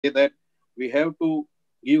that we have to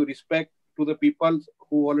give respect to the people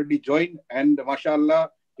who already joined. And mashallah,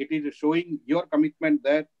 it is showing your commitment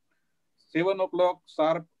that 7 o'clock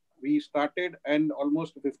sharp we started and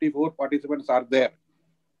almost 54 participants are there.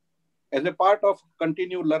 As a part of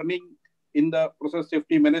continued learning in the process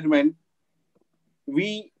safety management,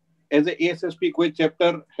 we as a ASSP Kuwait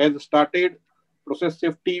chapter has started process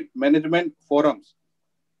safety management forums.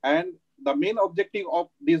 And the main objective of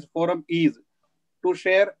this forum is to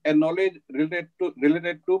share a knowledge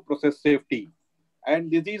related to process safety.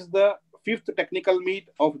 And this is the fifth technical meet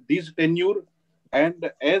of this tenure.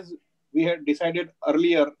 And as we had decided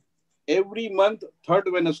earlier, every month, third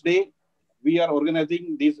Wednesday, we are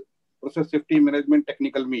organizing this process safety management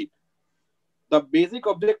technical meet. The basic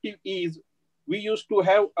objective is we used to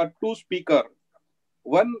have a two speaker.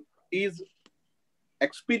 One is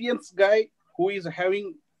experienced guy who is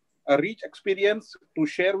having a rich experience to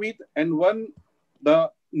share with, and one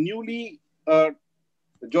the newly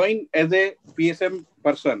joined as a PSM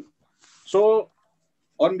person. So,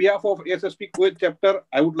 on behalf of ASSP Kuwait chapter,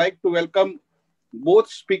 I would like to welcome both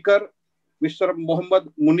speaker, Mr. Mohammad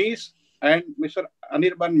Muniz and Mr.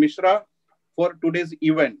 Anirban Mishra, for today's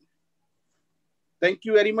event. Thank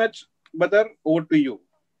you very much, Badar. Over to you.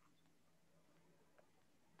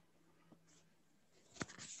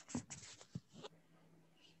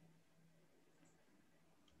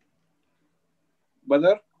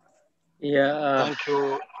 Badar? Yeah. Thank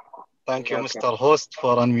you. Thank you, Okay. Mr. Host,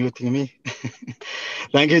 for unmuting me.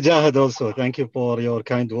 Thank you, Jahid, also. Thank you for your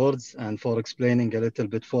kind words and for explaining a little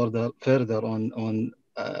bit further on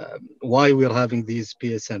why we're having these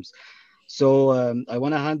PSMs. So I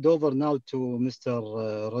want to hand over now to Mr.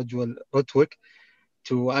 Rajwal Rutwick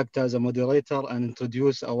to act as a moderator and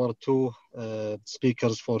introduce our two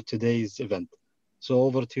speakers for today's event. So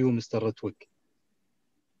over to you, Mr. Rutwick.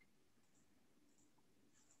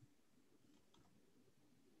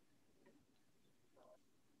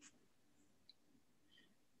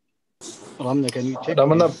 Ramna, can you check,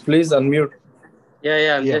 Ramana, please? please unmute.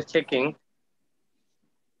 Yeah, I'm Yeah. just checking.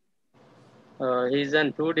 He's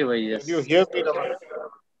on two devices. Can you hear me, Ramana?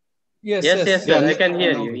 Yes, Yeah, sir. I can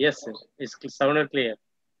hear now you. Yes, sir. It's sounded clear.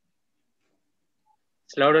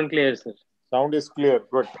 It's loud and clear, sir. Sound is clear.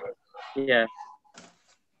 Good. Yeah.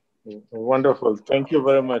 Wonderful. Thank you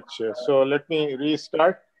very much. So let me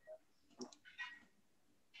restart.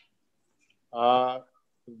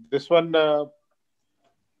 This one,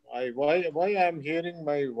 why I'm hearing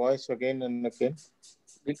my voice again and again?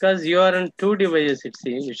 Because you are on two devices,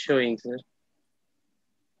 it's showing, sir.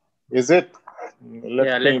 Is it?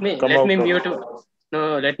 Let me mute.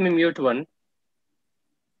 No, let me mute one.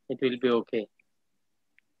 It will be okay.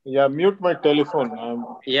 Yeah, mute my telephone.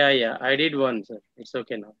 Yeah. I did one, sir. It's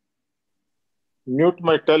okay now. Mute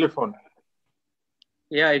my telephone.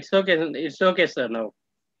 Yeah, it's okay. It's okay, sir. Now.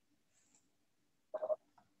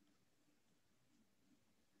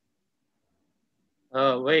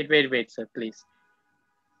 Wait, sir, please.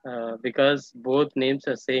 Because both names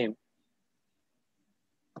are same.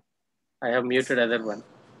 I have muted other one.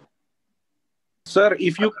 Sir,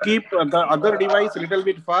 if you keep the other device a little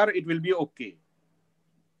bit far, it will be okay.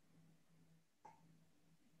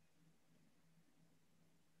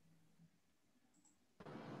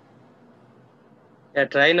 Yeah,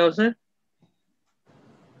 try now, sir.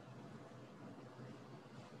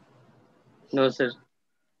 No, sir.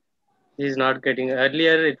 He's not getting.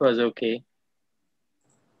 Earlier, it was okay.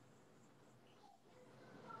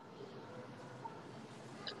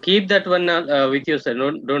 Keep that one with you, sir.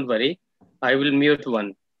 Don't worry. I will mute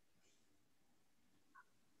one.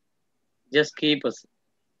 Just keep us.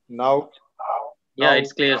 Now. Yeah,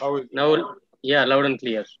 it's clear. Now, yeah, loud and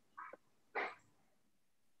clear.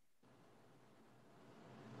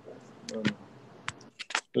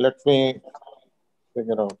 Let me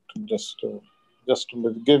figure out. Just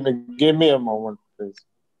give me a moment, please.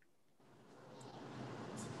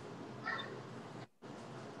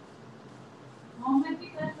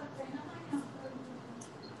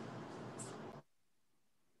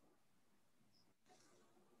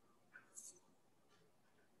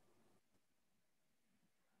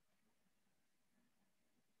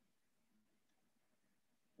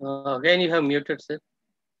 Again, you have muted, sir.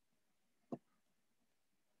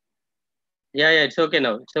 Yeah, it's okay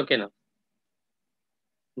now. It's okay now.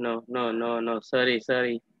 No. Sorry.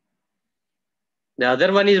 The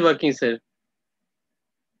other one is working, sir.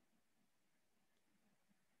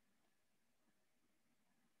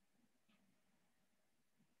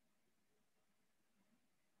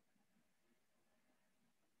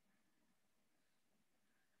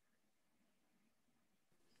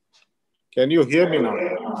 Can you hear me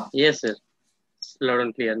now? Yes, sir. loud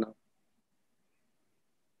and clear now.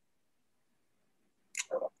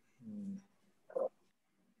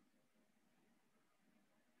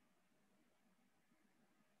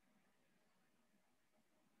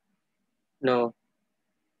 No,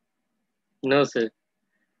 no, sir.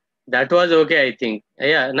 That was okay, I think.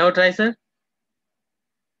 Yeah, now try, sir.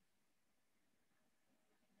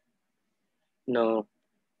 No,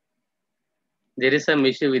 there is some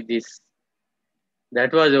issue with this.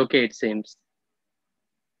 That was okay, it seems.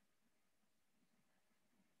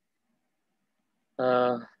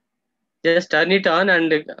 Just turn it on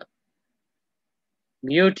and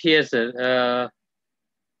mute here, sir.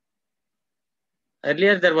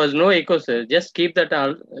 Earlier there was no echo, sir. Just keep that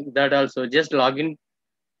that also. Just log in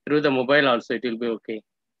through the mobile also. It will be okay.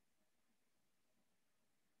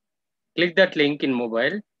 Click that link in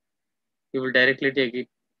mobile. You will directly take it.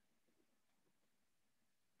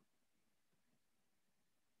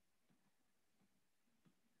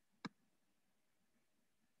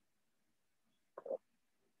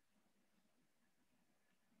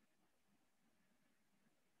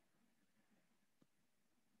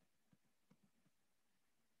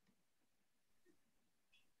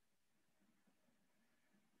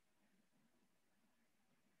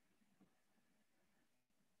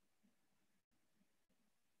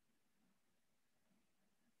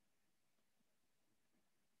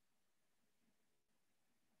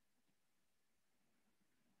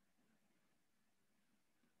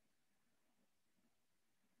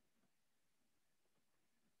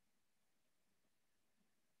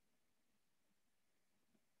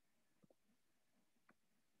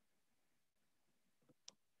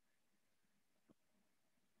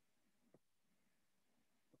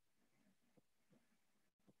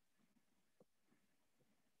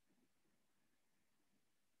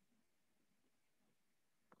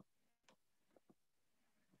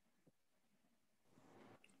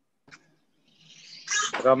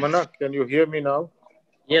 Ramana, can you hear me now?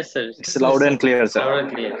 Yes, sir. It's loud and clear, sir. Loud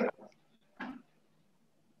and clear.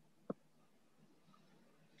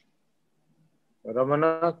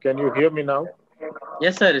 Ramana, can you hear me now?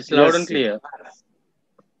 Yes, sir. It's loud and clear.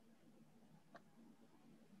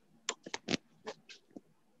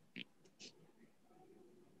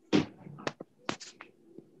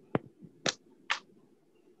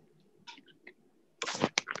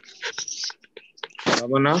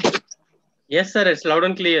 Ramana? Yes, sir. It's loud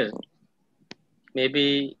and clear.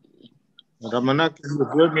 Maybe. Ramana, can you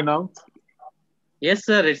hear me now? Yes,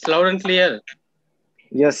 sir. It's loud and clear.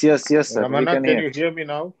 Yes, sir. Ramana, can you hear me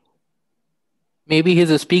now? Maybe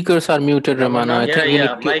his speakers are muted, Ramana.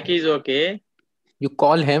 Yeah. Mic is okay. You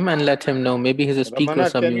call him and let him know. Maybe his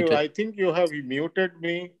speakers Ramana, are muted. I think you have muted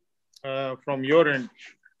me from your end.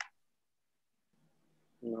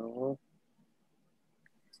 No.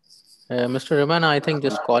 Mr. Ramana, I think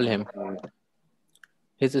just call him.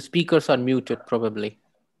 His speakers are muted, probably.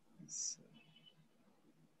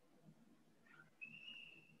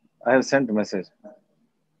 I have sent a message.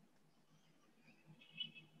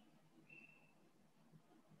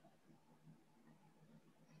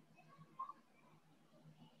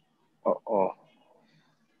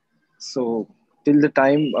 So till the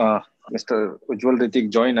time Mr. Ujjwal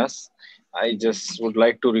Ritik join us, I just would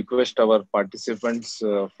like to request our participants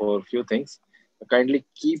for a few things. Kindly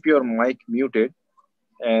keep your mic muted,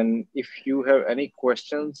 and if you have any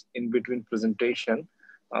questions in between presentation,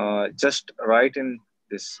 just write in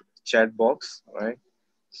this chat box, right?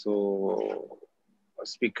 So a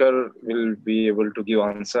speaker will be able to give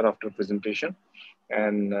answer after presentation,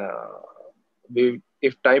 and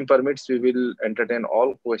if time permits, we will entertain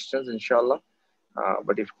all questions, inshallah.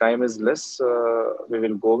 But if time is less, we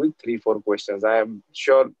will go with 3-4 questions. I am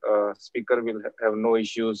sure speaker will have no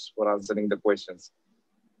issues for answering the questions.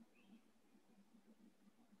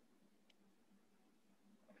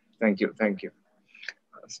 Thank you.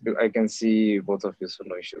 I can see both of you, so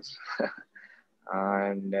no issues.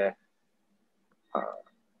 And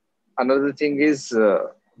another thing is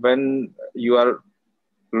when you are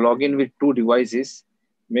login with 2 devices,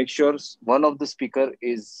 make sure one of the speaker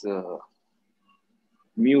is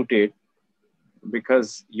muted,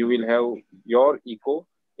 because you will have your echo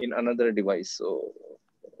in another device. So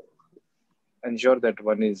ensure that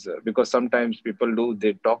one is because sometimes people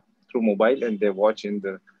they talk through mobile and they watch in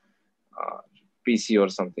the PC or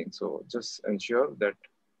something. So just ensure that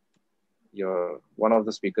your one of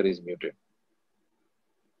the speaker is muted.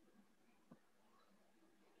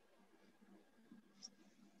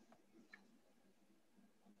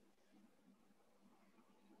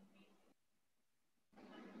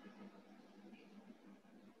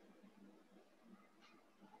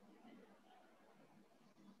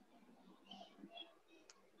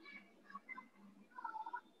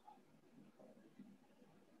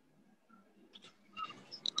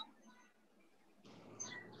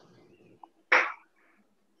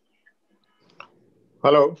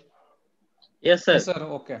 Hello. Yes, Yes, sir. sir.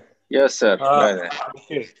 Okay. Yes, sir.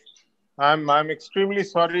 Okay. I'm extremely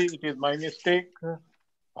sorry. It is my mistake.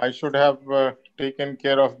 I should have taken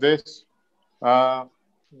care of this. Uh,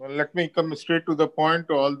 Let me come straight to the point.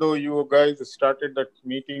 Although you guys started that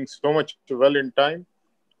meeting so much well in time,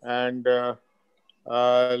 and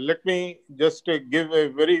let me just give a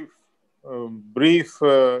very brief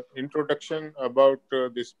introduction about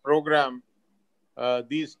this program.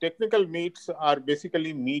 These technical meets are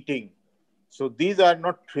basically meeting, so these are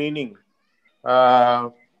not training. Uh,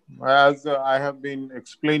 as I have been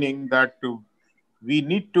explaining, that we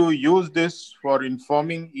need to use this for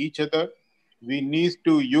informing each other. We need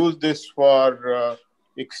to use this for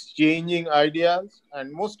exchanging ideas,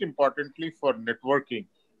 and most importantly, for networking.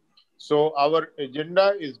 So our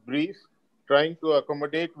agenda is brief, trying to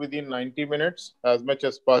accommodate within 90 minutes as much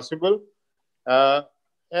as possible. Uh,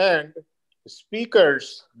 and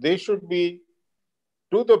speakers, they should be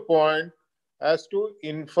to the point as to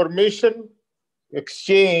information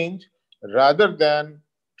exchange rather than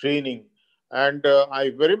training. And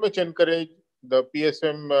I very much encourage the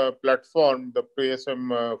PSM platform, the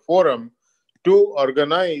PSM forum, to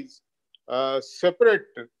organize separate,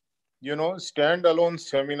 standalone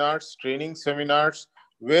seminars, training seminars,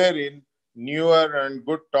 wherein newer and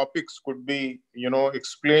good topics could be,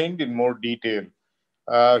 explained in more detail.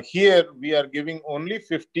 Here, we are giving only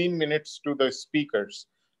 15 minutes to the speakers.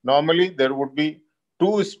 Normally, there would be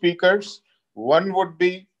two speakers. One would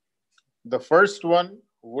be the first one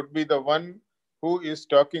would be the one who is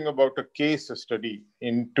talking about a case study.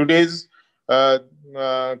 In today's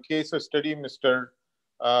case study, Mr.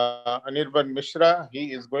 Anirban Mishra,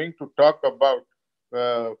 he is going to talk about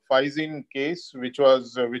Faizin case, which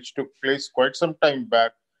took place quite some time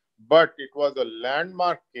back, but it was a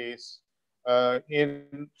landmark case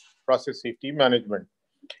in process safety management.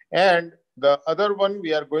 And the other one,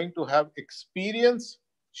 we are going to have experience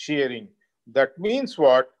sharing. That means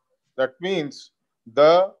what? That means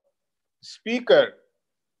the speaker,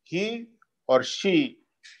 he or she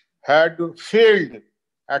had failed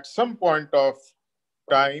at some point of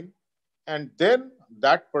time, and then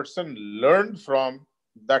that person learned from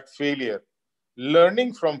that failure.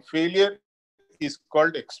 Learning from failure is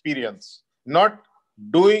called experience, not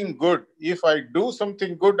doing good. If I do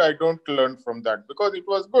something good, I don't learn from that because it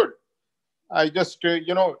was good. I just,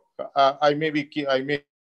 I may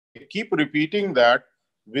keep repeating that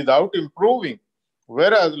without improving.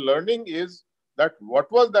 Whereas learning is that what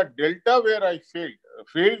was that delta where I failed?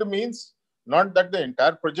 Failed means not that the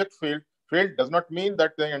entire project failed. Failed does not mean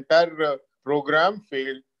that the entire program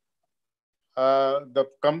failed, the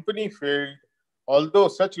company failed. Although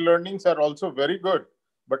such learnings are also very good.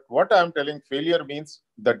 But what I am telling, failure means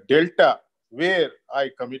the delta where I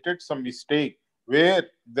committed some mistake, where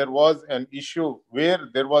there was an issue, where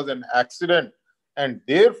there was an accident, and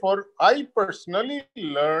therefore I personally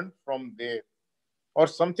learned from there, or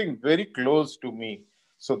something very close to me.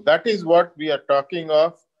 So that is what we are talking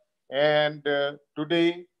of. And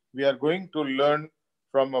today we are going to learn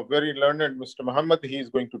from a very learned Mr. Muhammad. He is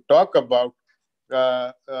going to talk about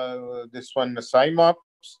this one, SIMOPS,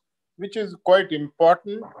 which is quite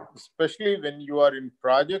important, especially when you are in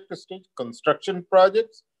project stage, construction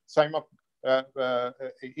projects. SIMOP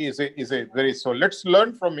is a very, so let's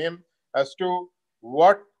learn from him as to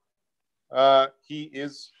what he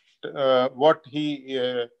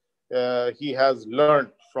has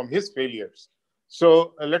learned from his failures.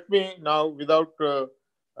 So let me now, without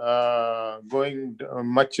going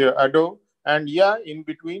much ado, and yeah, in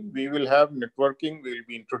between we will have networking. We'll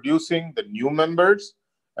be introducing the new members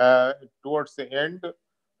towards the end.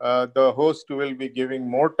 The host will be giving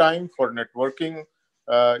more time for networking,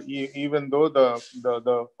 even though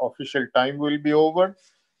the official time will be over.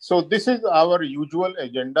 So this is our usual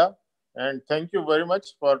agenda. And thank you very much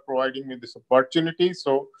for providing me this opportunity.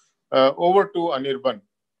 So over to Anirban.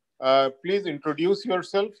 Please introduce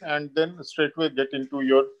yourself and then straightway get into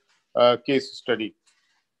your case study.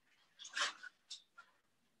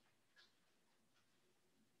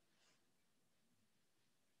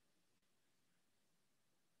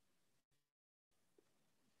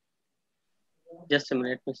 Just a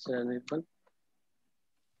minute, Mr. Anirban.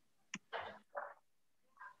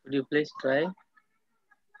 Could you please try?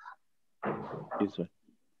 Yes, sir.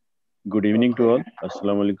 Good evening to all.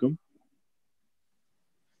 Assalamu alaikum.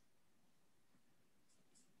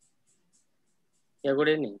 Yeah, good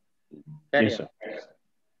evening. Carry Yes, on. sir.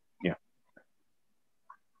 Yeah.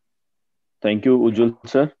 Thank you, Ujjwal,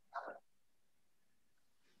 sir.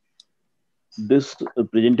 This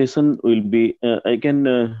presentation will be, I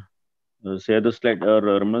can share the slide.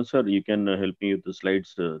 Ramana sir, you can help me with the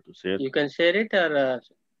slides to share. You can share it, or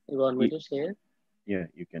you want me Y- to share? Yeah,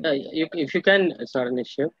 you can. If you can, it's not an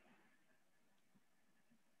issue.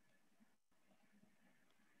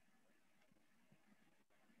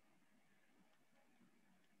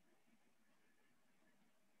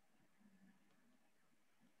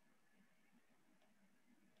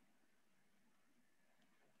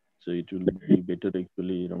 So it will be better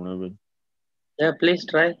actually, Ramana, Yeah, please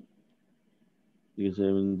try. because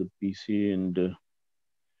I'm in the PC and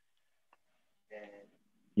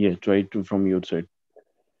yeah, try to from your side.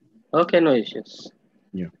 Okay, no issues.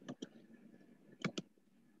 Yeah.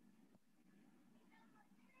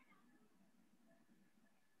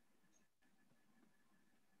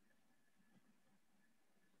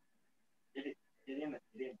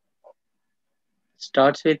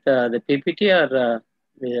 Starts with the PPT or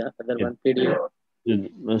the other Yeah. one, PDF.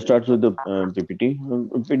 It starts with the PPT,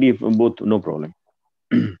 PDF, both, no problem.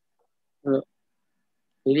 No,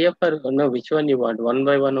 PDF or no, which one you want? One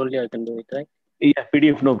by one only I can do it, right? Yeah,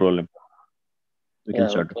 PDF, no problem. We can Yeah,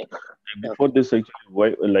 start. okay. Before Okay. this, actually,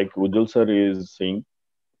 why, like Ujjwal sir is saying,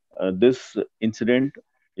 this incident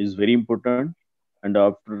is very important, and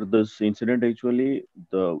after this incident, actually,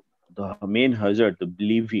 the main hazard, the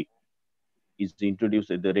belief is introduced.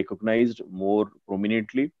 They recognized more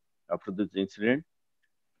prominently after this incident.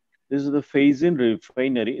 This is the phase in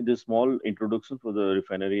refinery. The small introduction for the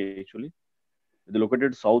refinery actually. They're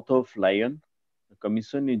located south of Lyon,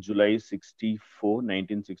 commissioned in July 64,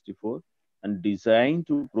 1964, and designed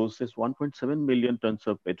to process 1.7 million tons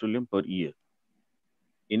of petroleum per year.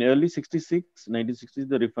 In early 66, 1960s,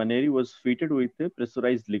 the refinery was fitted with a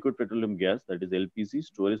pressurized liquid petroleum gas, that is LPG,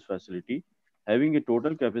 storage facility, having a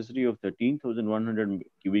total capacity of 13,100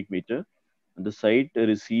 cubic meter. And the site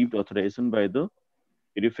received authorization by the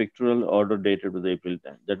prefectural order dated with April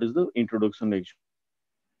 10. That is the introduction actually.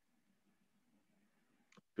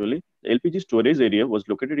 The LPG storage area was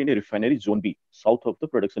located in a refinery zone B, south of the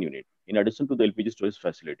production unit, in addition to the LPG storage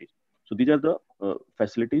facilities. So these are the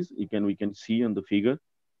facilities we can see on the figure.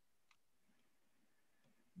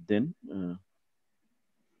 Then No,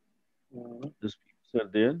 the speakers are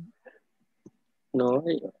there. no,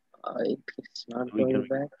 it's not We going can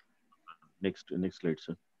back. next slide,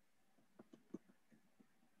 sir.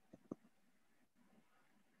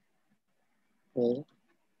 Okay.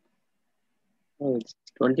 Oh, it's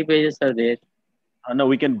 20 pages are there. Now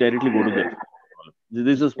we can directly go to the.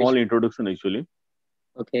 This is a Which, small introduction actually.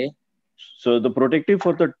 okay. So the protective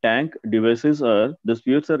for the tank devices are the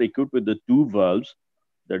spheres are equipped with the two valves,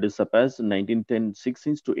 that is surpassed 1910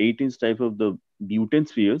 6-inch to 8-inch type of the butane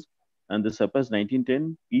spheres, and the surpassed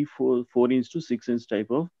 1910 P4 4-inch to 6-inch type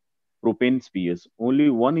of propane spheres. Only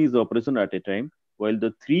one is operation at a time, while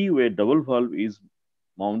the three-way double valve is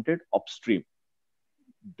mounted upstream.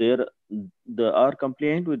 There, they are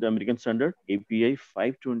compliant with the American standard API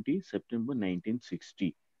 520 September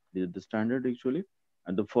 1960. This is the standard actually.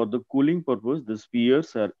 And for the cooling purpose, the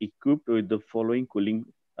spheres are equipped with the following cooling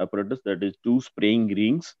apparatus, that is two spraying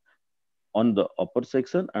rings on the upper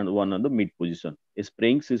section and one on the mid position. A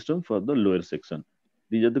spraying system for the lower section.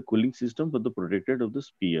 These are the cooling system for the protected of the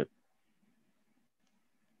sphere.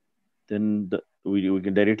 Then we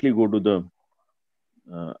can directly go to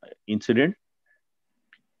the incident.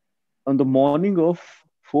 On the morning of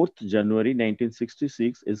 4th January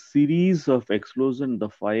 1966, a series of explosions, the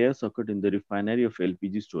fires occurred in the refinery of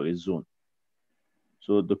LPG storage zone.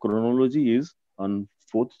 So the chronology is on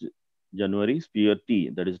 4th January, sphere T,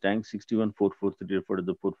 that is tank 61443, referred to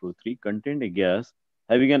the 443, contained a gas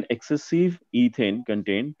having an excessive ethane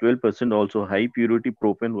contained, 12% also high purity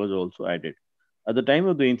propane was also added. At the time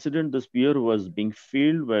of the incident, the sphere was being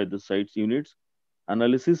filled by the site's units.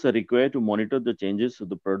 Analysis are required to monitor the changes of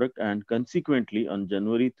the product, and consequently, on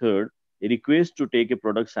January 3rd, a request to take a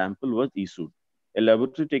product sample was issued. A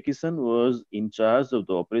laboratory technician was in charge of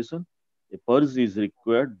the operation. A purge is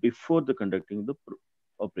required before the conducting the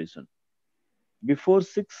operation. Before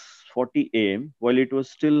 6:40 a.m., while it was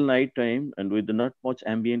still night time and with not much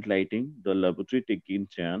ambient lighting, the laboratory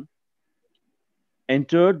technician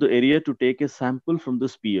entered the area to take a sample from the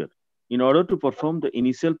sphere. In order to perform the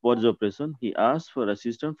initial purge operation, he asked for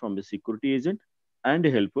assistance from a security agent and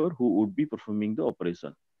a helper who would be performing the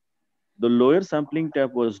operation. The lower sampling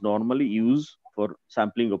tap was normally used for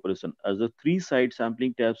sampling operation, as the three side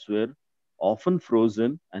sampling taps were often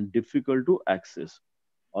frozen and difficult to access.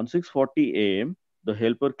 On 6:40 a.m., the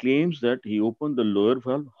helper claims that he opened the lower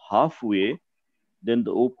valve halfway, then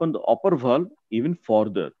opened the upper valve even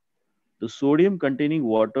further. The sodium containing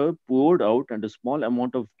water poured out and a small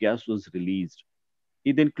amount of gas was released.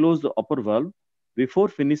 He then closed the upper valve. Before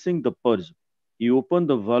finishing the purge, he opened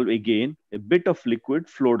the valve again. A bit of liquid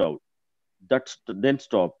flowed out. Then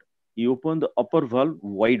stopped. He opened the upper valve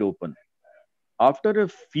wide open. After a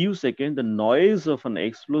few seconds, the noise of an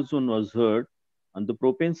explosion was heard and the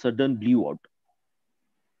propane suddenly blew out,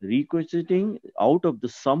 ricocheting out of the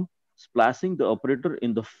sump, splashing the operator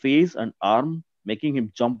in the face and arm, making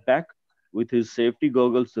him jump back. With his safety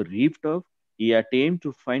goggles reefed off, he attempted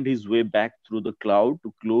to find his way back through the cloud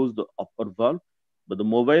to close the upper valve, but the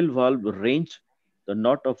mobile valve wrenched, the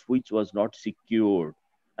knot of which was not secured,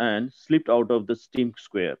 and slipped out of the steam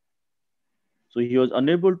square. So he was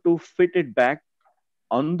unable to fit it back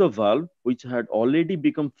on the valve, which had already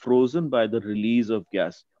become frozen by the release of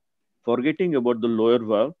gas. Forgetting about the lower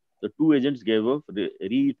valve, the two agents gave a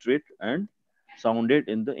retreat and sounded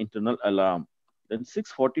in the internal alarm. Then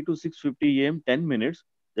 6:40 to 6:50 a.m., 10 minutes,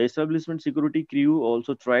 the establishment security crew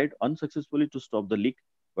also tried unsuccessfully to stop the leak,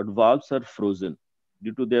 but valves are frozen.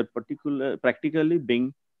 Due to their practically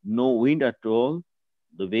being no wind at all,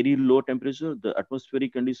 the very low temperature, the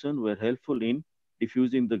atmospheric conditions were helpful in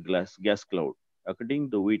diffusing the gas cloud. According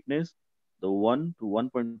to the witness, the 1 to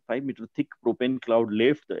 1.5-meter thick propane cloud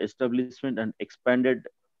left the establishment and expanded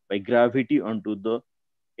by gravity onto the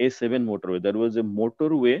A7 motorway. There was a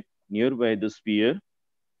motorway nearby the sphere,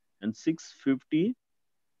 and 6:50,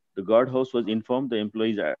 the guardhouse was informed the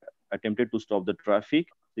employees attempted to stop the traffic.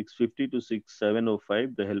 6:50 to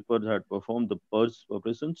 6:07:05, the helpers had performed the purge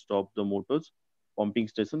operation, stopped the motors, pumping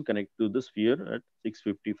station connected to the sphere at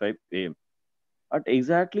 6:55 a.m. At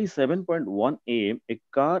exactly 7:1 a.m., a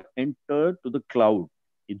car entered to the cloud.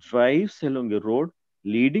 It drives along a road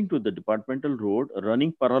leading to the departmental road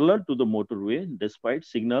running parallel to the motorway despite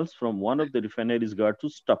signals from one of the refinery's guards to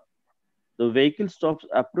stop. The vehicle stops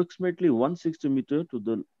approximately 160 meters to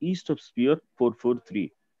the east of Sphere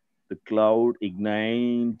 443. The cloud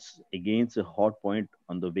ignites against a hot point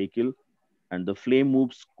on the vehicle and the flame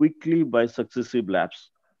moves quickly by successive laps.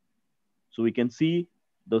 So we can see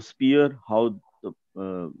the spear, how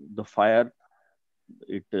the fire,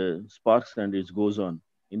 it sparks and it goes on.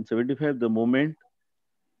 In 75, the moment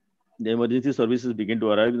the emergency services begin to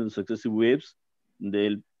arrive in the successive waves,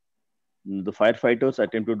 they'll the firefighters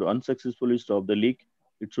attempted to unsuccessfully stop the leak.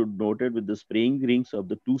 It should be noted with the spraying rings of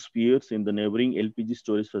the two spheres in the neighboring LPG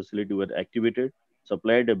storage facility were activated,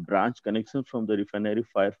 supplied a branch connection from the refinery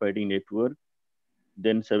firefighting network.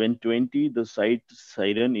 Then 7:20, the site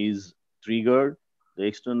siren is triggered. The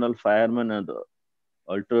external firemen and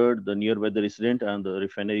altered the nearby the resident and the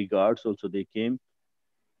refinery guards also they came.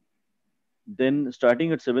 Then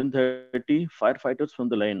starting at 7:30, firefighters from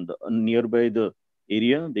the line nearby the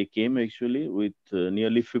area, they came actually with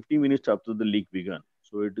nearly 50 minutes after the leak began.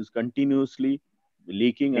 So it is continuously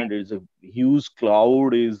leaking and it's a huge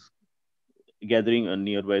cloud is gathering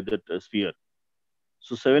nearby that sphere.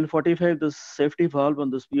 So 7:45, the safety valve on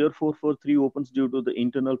the sphere 443 opens due to the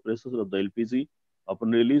internal pressure of the LPG.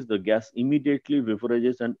 Upon release, the gas immediately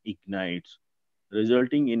vaporizes and ignites,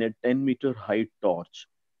 resulting in a 10-meter high torch.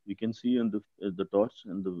 We can see on the torch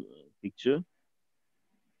in the picture.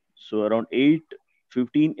 So around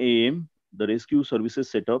 8:15 a.m., the rescue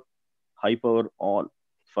services set up. High power all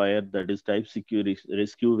fire, that is type secure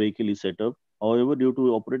rescue vehicle is set up. However, due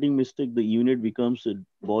to operating mistake, the unit becomes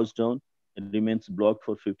boils down and remains blocked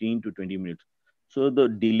for 15 to 20 minutes. So the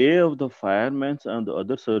delay of the firemen and the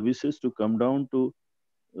other services to come down to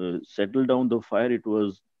settle down the fire, it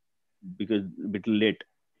was because a bit late.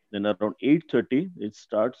 Then around 8:30, it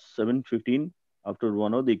starts 7:15. After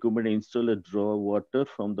one of the equipment installed a draw water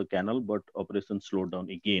from the canal, but operation slowed down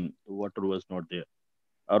again. The water was not there.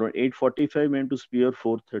 Around 8:45 a.m. to spear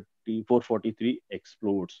 443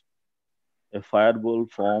 explodes. A fireball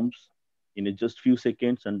forms in just few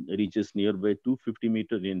seconds and reaches nearby 250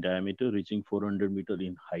 meters in diameter, reaching 400 meters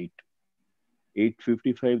in height.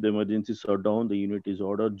 8:55, the emergency shutdown. The unit is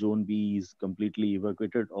ordered. Zone B is completely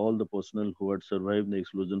evacuated. All the personnel who had survived the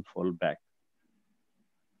explosion fall back.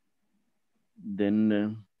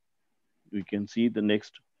 Then we can see the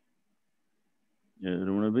next.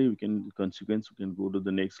 Ramana bhai, we can consequence. We can go to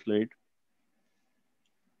the next slide.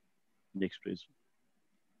 Next please.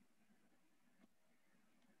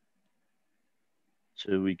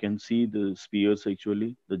 So we can see the spheres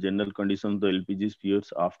actually, the general condition of the LPG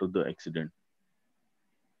spheres after the accident.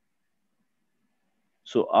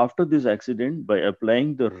 So after this accident, by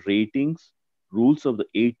applying the ratings rules of the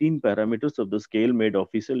 18 parameters of the scale made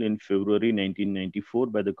official in February 1994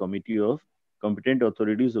 by the Committee of Competent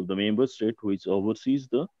Authorities of the member state which oversees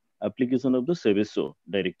the application of the Seveso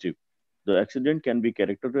directive, the accident can be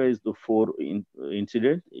characterized the four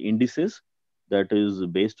incident indices that is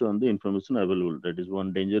based on the information available. That is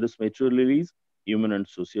one, dangerous material release, human and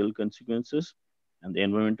social consequences, and the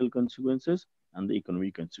environmental consequences, and the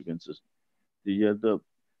economic consequences. These are the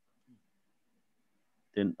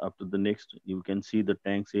then after the next you can see the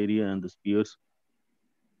tanks area and the spheres.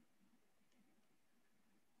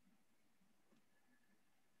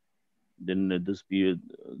 Then the sphere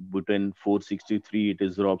butane 463 it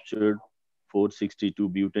is ruptured. 462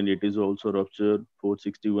 butane it is also ruptured.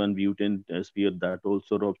 461 butane sphere that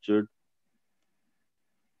also ruptured.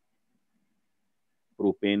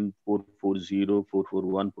 Propane 440,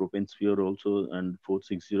 441 propane sphere also, and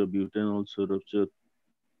 460 butane also ruptured.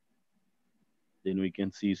 Then we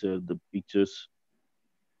can see, sir, the pictures,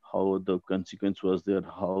 how the consequence was there,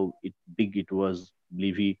 how big it was,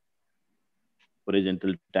 Levy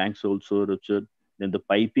horizontal tanks also ruptured. Then the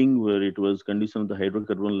piping where it was condition of the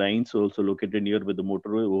hydrocarbon lines also located near where the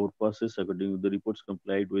motorway overpasses, according to the reports,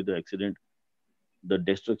 complied with the accident. The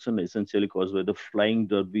destruction essentially caused by the flying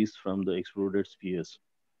debris from the exploded spheres.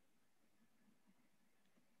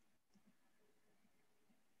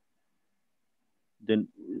 Then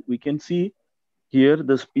we can see here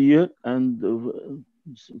the spear and the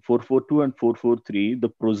 442 and 443, the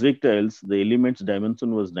projectiles, the elements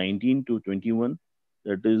dimension was 19 to 21.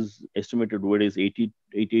 That is estimated weight is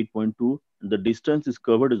 88.2. And the distance is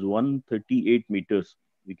covered is 138 meters.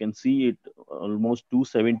 We can see it almost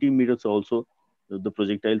 270 meters also. The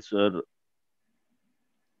projectiles are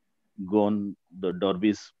gone, the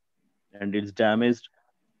debris, and it's damaged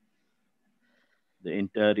the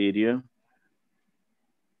entire area.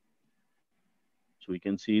 So we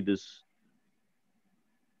can see this.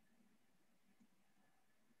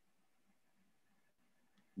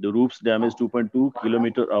 The roofs damaged 2.2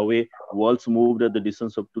 kilometer away. Walls moved at the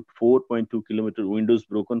distance up to 4.2 kilometer. Windows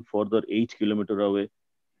broken further 8 kilometer away.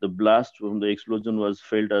 The blast from the explosion was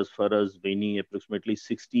felt as far as Vaini, approximately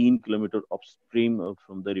 16 kilometer upstream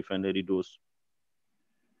from the refinery doors.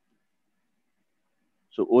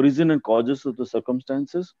 So origin and causes of the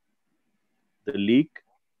circumstances, the leak,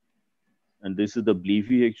 and this is the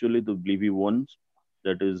BLEVE actually, the BLEVE 1,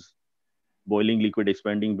 that is boiling liquid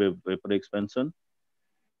expanding vapor expansion.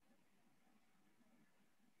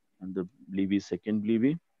 And the BLEVE second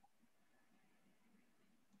BLEVE.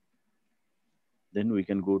 Then we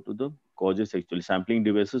can go to the causes actually, sampling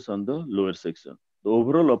devices on the lower section. The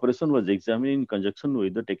overall operation was examined in conjunction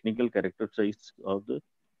with the technical characteristics of the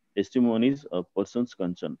testimonies of persons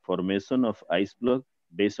concerned. Formation of ice block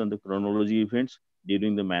based on the chronology events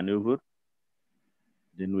during the maneuver.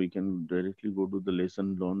 Then we can directly go to the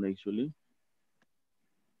lesson learned actually.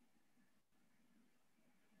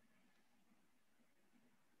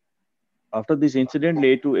 After this incident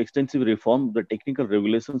led to extensive reform of the technical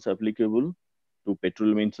regulations applicable to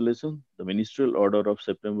petroleum installation, the Ministerial Order of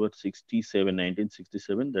September 67,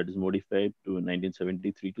 1967, that is modified to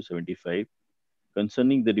 1973 to 75,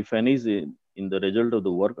 concerning the refineries in the result of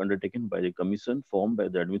the work undertaken by the commission formed by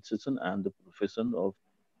the administration and the profession of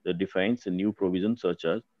the defines a new provision such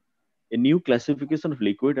as a new classification of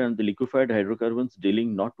liquid and the liquefied hydrocarbons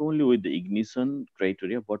dealing not only with the ignition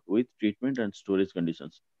criteria but with treatment and storage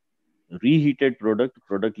conditions. Reheated product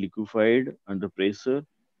liquefied under pressure,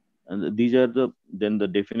 and these are then the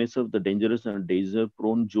definition of the dangerous and danger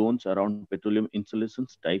prone zones around petroleum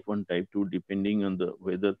installations, type 1, type 2, depending on the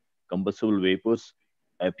whether combustible vapors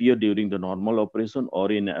appear during the normal operation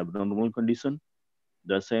or in abnormal condition.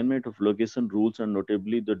 The assignment of location rules and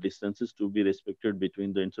notably the distances to be respected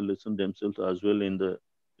between the installation themselves as well in the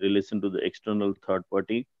relation to the external third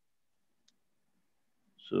party.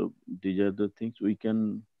 So these are the things we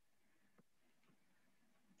can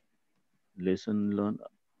lesson learn.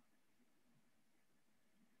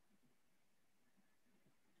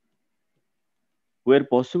 Where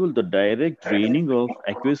possible, the direct draining of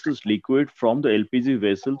aqueous liquid from the LPG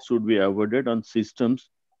vessel should be avoided on systems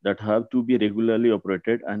that have to be regularly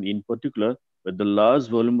operated, and in particular, where the large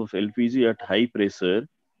volume of LPG at high pressure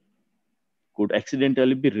could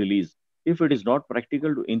accidentally be released. If it is not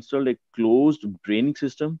practical to install a closed draining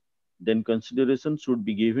system, then consideration should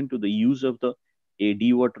be given to the use of a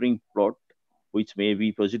dewatering plot, which may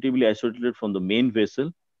be positively isolated from the main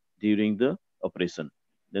vessel during the operation.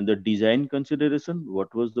 Then the design consideration,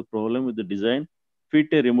 what was the problem with the design? Fit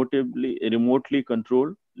a remotely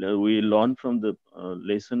controlled, we learned from the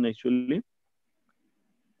lesson actually.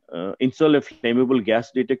 Install a flammable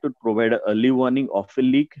gas detector, provide early warning of a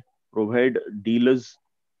leak, provide dealers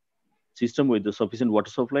system with the sufficient water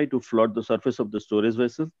supply to flood the surface of the storage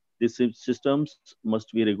vessel. These systems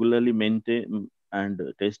must be regularly maintained and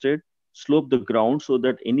tested. Slope the ground so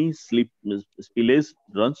that any spillage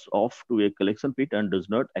runs off to a collection pit and does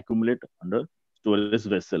not accumulate under storage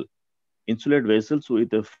vessel. Insulate vessels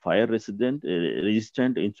with a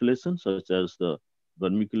resistant insulation, such as the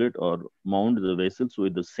vermiculate, or mount the vessels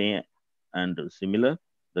with the same and similar.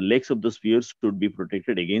 The legs of the spheres should be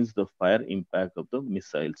protected against the fire impact of the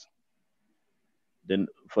missiles. Then,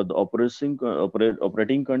 for the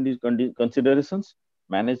operating considerations,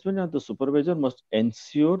 management and the supervisor must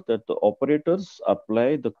ensure that the operators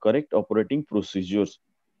apply the correct operating procedures.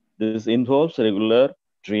 This involves regular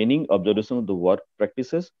training, observation of the work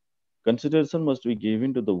practices. Consideration must be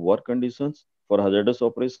given to the work conditions for hazardous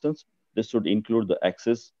operations. This should include the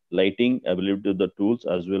access, lighting, availability of the tools,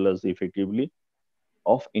 as well as the effectively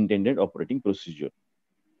of intended operating procedure.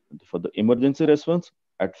 For the emergency response,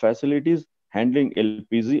 at facilities handling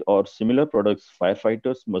LPG or similar products,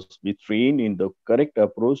 firefighters must be trained in the correct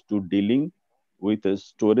approach to dealing with a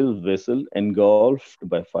storage vessel engulfed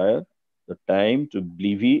by fire. The time to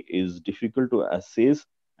oblivion is difficult to assess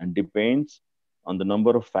and depends on the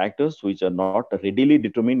number of factors which are not readily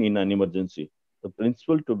determined in an emergency. The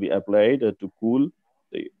principle to be applied to cool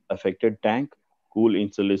the affected tank, cool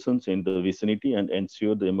installations in the vicinity, and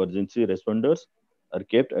ensure the emergency responders are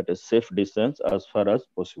kept at a safe distance as far as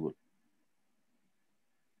possible.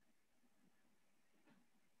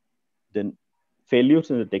 Then, failures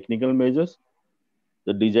in the technical measures,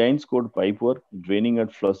 the designs code pipework, draining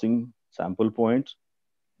and flushing sample points,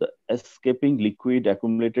 the escaping liquid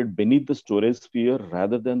accumulated beneath the storage sphere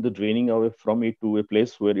rather than the draining away from it to a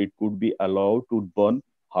place where it could be allowed to burn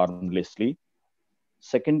harmlessly.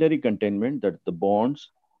 Secondary containment, that the bonds.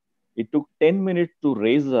 It took 10 minutes to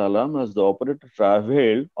raise the alarm as the operator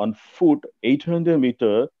traveled on foot 800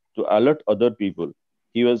 meters to alert other people.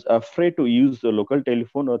 He was afraid to use the local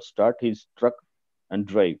telephone or start his truck and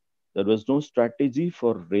drive. There was no strategy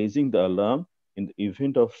for raising the alarm in the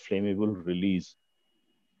event of flammable release.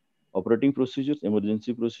 Operating procedures,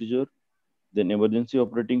 emergency procedure, then emergency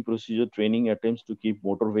operating procedure training attempts to keep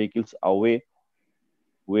motor vehicles away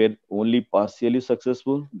were only partially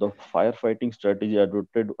successful. The firefighting strategy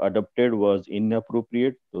adopted was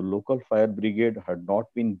inappropriate. The local fire brigade had not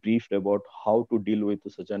been briefed about how to deal with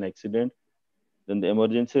such an accident. Then the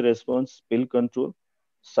emergency response, spill control,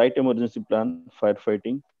 site emergency plan,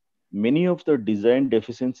 firefighting. Many of the design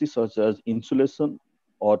deficiencies, such as insulation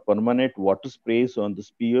or permanent water sprays on the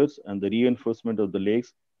spears and the reinforcement of the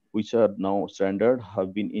legs, which are now standard,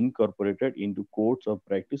 have been incorporated into codes of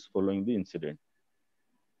practice following the incident.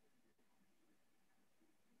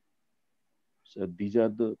 So these are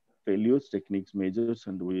the failures, techniques, measures,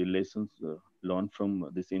 and we lessons learned from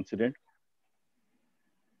this incident.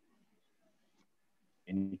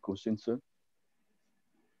 Any questions, sir?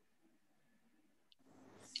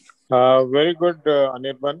 Very good,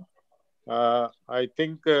 Anirban. I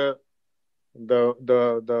think I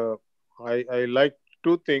like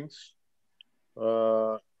two things.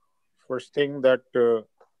 First thing, that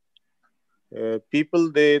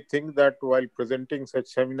people, they think that while presenting such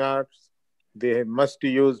seminars, they must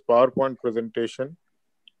use PowerPoint presentation.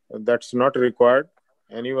 That's not required.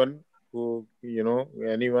 Anyone who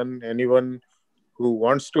anyone who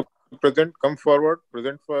wants to present, come forward,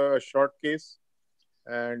 present for a short case,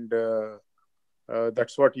 and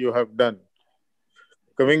that's what you have done.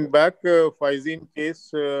 Coming back, Faizin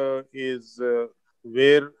case is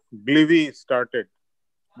where Blivy started,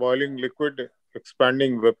 boiling liquid,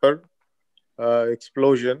 expanding vapor,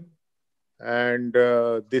 explosion, and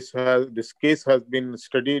this case has been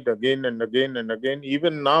studied again and again and again.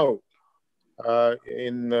 Even now,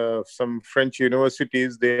 in some French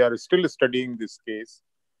universities, they are still studying this case.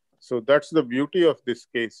 So that's the beauty of this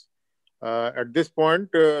case. At this point,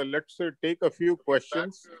 let's take a few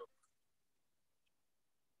questions.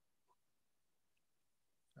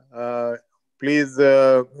 Please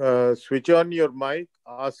switch on your mic,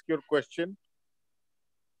 ask your question.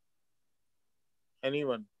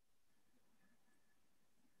 Anyone?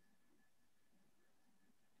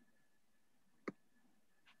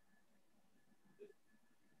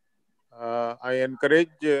 I encourage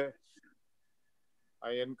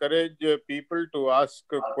people to ask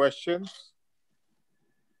questions.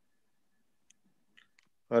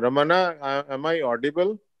 Ramana, am I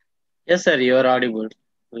audible? Yes, sir, you are audible,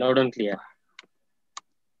 loud and clear.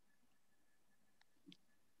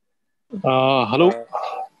 Hello.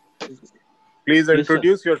 Please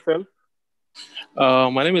introduce yourself.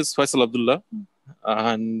 My name is Faisal Abdullah,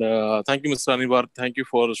 and thank you, Mr. Anibar. Thank you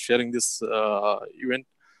for sharing this event.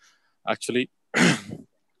 Actually,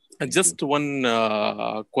 just one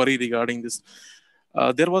query regarding this.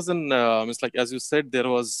 There was means like, as you said, there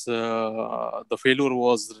was the failure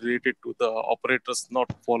was related to the operators not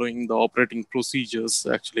following the operating procedures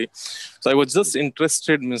actually. So I was just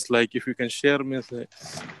interested, means like, if you can share, means like,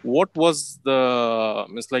 what was the,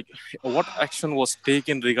 means like, what action was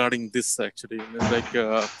taken regarding this actually, means like,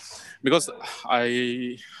 because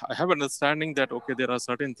I I have understanding that okay, there are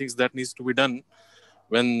certain things that needs to be done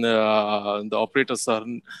when the operators are,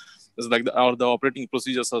 it's like or the operating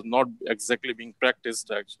procedures are not exactly being practiced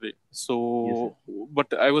actually. So Yes,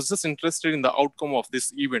 but I was just interested in the outcome of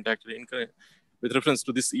this event actually, with reference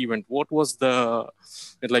to this event, what was the,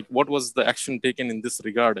 like, what was the action taken in this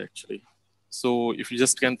regard actually? So if you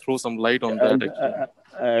just can throw some light on that actually.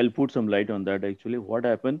 I'll put some light on that actually. What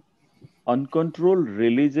happened? Uncontrolled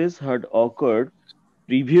releases had occurred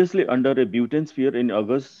previously under a butane sphere in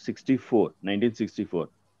August 1964,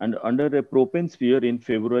 and under a propane sphere in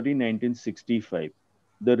February 1965.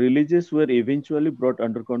 The releases were eventually brought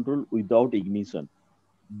under control without ignition.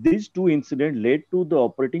 These two incidents led to the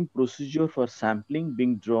operating procedure for sampling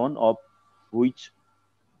being drawn up, which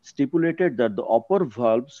stipulated that the upper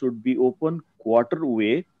valve should be open quarter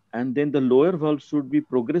way and then the lower valve should be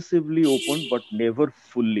progressively opened but never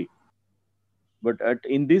fully. But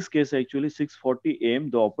in this case, actually 640 am,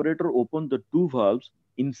 the operator opened the two valves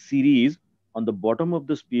in series on the bottom of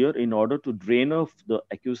the sphere in order to drain off the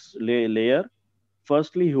aqueous layer.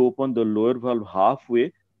 Firstly, he opened the lower valve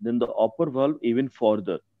halfway, then the upper valve even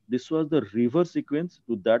further. This was the reverse sequence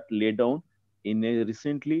to that laid down in a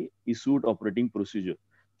recently issued operating procedure.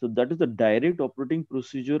 So that is the direct operating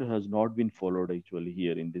procedure has not been followed actually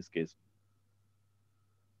here in this case.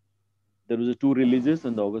 There was a two releases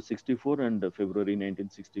in the August 64 and February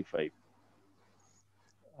 1965.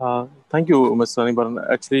 Thank you, Mr. Anibaran.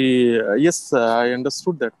 Actually, yes, I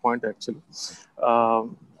understood that point actually.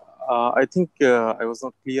 Um, I think I was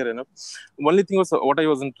not clear enough. Only thing was what I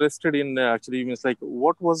was interested in actually, means like,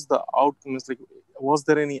 what was the outcome? Like, was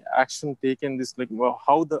there any action taken? This, like,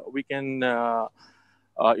 how the we can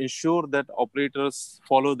ensure that operators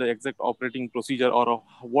follow the exact operating procedure, or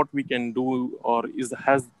what we can do, or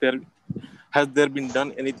has there been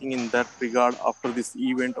done anything in that regard after this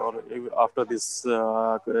event, or after this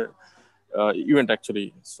event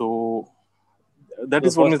actually? So that The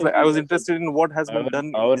is what first means thing like, I is was interested in what has been done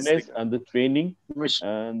in this awareness regard. and the training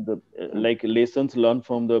and the, like lessons learned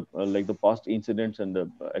from the like the past incidents and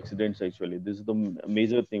the accidents actually. This is the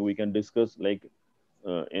major thing we can discuss, like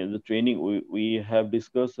in the training we have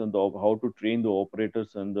discussed and how to train the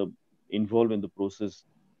operators and the involved in the process.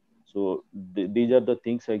 So these are the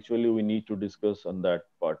things actually we need to discuss on that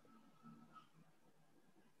part.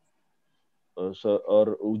 So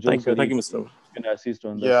or Ujjwal sir, Thank if you, you Mr. can assist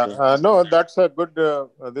on that, Yeah, sir. no, that's a good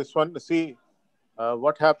this one. See,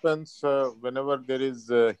 what happens whenever there is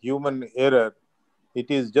human error? It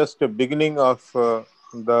is just a beginning of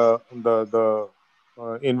the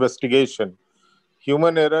investigation.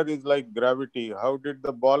 Human error is like gravity. How did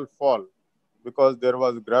the ball fall? Because there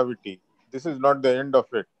was gravity. This is not the end of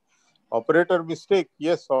it. Operator mistake.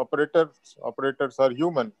 Yes, operators are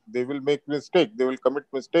human. They will make mistake. They will commit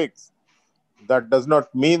mistakes. That does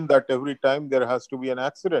not mean that every time there has to be an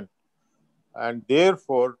accident. And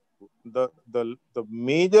therefore, the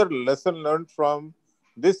major lesson learned from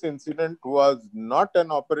this incident was not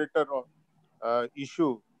an operator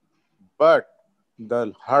issue, but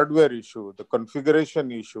the hardware issue, the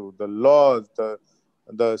configuration issue, the laws,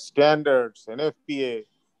 the standards, NFPA,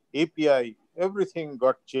 API, everything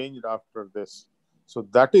got changed after this. So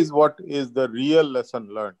that is what is the real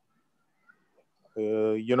lesson learned.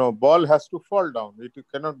 Ball has to fall down. It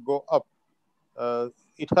cannot go up.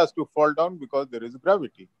 It has to fall down because there is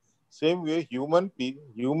gravity. Same way, human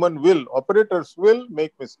will, operators will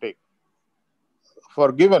make mistake.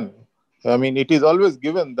 Forgiven. I mean, it is always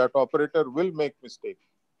given that operator will make mistake.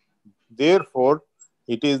 Therefore,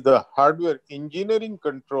 it is the hardware engineering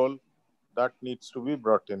control that needs to be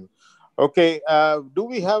brought in. Okay, do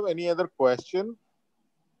we have any other question?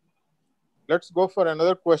 Let's go for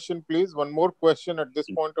another question, please. One more question at this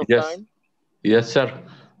point of Yes, time. yes, sir.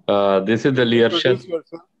 This is Please Ali introduce Arshad.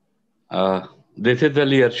 yourself. This is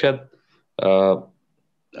Ali Arshad,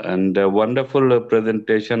 and a wonderful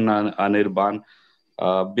presentation on Anirban.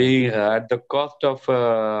 Thank Being you. at the cost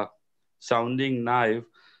of sounding naive,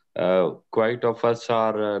 quite of us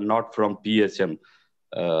are not from PSM.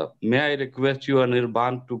 May I request you,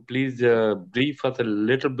 Anirban, to please brief us a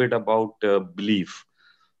little bit about belief?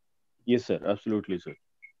 Yes, sir. Absolutely, sir.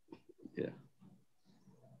 Yeah,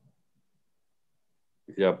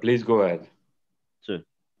 yeah. Please go ahead. Sir,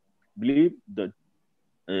 believe that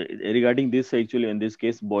regarding this actually in this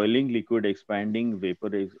case boiling liquid expanding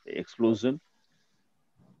vapor explosion,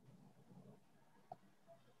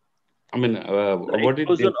 I mean, The what is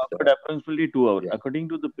explosion this? occurred approximately 2 hours. Yeah. According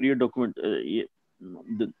to the period document,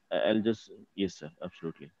 I'll just, yes, sir,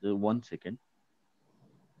 absolutely. 1 second.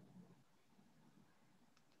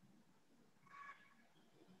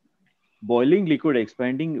 Boiling liquid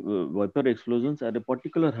expanding vapor explosions are a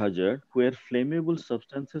particular hazard where flammable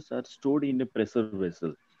substances are stored in a pressure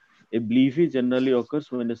vessel. A BLEVE generally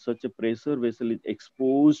occurs when such a pressure vessel is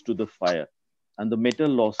exposed to the fire and the metal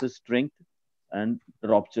loses strength and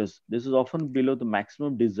ruptures. This is often below the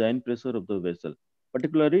maximum design pressure of the vessel.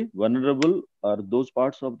 Particularly vulnerable are those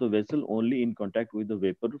parts of the vessel only in contact with the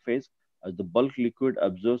vapor phase, as the bulk liquid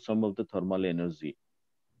absorbs some of the thermal energy.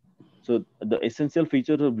 So the essential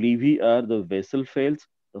features of BLEVE are the vessel fails,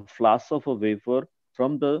 the flash of a vapor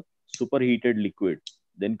from the superheated liquid,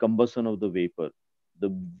 then combustion of the vapor. The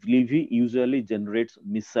BLEVE usually generates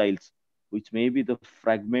missiles, which may be the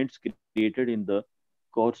fragments created in the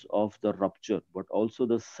course of the rupture, but also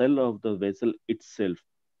the cell of the vessel itself.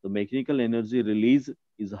 The mechanical energy release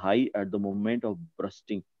is high at the moment of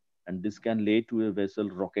bursting, and this can lead to a vessel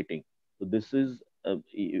rocketing. So this is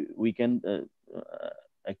we can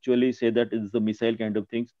actually say that it's the missile kind of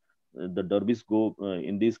things. The derbies go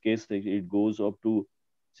in this case it goes up to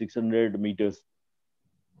 600 meters.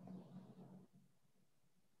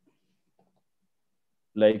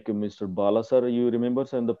 Like Mr. Bala sir, you remember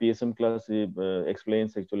sir, in the PSM class he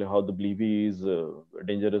explains actually how the BLEVE is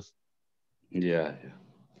dangerous. Yeah,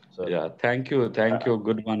 Sir. yeah. Thank you.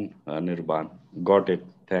 Good one, Nirban. Got it.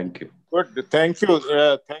 Thank you. Good. Thank you.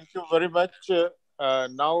 Thank you very much.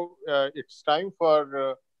 Now it's time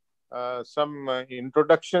for some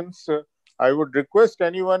introductions. I would request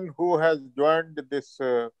anyone who has joined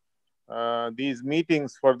these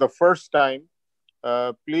meetings for the first time,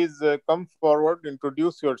 please come forward,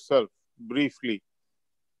 introduce yourself briefly.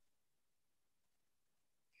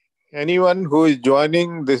 Anyone who is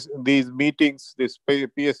joining these meetings, this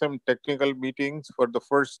PSM technical meetings for the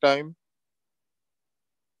first time,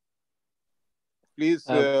 please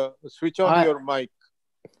switch on your mic.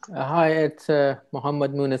 Hi, it's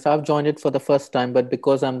Mohammed Munis. I've joined it for the first time, but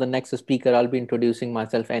because I'm the next speaker, I'll be introducing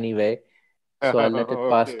myself anyway. So I'll let it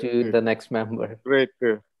pass to the next member. Great.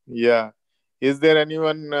 Yeah. Is there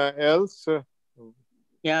anyone else?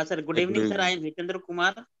 Yeah, sir. Good evening, sir. I am Hitendra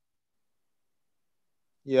Kumar.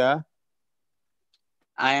 Yeah.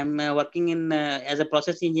 I am working in as a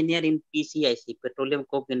process engineer in PCIC, Petroleum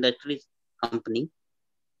Coke Industries Company.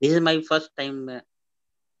 This is my first time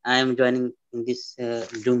I am joining in this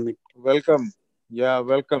Zoom meet. Welcome. Yeah,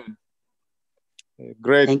 welcome.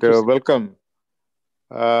 Great. Thank you, welcome.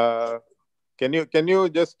 Can you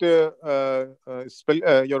just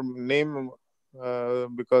spell your name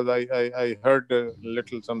because I heard a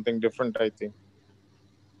little something different, I think.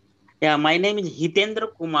 Yeah, my name is Hitendra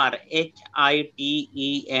Kumar, Hitendra.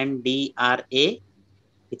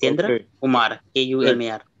 Hitendra Kumar,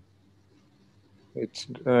 Kumar. It's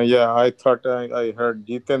yeah, I thought I heard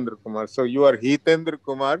Jitendra Kumar. So you are Hitendra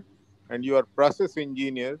Kumar and you are process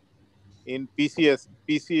engineer in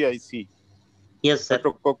PCIC. Yes, sir.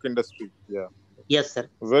 Petrocoke industry. Yeah. Yes, sir.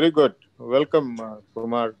 Very good. Welcome,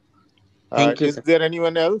 Kumar. Thank you, is sir. there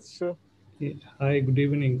anyone else? Yeah. Hi, good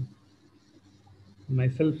evening.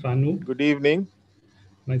 Myself, Anup. Good evening.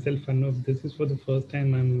 Myself, Anup. This is for the first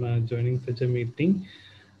time I'm joining such a meeting.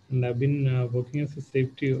 And I've been working as a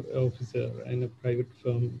safety officer in a private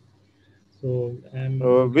firm. So I'm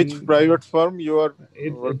which private firm you are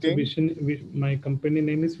It's working? Vision. My company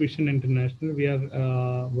name is Vision International. We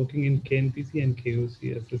are working in KNPC and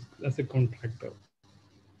KOC as a contractor.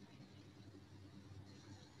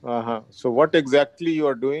 So what exactly you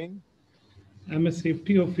are doing? I'm a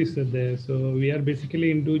safety officer there. So we are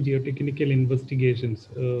basically into geotechnical investigations.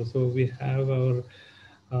 So we have our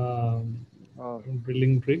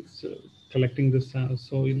drilling rigs, collecting the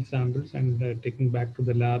soil samples and taking back to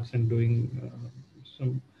the labs and doing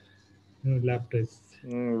some lab tests.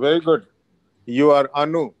 Very good. You are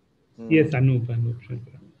Anu. Yes, Anup.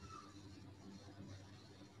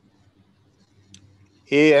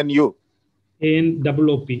 ANU.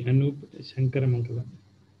 ANOOP, Anup Shankaramangalam.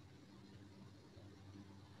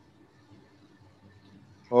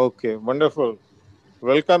 Okay, wonderful.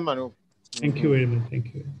 Welcome, Anu. Thank you very much.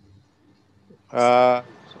 Thank you.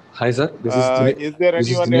 Hi, sir. Is there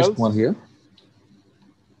anyone Dinesh else? Kumar here.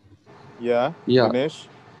 Yeah, Dinesh.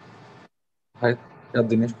 Hi,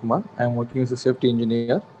 Dinesh Kumar. I am working as a safety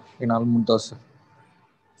engineer in Al-Muntas.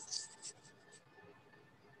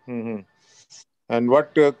 And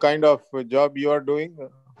what kind of job you are doing?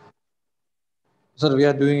 Sir, we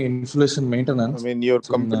are doing insulation maintenance. I mean, your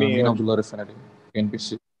company. In Abdullah Refinery,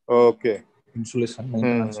 NPC. Okay. Insulation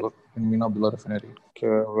maintenance work in Mina Abdullah Refinery.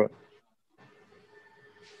 Okay.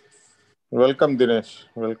 Welcome, Dinesh.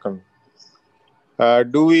 Welcome.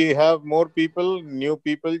 Do we have more people, new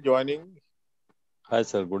people joining? Hi,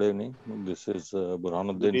 sir. Good evening. This is Good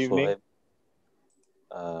Burhanuddin evening.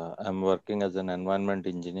 Sohaib. I'm working as an environment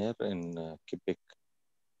engineer in Kipik.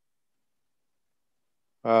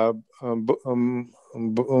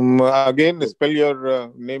 Again, spell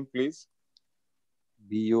your name, please.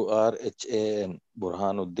 Burhan,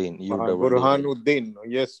 Burhanuddin, UDD. Burhanuddin.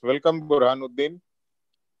 Yes, welcome, Burhanuddin.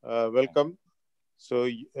 Welcome. So,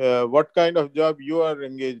 what kind of job you are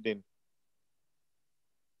engaged in?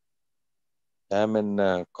 I'm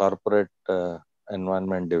in corporate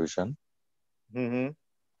environment division. Mm-hmm.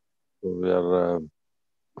 So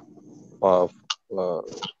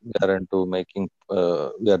we are into making,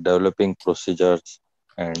 we are developing procedures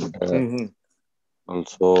and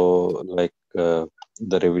also like the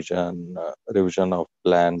revision of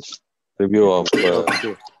plans, review of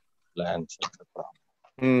plans, etc.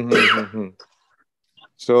 Mm-hmm.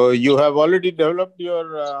 So you have already developed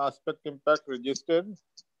your aspect impact register?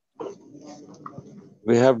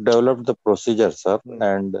 We have developed the procedure, sir,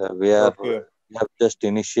 and we have just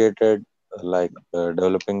initiated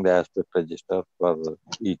developing the aspect register for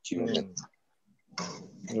each unit.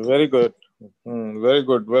 Very good. Very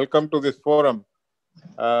good. Welcome to this forum,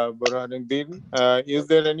 Burhanuddin. Is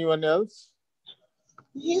there anyone else?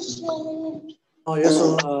 Yes, sir. Yes,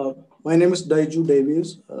 sir. My name is Daiju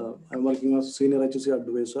Davies. I'm working as Senior HSC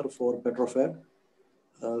Advisor for Petrofac,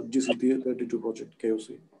 GC32 project,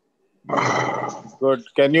 KOC. Good.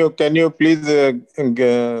 Can you please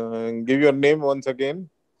give your name once again?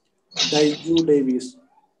 Daiju Davies.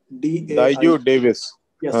 Daiju Davis.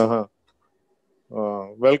 Yes, sir.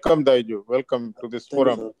 Welcome, Daiju. Welcome to this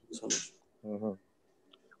forum. Thank you so much.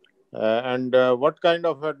 And what kind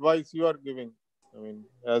of advice you are giving? I mean,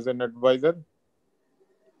 as an advisor?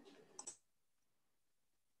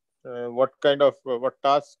 What kind of what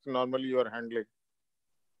tasks normally you are handling?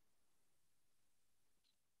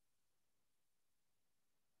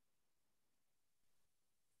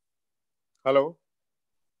 Hello.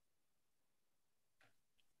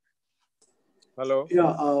 Hello.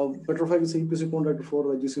 Yeah, Petrofac is EPC contractor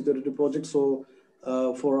for the GC32 project. So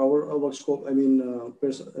for our work scope,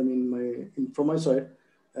 from my side,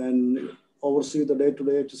 and oversee the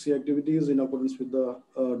day-to-day HSC activities in accordance with the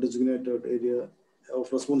designated area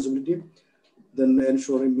of responsibility. Then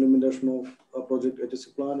ensure implementation of a project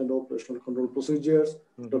HSC plan and operational control procedures,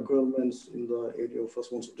 requirements in the area of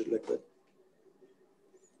responsibility like that.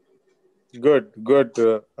 Good.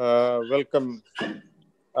 Welcome.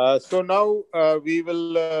 So now we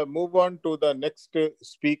will move on to the next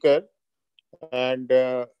speaker. And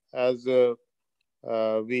as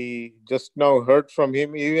we just now heard from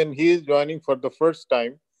him, even he is joining for the first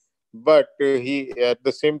time, but he at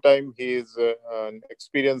the same time he is an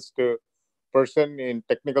experienced person in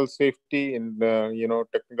technical safety, in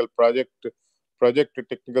technical project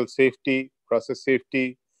technical safety, process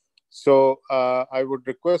safety. So I would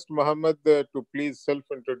request Mohammed to please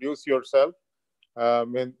self-introduce yourself,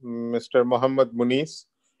 Mr. Mohammed Muniz,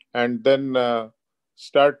 and then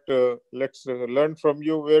start. Let's learn from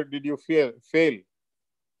you. Where did you fail?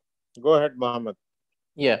 Go ahead, Mohammed.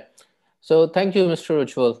 Yeah. So thank you, Mr.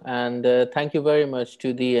 Ujjwal, and thank you very much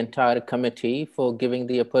to the entire committee for giving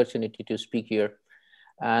the opportunity to speak here.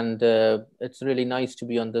 And it's really nice to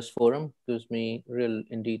be on this forum. It gives me real,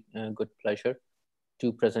 indeed, good pleasure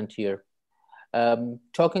to present here.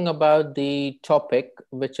 Talking about the topic,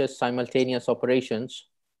 which is simultaneous operations.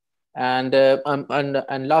 And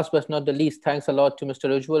last but not the least, thanks a lot to Mr.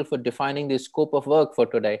 Ujjwal for defining the scope of work for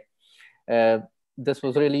today. This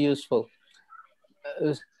was really useful.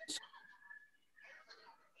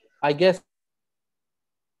 I guess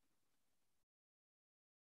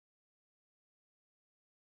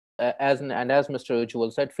as Mr.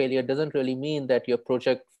 Ujjwal said, failure doesn't really mean that your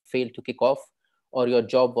project failed to kick off, or your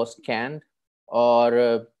job was canned,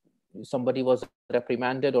 or somebody was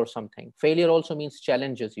reprimanded or something. Failure also means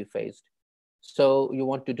challenges you faced. So you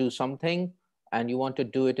want to do something and you want to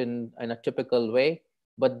do it in a typical way,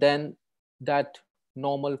 but then that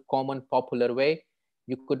normal, common, popular way,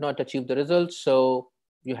 you could not achieve the results. So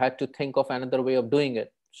you had to think of another way of doing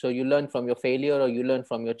it. So you learn from your failure or you learn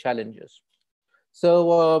from your challenges.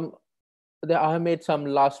 So I made some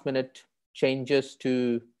last minute changes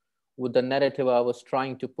with the narrative I was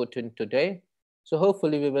trying to put in today. So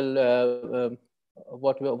hopefully we will,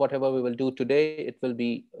 whatever we will do today, it will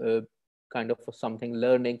be kind of something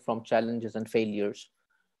learning from challenges and failures.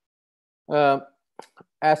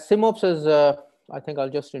 As synopsis, I think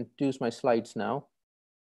I'll just introduce my slides now.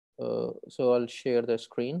 So I'll share the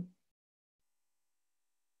screen.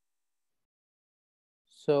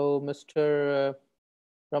 So, Mr.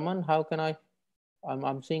 Raman, how can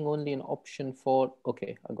I'm seeing only an option for,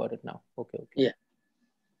 okay, I got it now. Okay, okay. Yeah.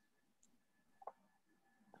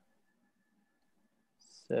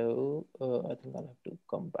 So I think I'll have to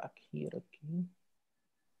come back here again.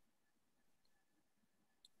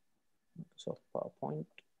 So PowerPoint.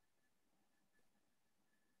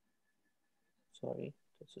 Sorry,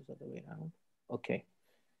 this is the other way around. Okay,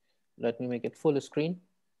 let me make it full screen.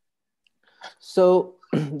 So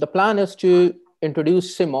the plan is to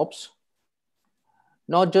introduce SIMOPS.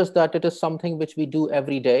 Not just that it is something which we do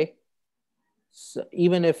every day. So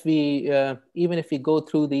even if we go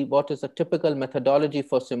through what is a typical methodology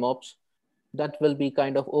for SIMOPS, that will be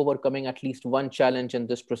kind of overcoming at least one challenge in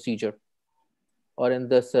this procedure or in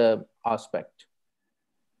this aspect.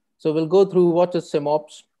 So we'll go through what is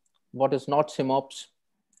SIMOPS, what is not SIMOPS,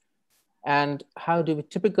 and how do we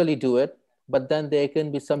typically do it. But then there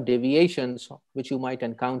can be some deviations which you might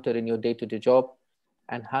encounter in your day-to-day job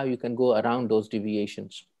and how you can go around those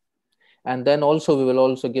deviations. And then also we will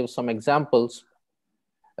also give some examples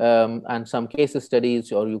and some case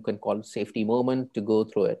studies, or you can call it safety moment, to go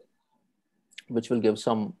through it, which will give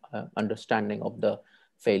some understanding of the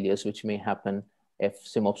failures which may happen if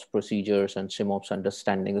SIMOPS procedures and SIMOPS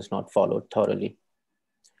understanding is not followed thoroughly.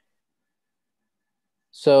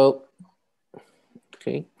 So,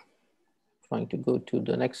 okay, trying to go to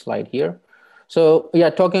the next slide here. So yeah,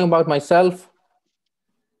 talking about myself,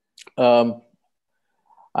 my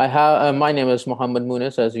name is Mohammed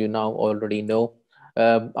Munis, as you now already know.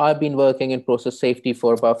 I've been working in process safety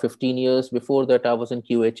for about 15 years. Before that, I was in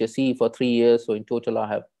QHSE for 3 years. So in total, I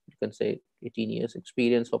have, you can say, 18 years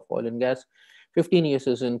experience of oil and gas. 15 years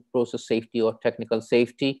is in process safety or technical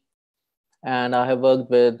safety. And I have worked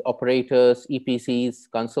with operators, EPCs,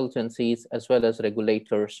 consultancies, as well as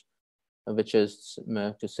regulators, which is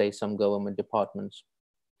to say some government departments.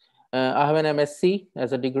 I have an MSc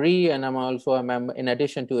as a degree, and I'm also a member, in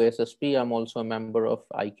addition to ASSP, I'm also a member of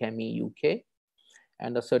ICAME UK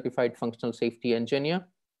and a certified functional safety engineer.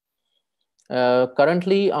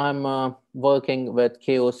 Currently, I'm working with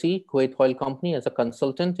KOC, Kuwait Oil Company, as a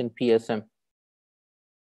consultant in PSM.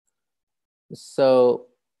 So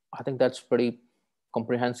I think that's pretty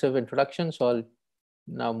comprehensive introduction. So I'll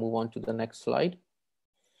now move on to the next slide.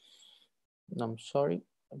 I'm sorry,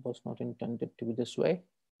 it was not intended to be this way.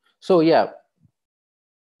 So yeah,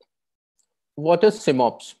 what is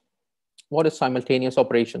SIMOPS? What is simultaneous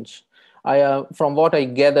operations? From what I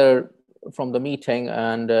gather from the meeting,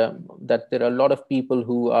 and that there are a lot of people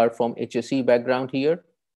who are from HSE background here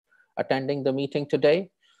attending the meeting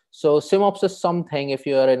today. So SIMOPS is something, if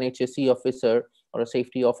you are an HSE officer or a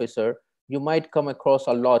safety officer, you might come across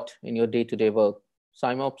a lot in your day-to-day work.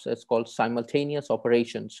 SIMOPS is called simultaneous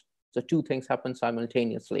operations. So two things happen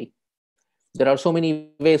simultaneously. There are so many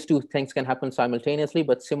ways two things can happen simultaneously,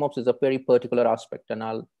 but SIMOPS is a very particular aspect, and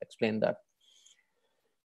I'll explain that.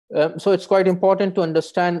 So it's quite important to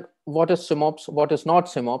understand what is SIMOPS, what is not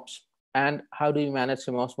SIMOPS, and how do you manage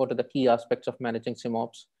SIMOPS, what are the key aspects of managing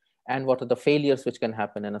SIMOPS, and what are the failures which can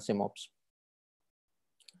happen in a SIMOPS.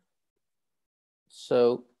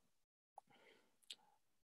 So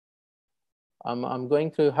I'm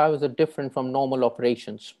going through how is it different from normal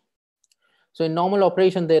operations. So in normal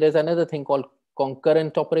operation, there is another thing called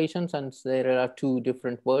concurrent operations, and there are two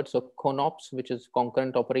different words. So CONOPS, which is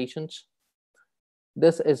concurrent operations.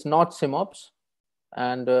 This is not SIMOPS.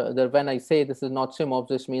 And when I say this is not SIMOPS,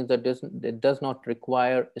 this means that it does not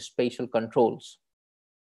require spatial controls,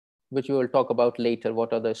 which we will talk about later.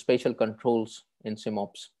 What are the spatial controls in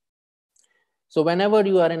SIMOPS? So whenever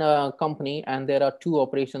you are in a company and there are two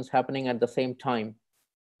operations happening at the same time,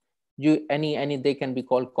 they can be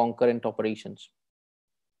called concurrent operations.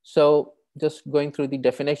 So just going through the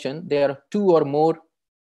definition, there are two or more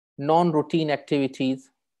non-routine activities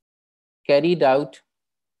carried out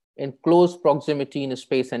in close proximity in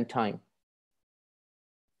space and time,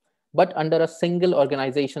 but under a single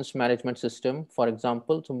organization's management system. For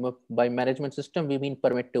example, so by management system, we mean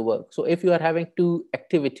permit to work. So if you are having two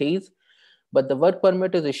activities, but the work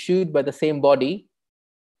permit is issued by the same body,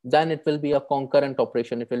 then it will be a concurrent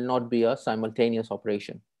operation. It will not be a simultaneous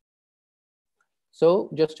operation. So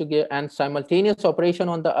just to give, and simultaneous operation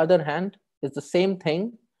on the other hand is the same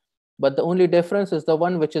thing, but the only difference is the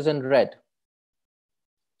one which is in red.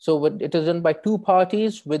 So it is done by two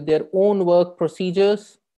parties with their own work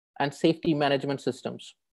procedures and safety management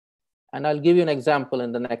systems. And I'll give you an example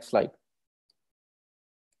in the next slide.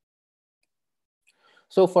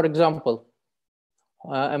 So for example,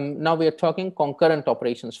 now we are talking concurrent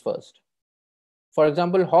operations first. For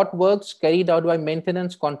example, hot works carried out by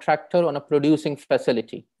maintenance contractor on a producing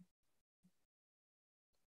facility.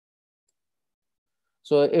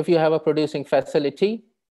 So if you have a producing facility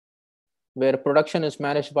where production is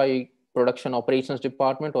managed by production operations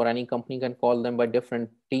department, or any company can call them by different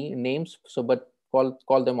names, so but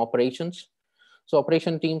call them operations. So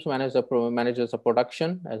operation teams manages the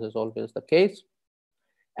production, as is always the case.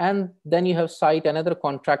 And then you have site another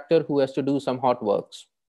contractor who has to do some hot works.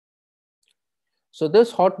 So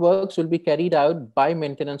this hot works will be carried out by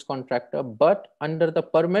maintenance contractor, but under the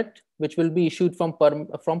permit which will be issued from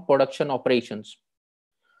production operations.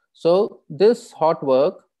 So this hot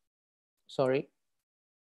work will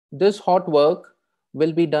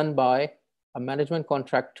be done by a management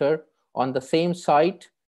contractor on the same site,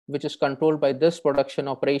 which is controlled by this production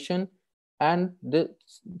operation, and the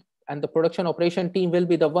production operation team will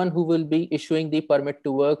be the one who will be issuing the permit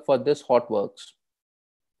to work for this hot works.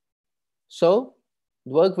 So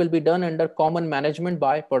work will be done under common management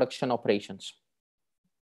by production operations.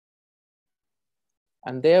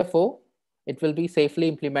 And therefore, it will be safely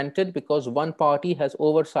implemented because one party has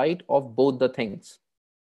oversight of both the things.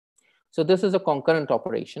 So this is a concurrent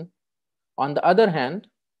operation. On the other hand,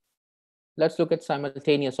 let's look at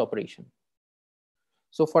simultaneous operation.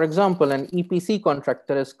 So for example, an EPC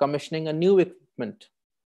contractor is commissioning a new equipment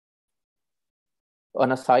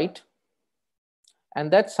on a site,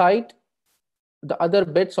 and that site, the other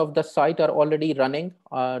bits of the site are already running,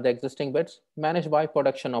 the existing bits managed by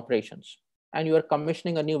production operations, and you are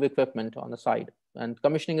commissioning a new equipment on the side, and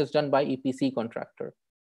commissioning is done by EPC contractor.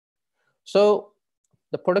 So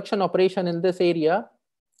the production operation in this area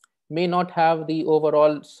may not have the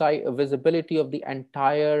overall visibility of the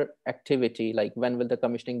entire activity, like when will the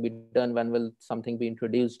commissioning be done, when will something be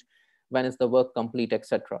introduced, when is the work complete,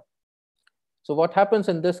 etc. So what happens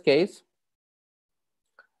in this case,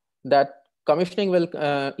 that commissioning will,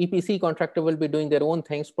 EPC contractor will be doing their own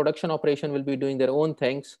things, production operation will be doing their own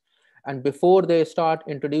things, and before they start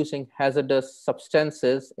introducing hazardous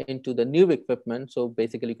substances into the new equipment, so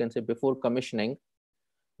basically you can say before commissioning,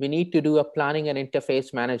 we need to do a planning and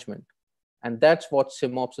interface management. And that's what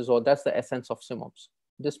SIMOPS is, or that's the essence of SIMOPS,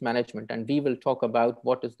 this management. And we will talk about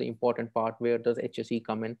what is the important part, where does HSE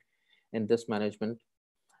come in this management,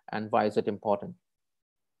 and why is it important.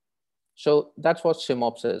 So that's what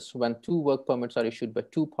SIMOPS is. When two work permits are issued by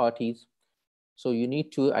two parties, so you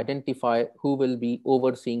need to identify who will be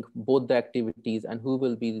overseeing both the activities and who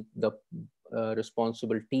will be the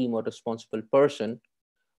responsible team or responsible person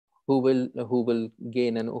who will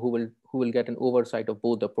gain and who will get an oversight of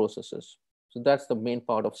both the processes. So that's the main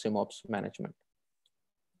part of SIMOPS management.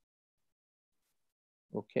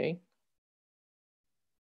 Okay.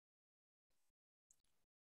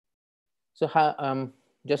 So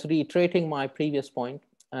just reiterating my previous point,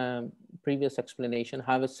 previous explanation,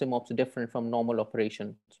 how is SIMOPS different from normal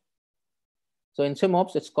operations? So in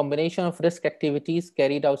SIMOPS, it's a combination of risk activities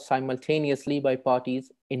carried out simultaneously by parties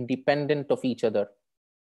independent of each other.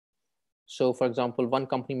 So for example, one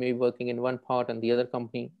company may be working in one part and the other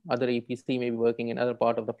EPC may be working in other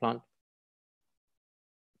part of the plant.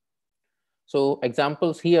 So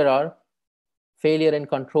examples here are failure in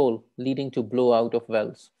control leading to blowout of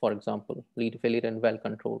wells, for example, failure in well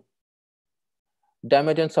control.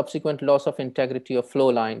 Damage and subsequent loss of integrity of flow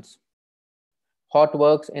lines. Hot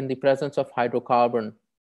works in the presence of hydrocarbon.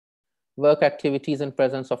 Work activities in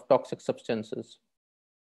presence of toxic substances.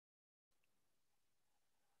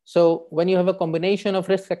 So when you have a combination of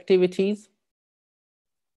risk activities,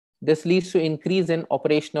 this leads to increase in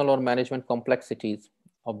operational or management complexities,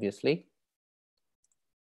 obviously,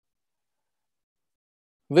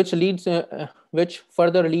 which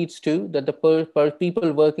further leads to that the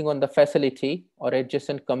people working on the facility or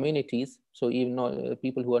adjacent communities, so even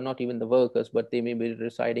people who are not even the workers, but they may be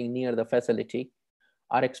residing near the facility,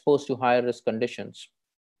 are exposed to higher risk conditions.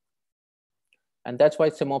 And that's why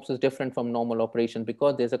SIMOPS is different from normal operation,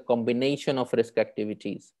 because there's a combination of risk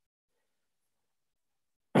activities.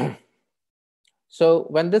 So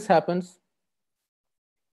when this happens,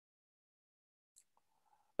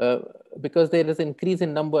 because there is increase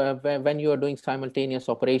in number when you are doing simultaneous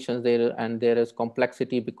operations there is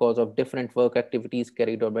complexity because of different work activities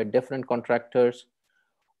carried out by different contractors.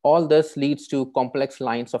 All this leads to complex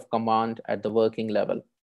lines of command at the working level.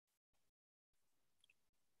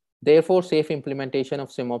 Therefore, safe implementation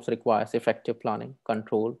of SIMOPS requires effective planning,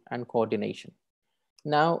 control, and coordination.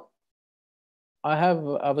 Now, I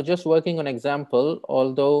was just working on an example,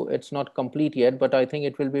 although it's not complete yet, but I think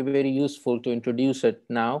it will be very useful to introduce it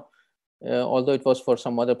now. Although it was for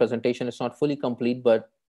some other presentation, it's not fully complete,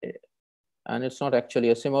 and it's not actually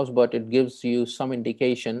a SIMOPS, but it gives you some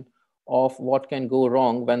indication of what can go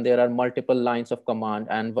wrong when there are multiple lines of command,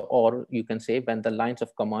 or you can say when the lines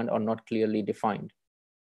of command are not clearly defined.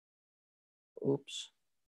 Oops,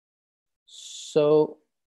 So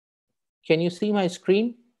can you see my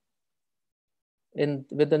screen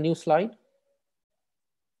with the new slide?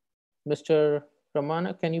 Mr.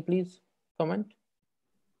 Ramana, can you please comment?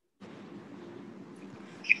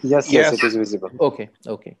 Yes, it is visible. Okay,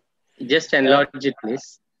 okay. Just enlarge it,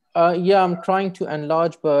 please. Yeah, I'm trying to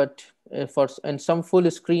enlarge, but in full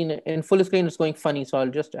screen it's going funny, so I'll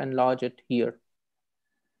just enlarge it here.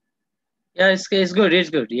 Yeah, it's good. It's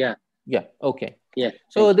good. Yeah. Yeah. Okay. Yeah.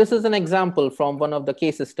 So this is an example from one of the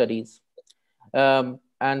case studies, and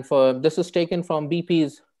this is taken from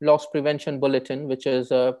BP's Loss Prevention Bulletin, which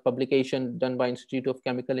is a publication done by Institute of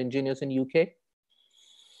Chemical Engineers in UK.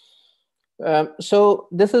 So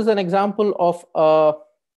this is an example of a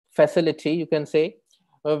facility, you can say,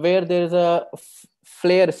 where there is a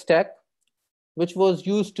flare stack, which was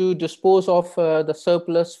used to dispose of the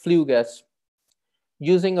surplus flue gas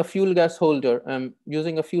using a fuel gas holder.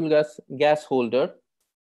 Gas holder.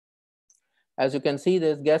 As you can see,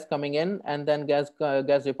 there's gas coming in, and then gas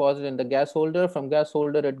deposited in the gas holder. From gas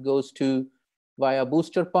holder, it goes to via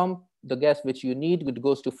booster pump. The gas which you need, it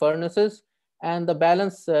goes to furnaces, and the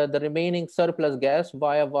balance, the remaining surplus gas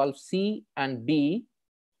via valve C and B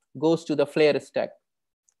goes to the flare stack.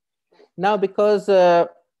 Now, because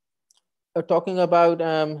talking about,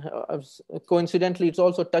 coincidentally, it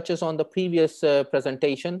also touches on the previous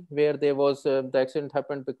presentation where there was the accident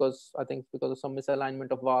happened because of some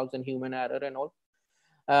misalignment of valves and human error and all.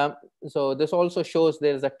 So this also shows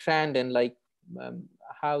there's a trend in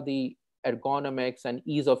how the ergonomics and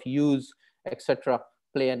ease of use, etc.,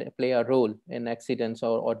 play a role in accidents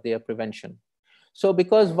or their prevention. So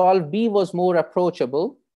because valve B was more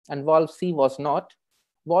approachable and valve C was not,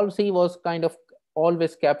 valve C was kind of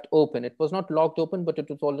always kept open. It was not locked open, but it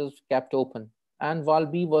was always kept open. And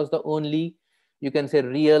valve B was the only, you can say,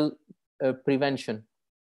 real prevention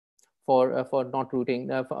for not routing.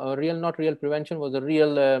 Not real prevention was a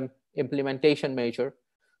real implementation measure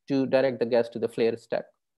to direct the gas to the flare stack.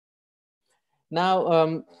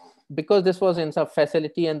 Now, because this was in some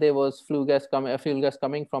facility and there was fuel gas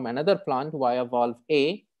coming from another plant via valve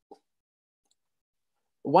A,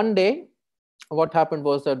 one day, what happened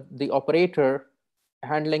was that the operator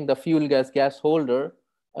handling the fuel gas holder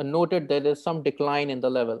noted there is some decline in the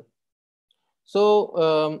level.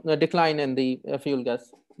 So a decline in the fuel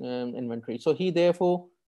gas inventory. So he therefore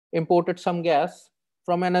imported some gas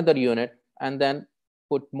from another unit and then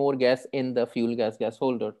put more gas in the fuel gas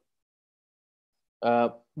holder.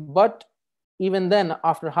 But even then,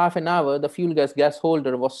 after half an hour, the fuel gas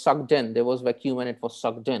holder was sucked in. There was vacuum and it was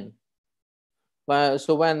sucked in.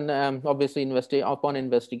 So when obviously upon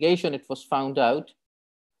investigation, it was found out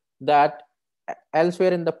that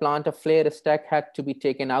elsewhere in the plant, a flare stack had to be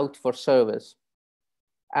taken out for service.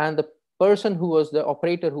 And the person who was the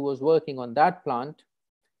operator who was working on that plant,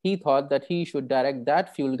 he thought that he should direct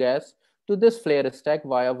that fuel gas to this flare stack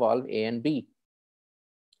via valve A and B.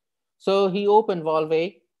 So he opened valve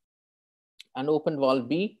A and opened valve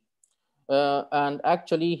B, and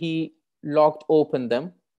actually he locked open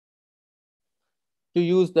them to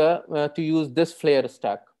use this flare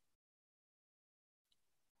stack.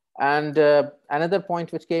 And another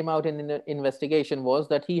point which came out in the investigation was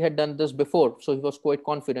that he had done this before, so he was quite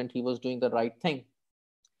confident he was doing the right thing.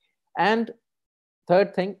 And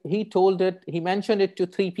third thing, he mentioned it to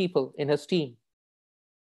 3 people in his team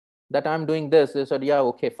that I'm doing this. They said, yeah,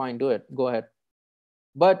 okay, fine, do it, go ahead.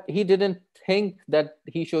 But he didn't think that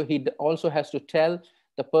he also has to tell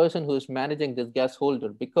the person who is managing this gas holder,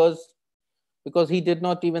 because he did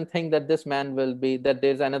not even think that this man that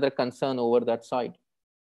there's another concern over that side.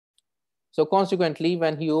 So consequently,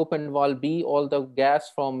 when he opened valve B, all the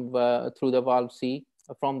gas from through the valve C,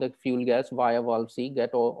 from the fuel gas via valve C,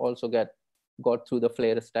 got through the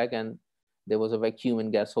flare stack, and there was a vacuum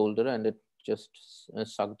in gas holder, and it just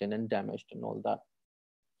sucked in and damaged and all that.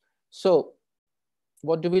 So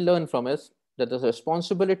what do we learn from is that the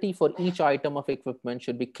responsibility for each item of equipment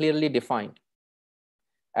should be clearly defined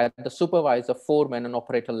at the supervisor, foreman, and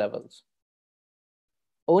operator levels.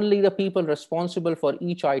 Only the people responsible for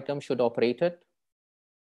each item should operate it.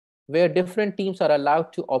 Where different teams are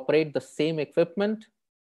allowed to operate the same equipment,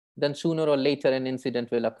 then sooner or later an incident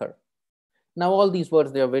will occur. Now, all these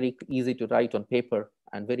words, they are very easy to write on paper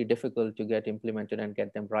and very difficult to get implemented and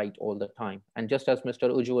get them right all the time. And just as Mr.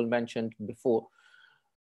 Ujjwal mentioned before,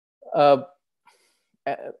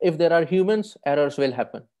 if there are humans, errors will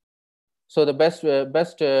happen. So the best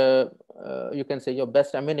you can say your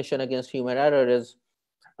best ammunition against human error is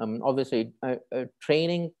obviously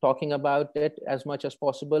training, talking about it as much as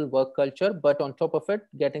possible, work culture, but on top of it,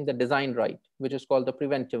 getting the design right, which is called the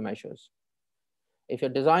preventive measures. If your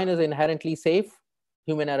design is inherently safe,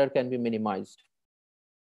 human error can be minimized.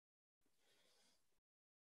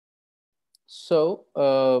 So,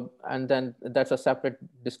 and then that's a separate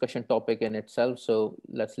discussion topic in itself. So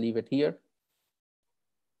let's leave it here.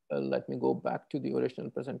 Let me go back to the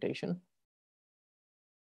original presentation.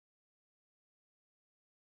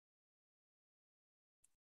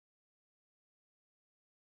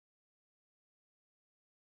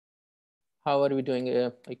 How are we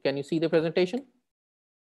doing? Can you see the presentation?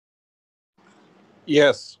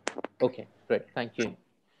 Yes. Okay, great. Thank you.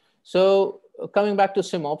 So coming back to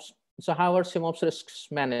SIMOPS. So how are SIMOPS risks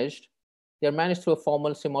managed? They're managed through a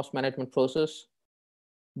formal SIMOPS management process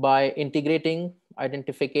by integrating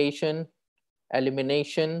identification,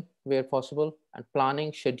 elimination where possible, and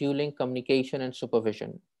planning, scheduling, communication, and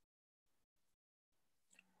supervision.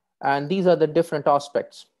 And these are the different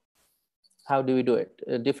aspects. How do we do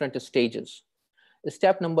it? Different stages.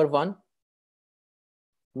 Step number one,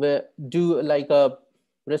 where do like a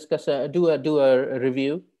risk do a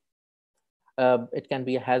review. It can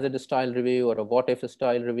be a hazard style review or a what if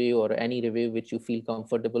style review or any review which you feel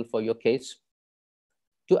comfortable for your case,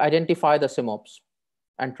 to identify the SIMOPS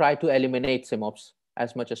and try to eliminate SIMOPS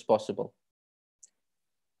as much as possible.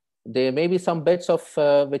 There may be some bits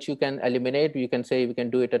of which you can eliminate. You can say we can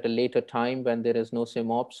do it at a later time when there is no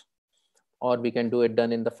SIMOPS, or we can do it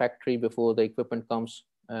done in the factory before the equipment comes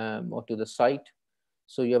or to the site.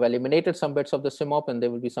 So you have eliminated some bits of the SIMOP and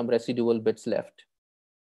there will be some residual bits left.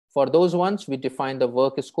 For those ones, we define the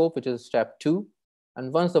work scope, which is step 2.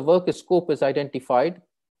 And once the work scope is identified,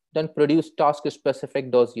 then produce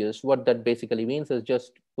task-specific dossiers. What that basically means is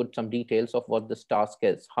just put some details of what this task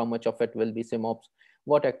is, how much of it will be SIMOPS,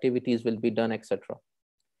 what activities will be done, etc.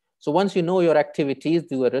 So once you know your activities,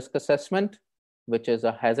 do a risk assessment, which is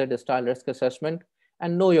a hazard style risk assessment,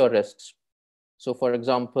 and know your risks. So for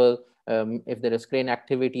example, if there is crane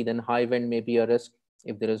activity, then high wind may be a risk.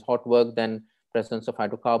 If there is hot work, then presence of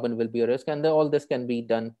hydrocarbon will be a risk. And all this can be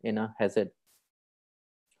done in a hazard.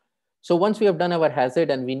 So once we have done our hazard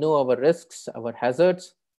and we know our risks, our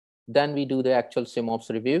hazards, then we do the actual SIMOPS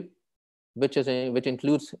review, which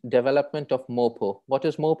includes development of MOPO. What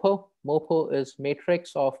is MOPO? MOPO is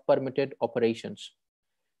matrix of permitted operations.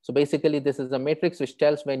 So basically, this is a matrix which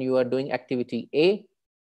tells when you are doing activity A,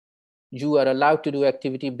 you are allowed to do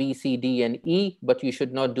activity B, C, D, and E, but you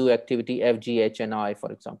should not do activity F, G, H, and I,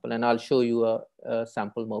 for example. And I'll show you a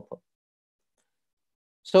sample MOPO.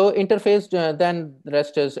 So interface, then the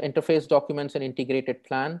rest is interface documents and integrated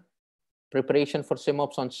plan, preparation for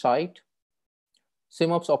SIMOPS on site,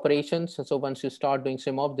 SIMOPS operations. So once you start doing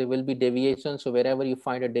SIMOPS, there will be deviations. So wherever you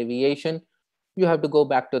find a deviation, you have to go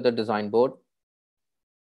back to the design board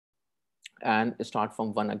and start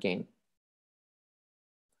from 1 again.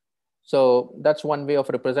 So that's one way of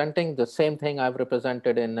representing. The same thing I've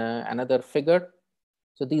represented in another figure.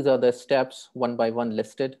 So these are the steps one by one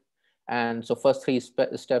listed. And so first 3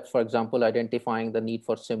 steps, for example, identifying the need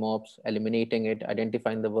for SIMOPS, eliminating it,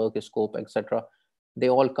 identifying the work scope, etc. They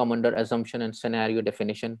all come under assumption and scenario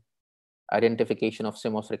definition, identification of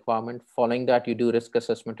SIMOPS requirement. Following that, you do risk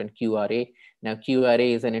assessment and QRA. Now,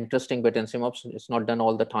 QRA is an interesting bit in SIMOPS. It's not done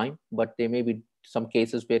all the time, but there may be some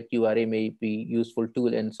cases where QRA may be useful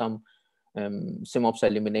tool in some SIMOPS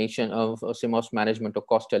elimination of SIMOPS management or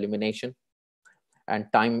cost elimination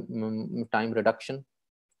and time reduction.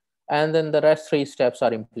 And then the rest 3 steps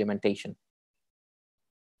are implementation.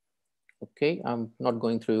 Okay, I'm not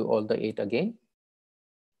going through all the 8 again.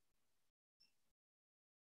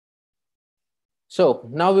 So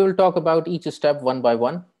now we will talk about each step one by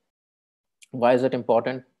one. Why is it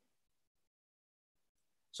important?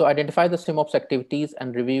 So identify the SIMOPS activities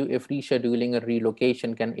and review if rescheduling or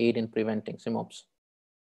relocation can aid in preventing SIMOPS.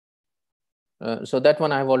 So that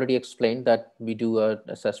one I've already explained, that we do an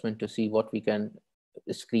assessment to see what we can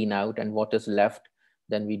screen out and what is left.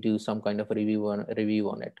 Then we do some kind of a review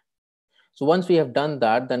on it. So once we have done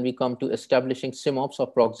that, then we come to establishing SIMOPS or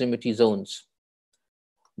proximity zones.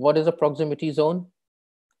 What is a proximity zone?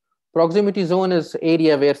 Proximity zone is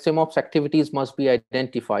area where SIMOPS activities must be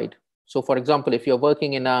identified. So for example, if you're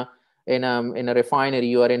working in a refinery,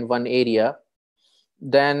 you are in one area,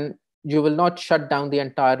 then you will not shut down the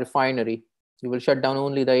entire refinery. You will shut down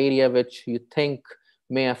only the area which you think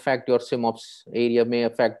may affect your SIMOPS area,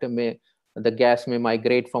 the gas may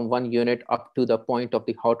migrate from one unit up to the point of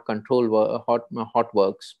the hot control, hot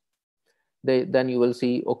works. Then you will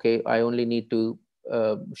see, okay, I only need to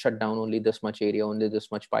shut down only this much area, only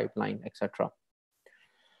this much pipeline, etc.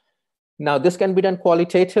 Now, this can be done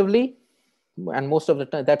qualitatively, and most of the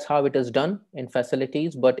time that's how it is done in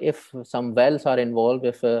facilities. But if some wells are involved,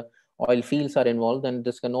 if oil fields are involved, then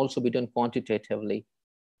this can also be done quantitatively.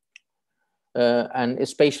 and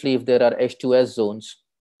especially if there are H2S zones,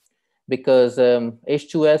 because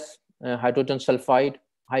H2S, hydrogen sulfide,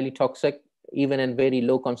 highly toxic, even in very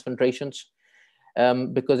low concentrations.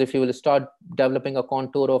 Because if you will start developing a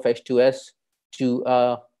contour of H2S to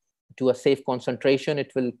a safe concentration,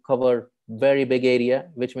 it will cover very big area,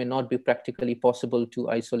 which may not be practically possible to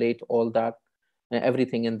isolate all that,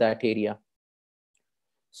 everything in that area.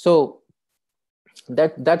 So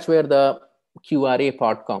that's where the QRA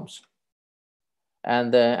part comes.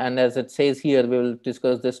 And as it says here, we will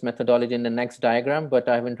discuss this methodology in the next diagram, but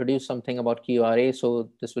I've introduced something about QRA, so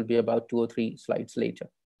this will be about 2 or 3 slides later.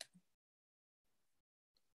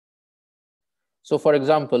 So for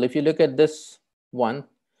example, if you look at this one,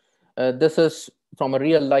 this is from a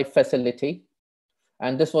real life facility.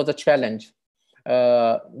 And this was a challenge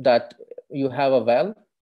that you have a well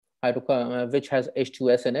which has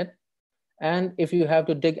H2S in it. And if you have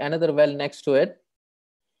to dig another well next to it,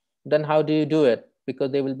 then how do you do it?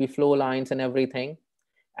 Because there will be flow lines and everything.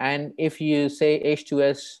 And if you say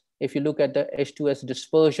H2S, if you look at the H2S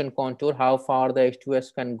dispersion contour, how far the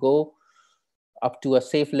H2S can go up to a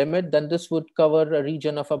safe limit, then this would cover a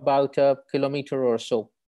region of about a kilometer or so.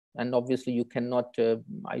 And obviously you cannot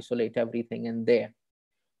isolate everything in there.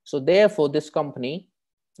 So therefore this company,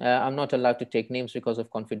 I'm not allowed to take names because of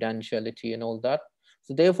confidentiality and all that.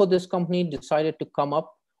 So therefore this company decided to come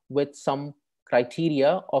up with some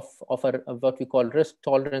criteria of what we call risk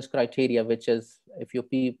tolerance criteria, which is, if you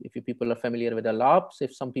people are familiar with the LARPs,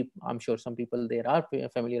 if some people, I'm sure some people there are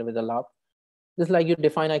familiar with the LARP, this is like you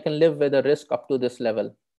define, I can live with a risk up to this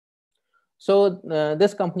level. So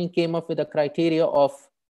this company came up with a criteria of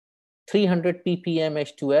 300 ppm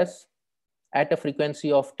H2S at a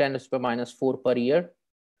frequency of 10⁻⁴ per year,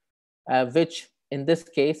 which in this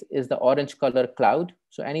case is the orange color cloud.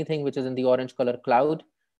 So anything which is in the orange color cloud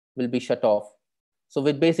will be shut off. So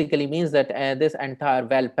which basically means that this entire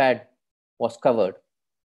well pad was covered.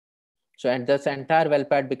 So and this entire well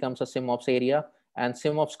pad becomes a SIMOPS area, and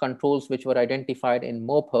SIMOPS controls which were identified in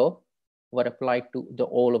MOPR were applied to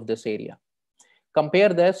all of this area. Compare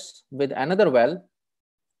this with another well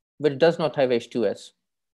which does not have H2S.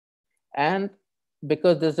 And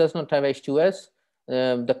because this does not have H2S,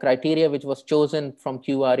 the criteria which was chosen from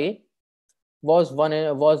QRA was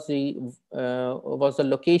the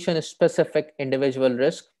location specific individual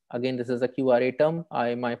risk. Again, this is a QRA term.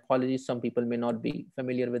 My apologies, some people may not be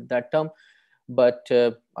familiar with that term, but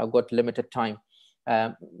I've got limited time.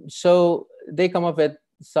 So they come up with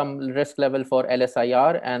some risk level for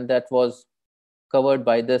LSIR, and that was covered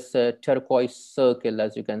by this turquoise circle,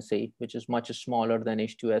 as you can see, which is much smaller than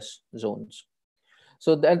H2S zones.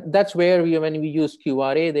 So that's where when we use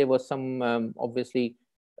QRA, there was some, obviously,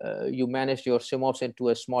 you managed your SIMOPS into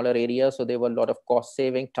a smaller area. So there were a lot of cost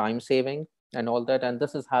saving, time saving, and all that. And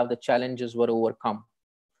this is how the challenges were overcome.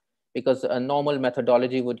 Because a normal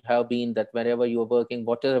methodology would have been that wherever you are working,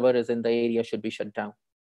 whatever is in the area should be shut down.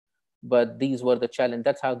 But these were the challenge.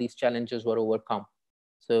 That's how these challenges were overcome.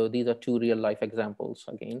 So these are 2 real life examples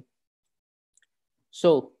again.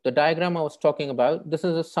 So the diagram I was talking about, this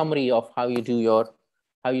is a summary of how you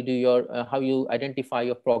identify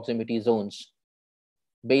your proximity zones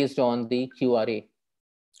based on the QRA.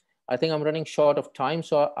 I think I'm running short of time,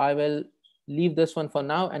 so I will leave this one for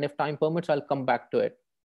now. And if time permits, I'll come back to it.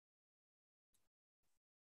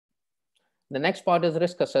 The next part is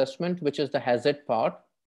risk assessment, which is the hazard part.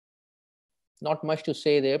 Not much to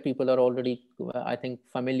say there. People are already, I think,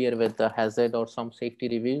 familiar with the hazard or some safety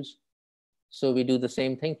reviews. So we do the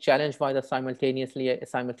same thing. Challenge why the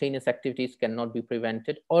simultaneous activities cannot be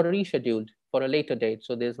prevented or rescheduled for a later date.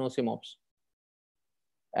 So there's no SIMOPS.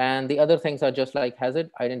 And the other things are just like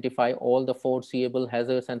hazard. Identify all the foreseeable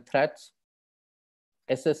hazards and threats.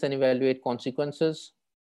 Assess and evaluate consequences.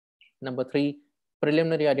 Number 3,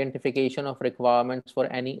 preliminary identification of requirements for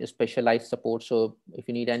any specialized support. So if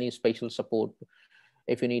you need any special support,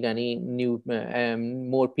 if you need any new,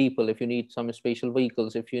 more people, if you need some special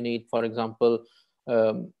vehicles, if you need, for example,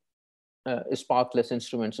 sparkless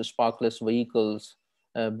instruments, sparkless vehicles,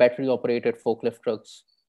 battery operated forklift trucks,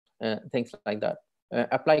 things like that.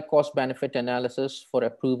 Apply cost benefit analysis for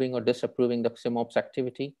approving or disapproving the SIMOPS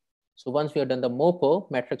activity. So once we have done the MOPO,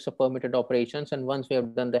 metrics of permitted operations, and once we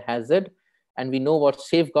have done the hazard, and we know what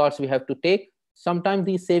safeguards we have to take, sometimes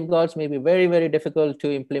these safeguards may be very, very difficult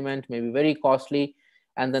to implement, may be very costly,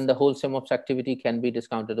 and then the whole SIMOPS activity can be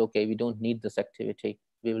discounted. Okay, we don't need this activity.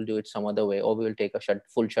 We will do it some other way, or we will take a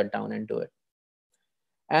full shutdown and do it.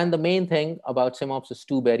 And the main thing about SIMOPS is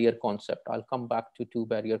 2-barrier concept. I'll come back to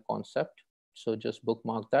 2-barrier concept. So just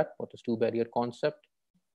bookmark that. What is 2-barrier concept?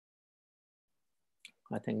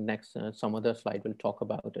 I think next, some other slide will talk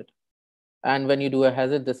about it. And when you do a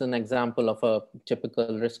hazard, this is an example of a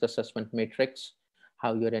typical risk assessment matrix,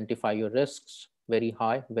 how you identify your risks, very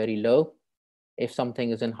high, very low. If something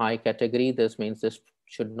is in high category, this means this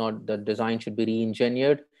should not, the design should be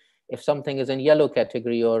re-engineered. If something is in yellow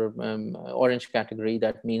category or orange category,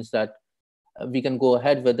 that means that we can go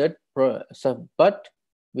ahead with it, but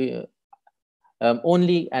we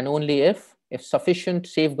only and only if sufficient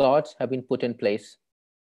safeguards have been put in place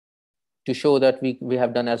to show that we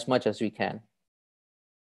have done as much as we can.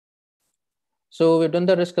 So we've done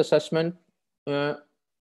the risk assessment.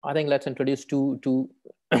 I think let's introduce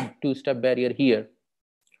two-step barrier here.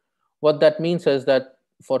 What that means is that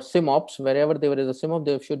for SIMOPS, wherever there is a SIMOP,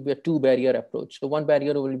 there should be a two-barrier approach. So one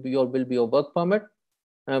barrier will be your work permit,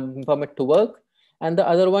 permit to work, and the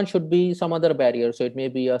other one should be some other barrier. So it may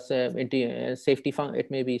be a safety,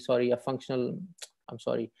 it may be, sorry, a functional, I'm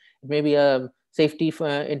sorry, it may be a safety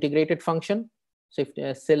integrated function,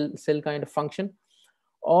 safety SIL kind of function,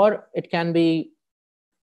 or it can be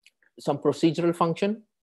some procedural function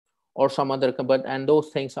or some other, and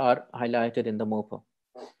those things are highlighted in the MOPO.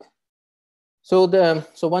 So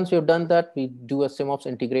once we have done that, we do a SIMOPS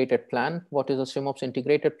integrated plan. What is a SIMOPS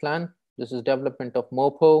integrated plan? This is development of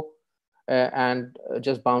MOPO and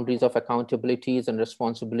just boundaries of accountabilities and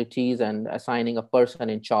responsibilities and assigning a person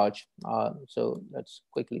in charge. So let's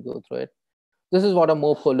quickly go through it. This is what a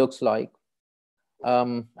MOPO looks like.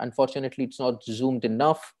 Unfortunately, it's not zoomed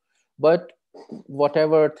enough, but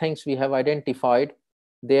whatever things we have identified,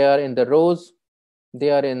 they are in the rows,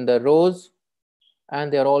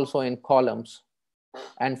 and they're also in columns.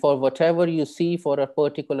 And for whatever you see for a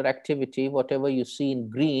particular activity, whatever you see in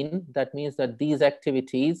green, that means that these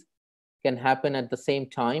activities can happen at the same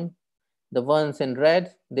time. The ones in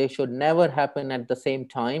red, they should never happen at the same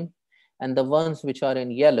time. And the ones which are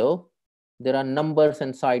in yellow, there are numbers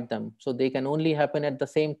inside them. So they can only happen at the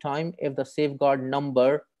same time if the safeguard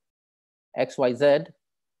number XYZ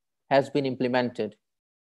has been implemented.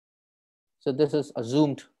 So this is a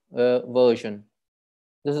zoomed version.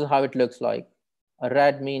 This is how it looks like. A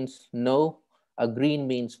red means no, a green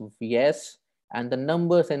means yes, and the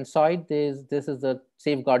numbers inside this is the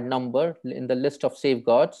safeguard number in the list of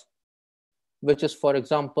safeguards, which is, for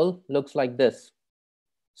example, looks like this.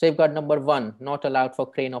 Safeguard number 1, not allowed for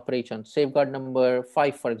crane operations. Safeguard number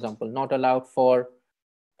 5, for example, not allowed for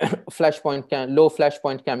low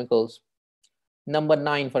flashpoint chemicals. Number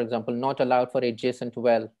 9, for example, not allowed for adjacent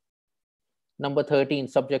well. Number 13,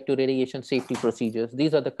 subject to radiation safety procedures.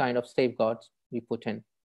 These are the kind of safeguards we put in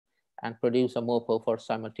and produce a MOPO for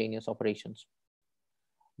simultaneous operations.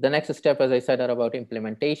 The next step, as I said, are about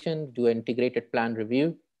implementation, do an integrated plan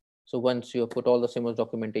review. So once you put all the SIMOPS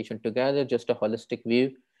documentation together, just a holistic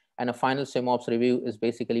view, and a final SIMOPS review is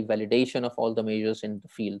basically validation of all the measures in the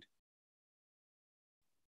field.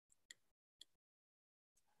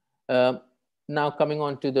 Now coming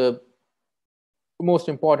on to the most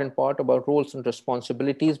important part about roles and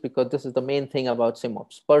responsibilities, because this is the main thing about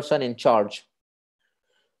SIMOPS, person in charge.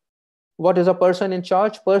 What is a person in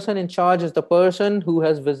charge? Person in charge is the person who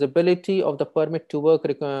has visibility of the permit to work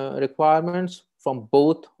requirements from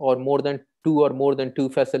both or more than two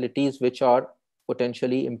facilities which are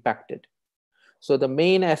potentially impacted. So the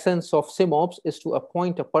main essence of SIMOPS is to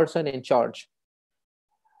appoint a person in charge.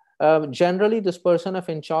 Generally, this person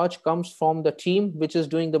in charge comes from the team which is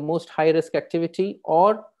doing the most high risk activity,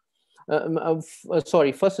 or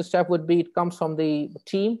first step would be it comes from the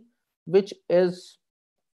team which is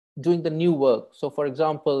doing the new work. So for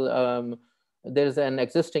example, there's an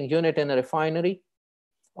existing unit in a refinery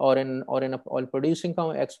or in an oil producing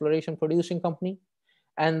exploration producing company,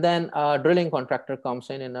 and then a drilling contractor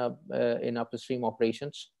comes in upstream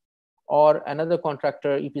operations, or another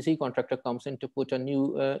contractor, EPC contractor, comes in to put a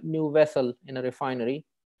new vessel in a refinery.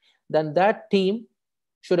 Then that team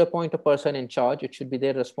should appoint a person in charge. It should be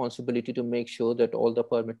their responsibility to make sure that all the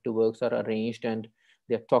permit to works are arranged and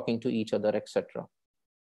they're talking to each other, etc.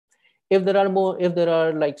 If there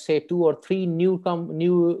are like say 2 or 3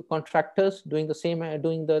 new contractors doing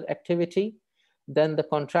the activity, then the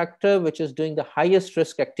contractor which is doing the highest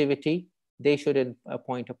risk activity, they should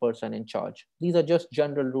appoint a person in charge. These are just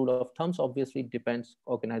general rule of thumbs. Obviously, it depends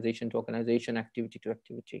organization to organization, activity to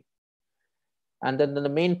activity. And then the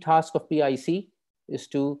main task of PIC is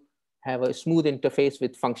to have a smooth interface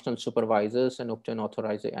with functional supervisors and obtain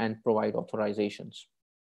authorization and provide authorizations.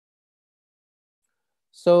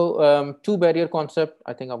 So 2 barrier concept,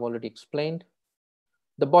 I think I've already explained.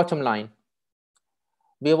 The bottom line,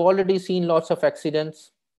 we have already seen lots of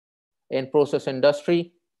accidents in process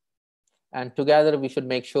industry, and together we should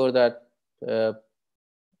make sure that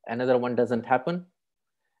another one doesn't happen.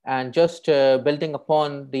 And just building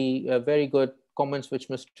upon the very good comments which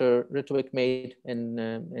Mr. Ritwik made in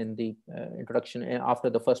the introduction after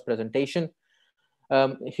the first presentation,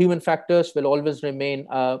 human factors will always remain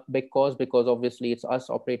a big cause, because obviously it's us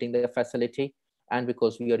operating the facility, and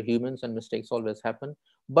because we are humans and mistakes always happen.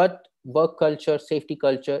 But work culture, safety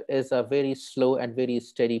culture is a very slow and very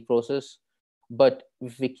steady process. But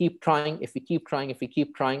if we keep trying, if we keep trying, if we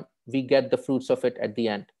keep trying, we get the fruits of it at the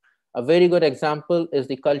end. A very good example is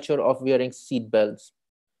the culture of wearing seat belts.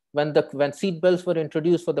 When seat belts were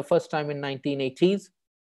introduced for the first time in 1980s,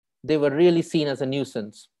 they were really seen as a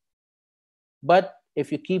nuisance. But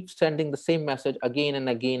if you keep sending the same message again and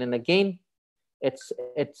again and again,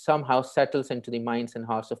 it somehow settles into the minds and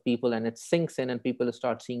hearts of people, and it sinks in, and people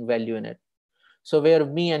start seeing value in it. So where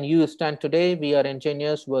me and you stand today, we are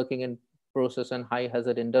engineers working in process and high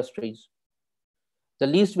hazard industries. The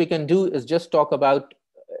least we can do is just talk about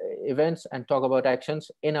events and talk about actions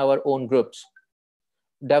in our own groups,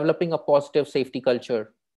 developing a positive safety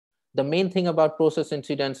culture. The main thing about process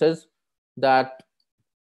incidents is that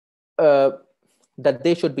that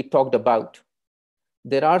they should be talked about.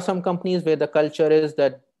 There are some companies where the culture is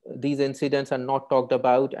that these incidents are not talked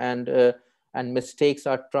about, and mistakes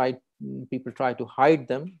are people try to hide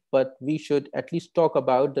them. But we should at least talk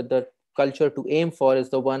about that. The culture to aim for is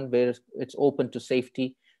the one where it's open to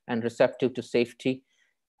safety and receptive to safety.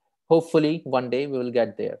 Hopefully one day we will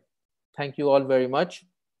get there. Thank you all very much,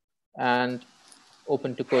 and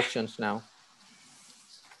open to questions now.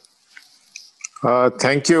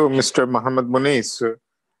 Thank you, Mr. Muhammad Munis.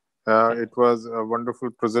 It was a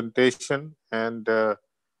wonderful presentation, and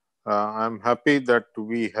I'm happy that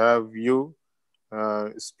we have you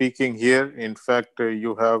speaking here. In fact,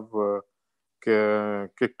 you have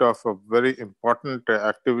kicked off a very important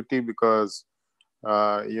activity, because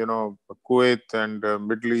Kuwait and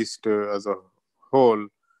Middle East as a whole,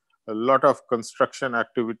 a lot of construction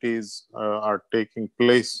activities are taking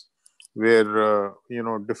place, where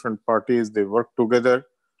different parties, they work together.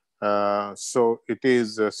 So it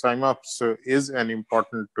is SIMOPS is an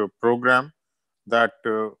important program that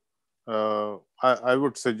I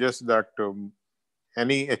would suggest that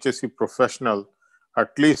any HSE professional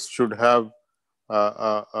at least should have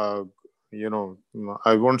I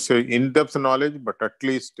won't say in-depth knowledge, but at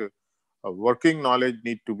least a working knowledge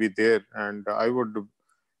need to be there. And I would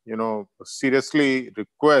seriously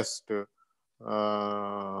request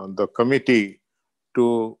the committee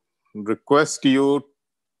to request you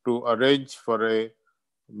to arrange for a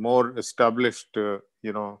more established, a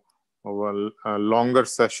longer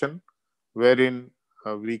session, wherein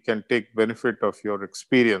we can take benefit of your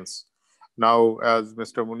experience. Now, as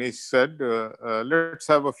Mr. Munish said, let's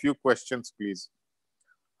have a few questions, please.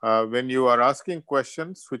 When you are asking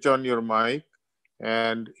questions, switch on your mic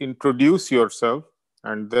and introduce yourself,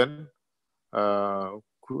 and then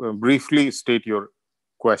briefly state your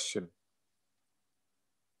question.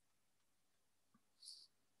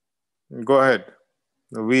 Go ahead.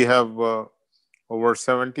 We have over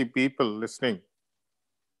 70 people listening.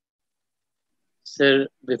 Sir,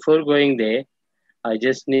 before going there, I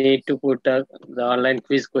just need to put the online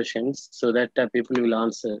quiz questions so that people will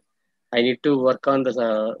answer. I need to work on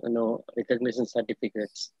the recognition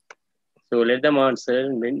certificates. So let them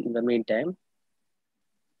answer in the meantime.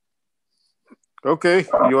 Okay,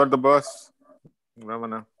 you are the boss,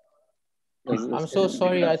 Ramana. I'm so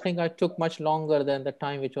sorry. I think I took much longer than the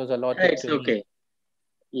time which was allotted it's to okay. me.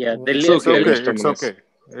 Yeah, it's okay. It's okay.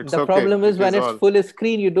 It's the okay. problem is when it's all... full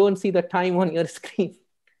screen, you don't see the time on your screen.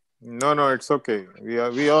 No, it's okay.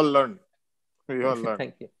 We all learn. We all learn.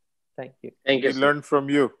 Thank you. Thank you. Thank you. We learned from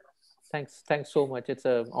you. Thanks so much. It's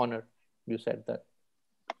an honor you said that.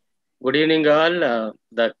 Good evening, all.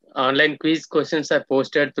 The online quiz questions are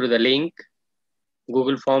posted through the link.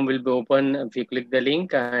 Google form will be open if you click the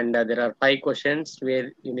link, and there are 5 questions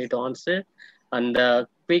where you need to answer, and the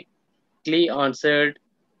quickly answered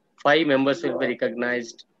 5 members will be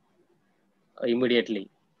recognized immediately.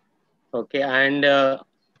 Okay, and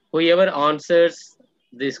whoever answers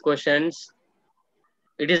these questions,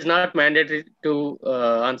 it is not mandatory to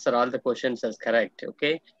answer all the questions as correct.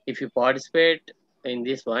 Okay, if you participate in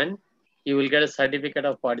this one, you will get a certificate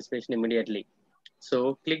of participation immediately.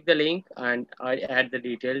 So click the link and add the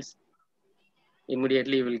details.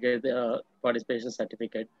 Immediately you will get the participation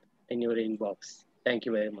certificate in your inbox. Thank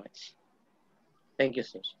you very much. Thank you,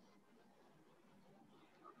 sir.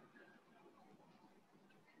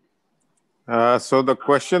 So the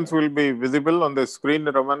questions will be visible on the screen,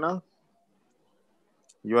 Ramana?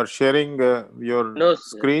 You are sharing your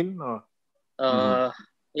screen? Or?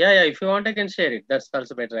 Yeah, if you want, I can share it. That's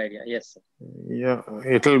also a better idea. Yes, sir. Yeah,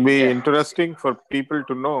 it'll be interesting for people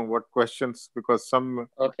to know what questions, because some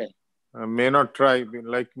Okay. may not try.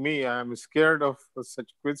 Like me, I am scared of such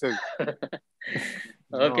quizzes.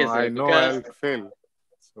 Okay, I sir. know Because I'll fail.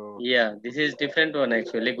 So yeah, this is different one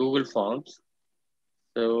actually. Google Forms.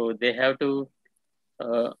 So they have to.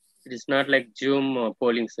 It is not like Zoom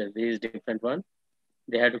polling, sir. This is different one.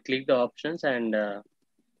 They have to click the options and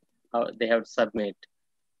they have to submit.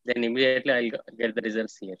 Then immediately I'll get the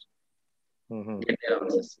results here. Get the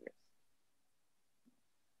answers here.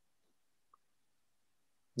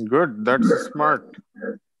 good. That's smart.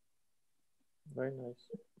 Very nice.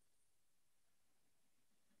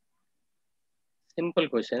 Simple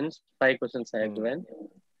questions. 5 questions I have given.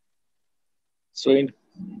 So in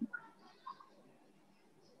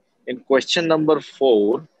question number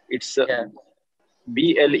 4, it's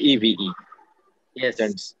BLEVE. Yes.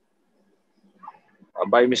 Gents.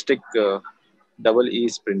 By mistake, double E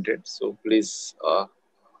is printed. So please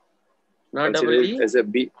Not consider double it E? as a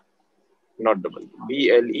B, not double.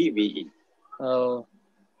 BLEVE. Oh,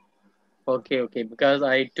 okay. Because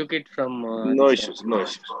I took it from No issues. No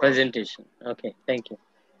issues. presentation. Okay, thank you.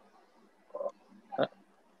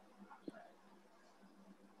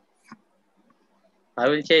 I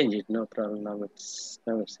will change it. No problem. Now it's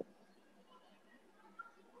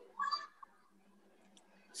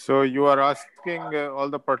So you are asking all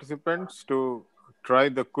the participants to try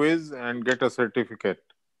the quiz and get a certificate.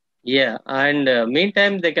 Yeah, and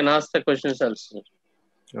meantime they can ask the questions also.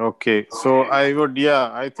 Okay, so I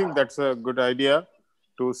think that's a good idea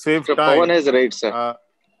to save Mr. time. Pawan has right, sir.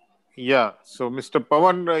 Yeah, so Mr.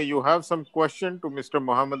 Pawan, you have some question to Mr.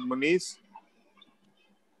 Mohammed Muniz.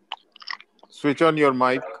 Switch on your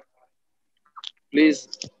mic. Please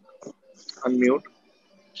unmute.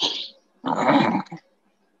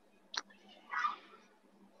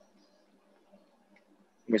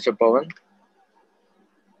 Mr. Pawan.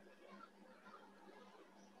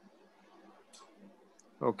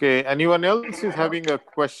 Okay, anyone else is having a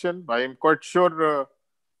question? I am quite sure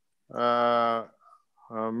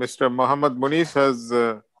Mr. Mohammed Muniz has,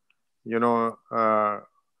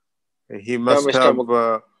 he must Mr.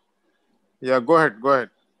 have. Yeah, go ahead. Go ahead,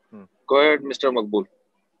 Mr. Maqbool.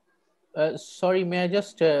 Sorry, may I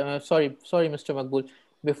just, sorry, Mr. Maqbool.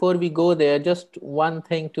 Before we go there, just one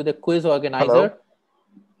thing to the quiz organizer. Hello?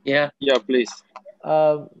 Yeah, please.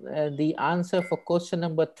 The answer for question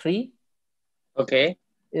number 3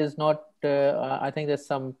 is not, I think there's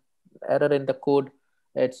some error in the code.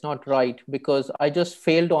 It's not right because I just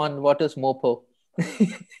failed on what is MOPO.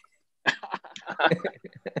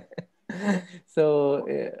 So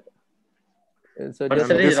just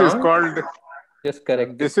this is called just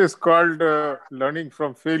correct. This is called learning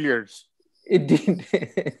from failures. Indeed.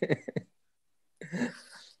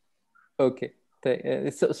 Okay. Sorry,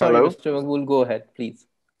 Hello? Mr. Maqbool, go ahead, please.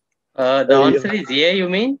 The answer is yeah, you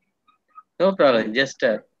mean? No problem. Just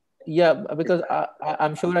yeah, because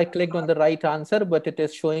I'm sure I clicked on the right answer, but it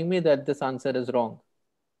is showing me that this answer is wrong.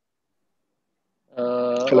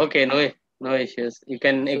 okay, no issues. You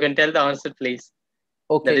can tell the answer, please.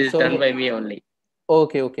 Okay, that is done by me only.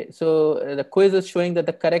 Okay. So the quiz is showing that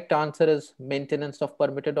the correct answer is maintenance of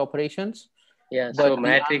permitted operations. Yeah. But So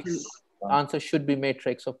matrix answer should be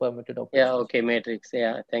matrix of permitted operations. Yeah. Okay. Matrix.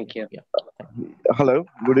 Yeah. Thank you. Yeah. Hello.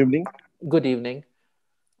 Good evening. Good evening.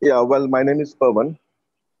 Yeah. Well, my name is Pawan.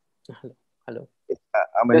 Hello.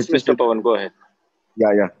 Yes, Mr. Pawan, go ahead.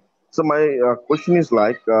 Yeah. So my question is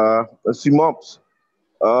like CMOPS.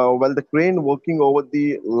 Well, the crane working over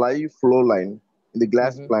the live flow line in the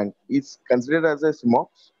glass plant is considered as a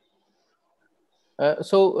CMOPS?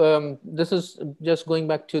 This is just going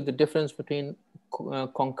back to the difference between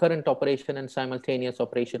concurrent operation and simultaneous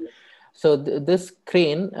operation. So this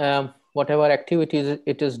crane, whatever activities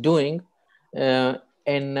it is doing,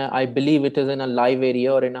 and I believe it is in a live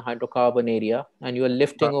area or in a hydrocarbon area, and you are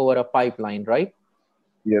lifting over a pipeline, right?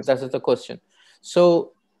 Yes. That is the question.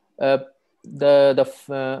 So the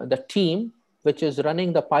team which is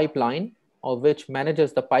running the pipeline or which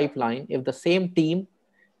manages the pipeline, if the same team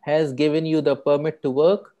has given you the permit to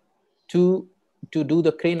work to do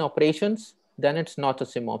the crane operations, then it's not a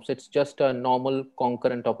SIMOPS. It's just a normal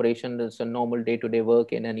concurrent operation. It's a normal day-to-day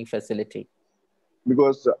work in any facility.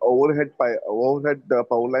 Because overhead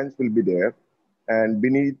power lines will be there, and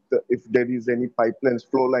beneath, if there is any pipelines,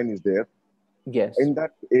 flow line is there. Yes. In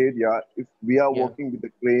that area, if we are working with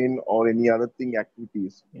the crane or any other thing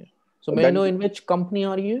activities. Yeah. So may I know in which company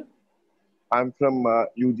are you? I'm from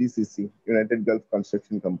UGCC, United Gulf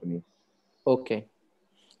Construction Company. Okay.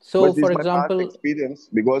 So, for example, my past experience,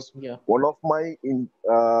 because one of my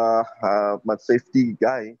my safety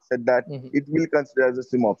guy said that it will consider as a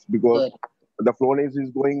SIMOPS because the flow lines is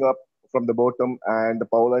going up from the bottom and the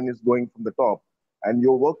power line is going from the top, and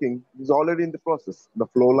you're working, is already in the process. The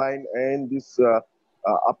flow line and this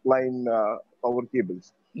upline power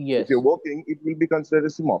cables. If you're Yes. working, it will be considered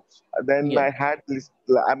as CMOS. Then Yes. I had this.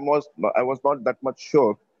 I was not that much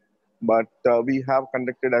sure, but we have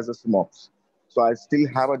conducted as a CMOS. So I still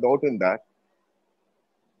have a doubt in that.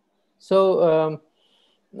 So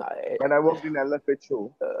When I worked in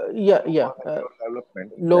LFHO, yeah, low yeah. power heavy oil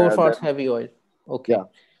development, Low fat then heavy oil. Okay. yeah,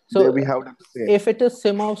 there So we have done the same. if it is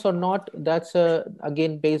CMOS or not, that's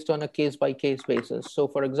again based on a case by case basis. So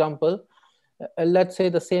for example, let's say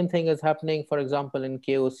the same thing is happening, for example, in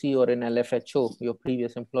KOC or in LFHO, your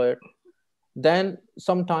previous employer. Then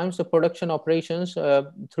sometimes the production operations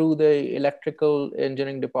through the electrical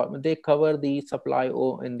engineering department, they cover the supply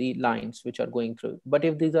in the lines which are going through. But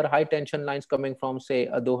if these are high tension lines coming from, say,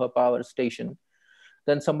 a Doha power station,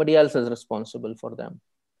 then somebody else is responsible for them.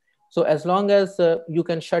 So as long as you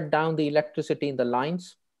can shut down the electricity in the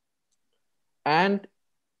lines and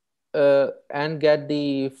get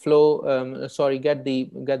the flow, get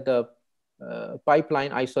the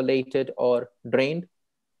pipeline isolated or drained,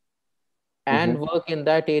 and work in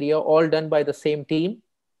that area, all done by the same team,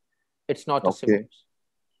 it's not a Okay. CMOS.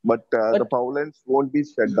 But the power lines won't be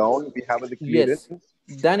shut down. We have the Yes, clearance.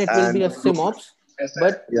 then it will be a CMOS.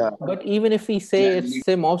 But yeah, even if we say it's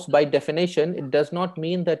CMOS by definition, it does not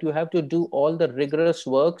mean that you have to do all the rigorous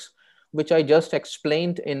works which I just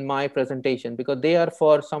explained in my presentation, because they are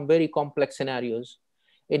for some very complex scenarios.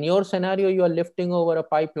 In your scenario, you are lifting over a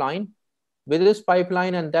pipeline. With this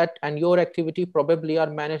pipeline and your activity probably are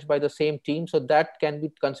managed by the same team, so that can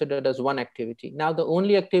be considered as one activity. Now the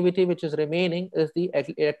only activity which is remaining is the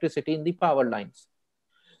electricity in the power lines.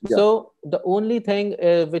 yeah. So the only thing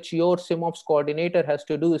which your CMOS coordinator has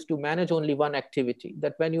to do is to manage only one activity,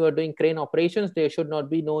 that when you are doing crane operations, there should not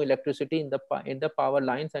be no electricity in the power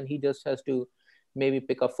lines, and he just has to maybe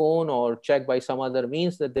pick a phone or check by some other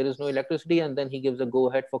means that there is no electricity, and then he gives a go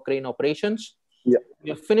ahead for crane operations. Yeah.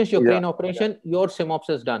 You finish your Yeah. crane operation, your CMOS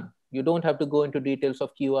is done. You don't have to go into details of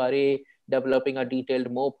QRA, developing a detailed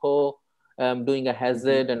MOPO, doing a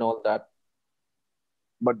hazard and all that.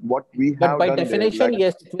 But what we But have by done there, definition, like,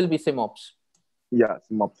 yes, it will be CMOS. yeah,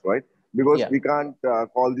 CMOS, right? Because Yeah. we can't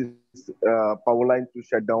call this power line to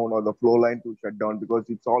shut down or the flow line to shut down, because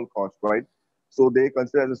it's all cost, right? So they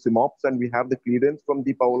consider as a CMOS, and we have the clearance from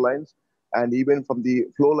the power lines, and even from the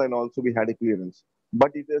flow line also we had a clearance,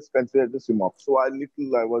 but it is considered as CMOS. So I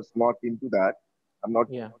was not into that. I'm not.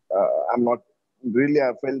 Yeah. I'm not really.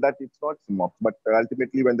 I felt that it's not CMOS, but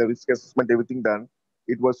ultimately when the risk assessment everything done,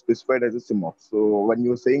 it was specified as a CMOS. So when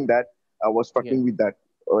you were saying that, I was struggling with that,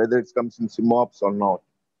 whether it comes in CMOS or not.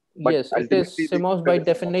 But Yes, it is ultimately, they CMOS by consider CMOS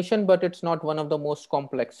definition, but it's not one of the most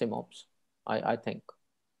complex CMOS, I think.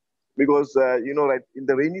 because right, in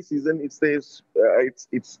the rainy season, it says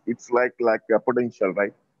it's like a potential,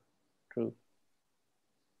 right? True.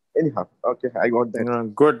 Anyhow, okay, I got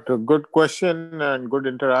that. Good question and good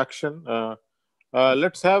interaction.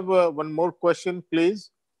 Let's have one more question, please.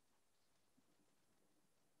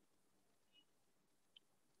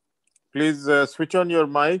 Please switch on your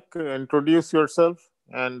mic, introduce yourself,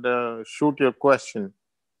 and shoot your question.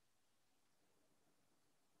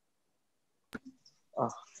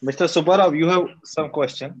 Mr. Subbarao, you have some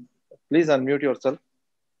question. Please unmute yourself.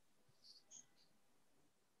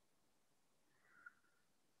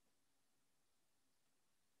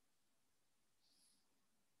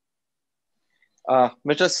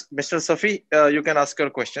 Mr. Safi, you can ask your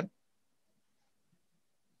question.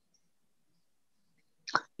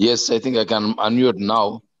 Yes, I think I can unmute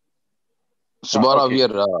now. Subbarao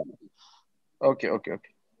Okay. here. Okay.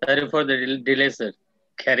 Sorry for the delay, sir.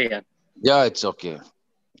 Carry on. Yeah, it's okay.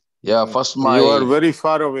 Yeah, first You are very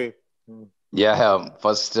far away.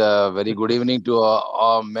 first very good evening to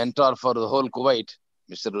our mentor for the whole Kuwait,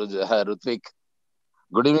 Mr. Rutvik.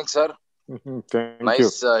 Good evening, sir. Thank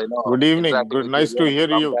Nice, you. Good evening. interacting Good. with Nice to you hear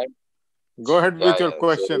long you. time. Go ahead with your So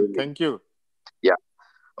question. really, Thank you. yeah.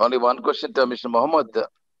 Only one question to Mr. Mohammed.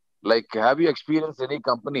 Like, have you experienced any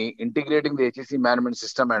company integrating the HSE management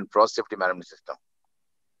system and process safety management system?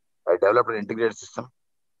 I developed an integrated system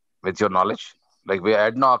with your knowledge. Like we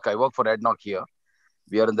ADNOC, I work for ADNOC here.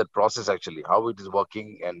 We are in that process actually, how it is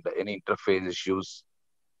working and any interface issues.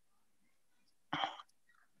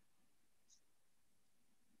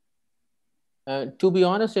 To be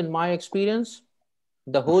honest, in my experience,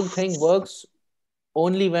 the whole thing works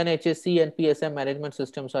only when HSE and PSM management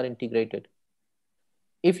systems are integrated.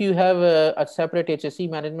 If you have a separate HSE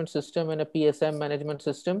management system and a PSM management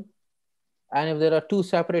system, and if there are two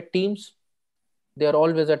separate teams, they are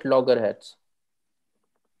always at loggerheads.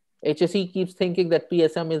 HSE keeps thinking that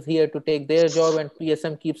PSM is here to take their job, and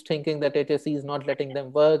PSM keeps thinking that HSE is not letting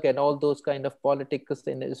them work, and all those kind of politics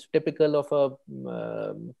is typical of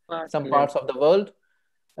some parts of the world.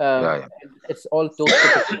 It's all those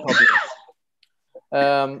typical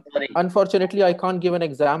problems. Unfortunately, I can't give an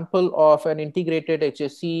example of an integrated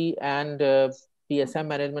HSE and PSM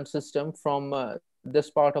management system from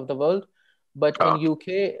this part of the world. But in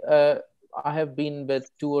UK, I have been with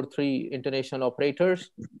 2 or 3 international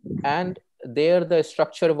operators, and there the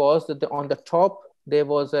structure was that on the top, there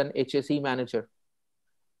was an HSE manager,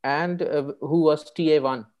 and who was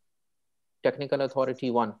TA1, Technical Authority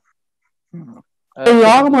 1.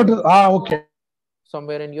 Okay.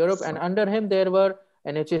 Somewhere in Europe, and under him there were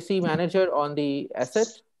an HSE manager on the asset,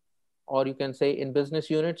 or you can say in business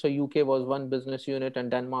unit. So UK was one business unit, and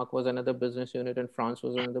Denmark was another business unit, and France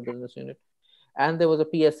was another business unit. And there was a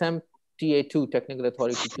PSM TA2, Technical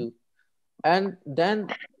Authority 2. And then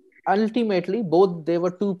ultimately, they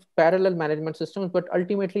were 2 parallel management systems, but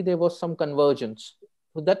ultimately there was some convergence.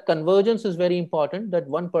 So that convergence is very important, that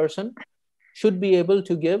one person should be able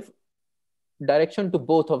to give direction to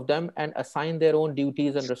both of them and assign their own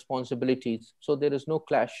duties and responsibilities, so there is no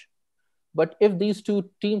clash. But if these 2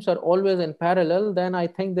 teams are always in parallel, then I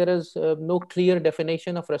think there is no clear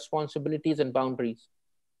definition of responsibilities and boundaries.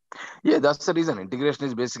 Yeah, that's the reason. Integration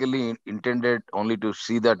is basically intended only to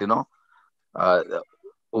see that,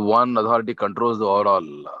 one authority controls the overall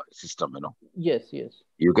system, Yes.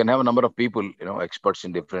 You can have a number of people, experts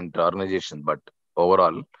in different organizations, but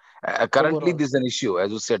overall, currently this is an issue.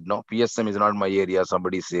 As you said, no, PSM is not my area,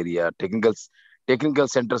 somebody's area. Technical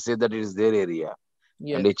center say that it is their area.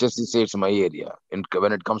 Yes. And HSC say it's my area. And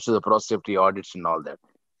when it comes to the process safety audits and all that.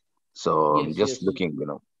 So I'm just looking,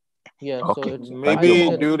 Yeah. Okay. So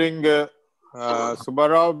maybe during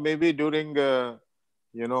Subbarao, maybe during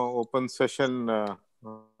open session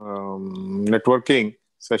networking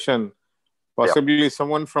session, possibly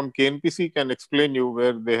someone from KNPC can explain you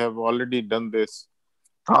where they have already done this.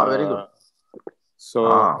 Very good.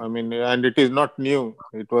 I mean, and it is not new.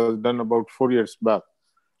 It was done about 4 years back.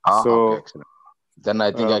 Okay, excellent. Then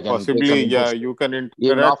I think I can possibly, you can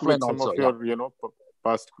interact with some of your,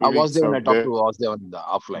 past colleagues out there. Was there on the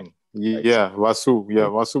offline? Yeah, Vasu. Yeah,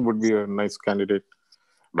 Vasu would be a nice candidate.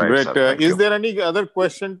 Right, Great. Sir, Is there any other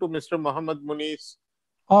question to Mr. Muhammad Muniz?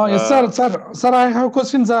 Yes, sir. I have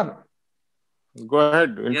questions, sir. Go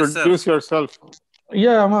ahead. Introduce yourself.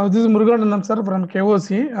 Yeah, this is Muruganandam, sir, from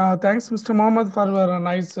KOC. Thanks, Mr. Mohammed, for your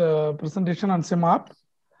nice presentation on CMAP.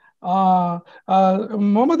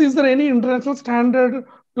 Mohammed, is there any international standard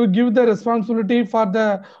to give the responsibility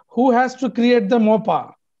for who has to create the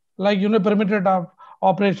MOPA, like permitted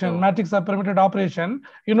operation, matrix of permitted operation?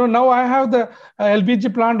 Now I have the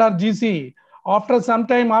LPG plant or GC. After some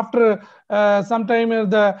time, the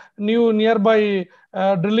new nearby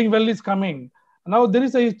drilling well is coming. Now there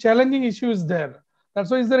is a challenging issues there. That's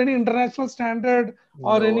why, is there any international standard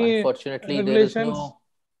or any regulations?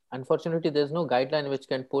 Unfortunately, there's no guideline which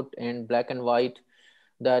can put in black and white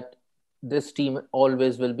that this team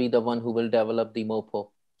always will be the one who will develop the MOPO.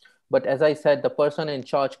 But as I said, the person in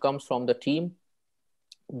charge comes from the team,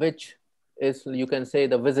 which is, you can say,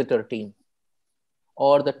 the visitor team,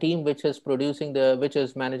 or the team which is managing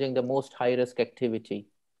the most high risk activity.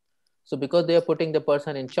 So because they are putting the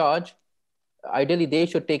person in charge, ideally they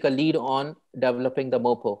should take a lead on developing the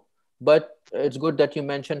MOPO. But it's good that you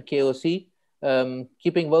mentioned KOC.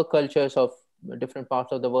 Keeping work cultures of different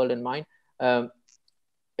parts of the world in mind,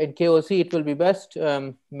 in KOC, it will be best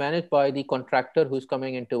managed by the contractor who's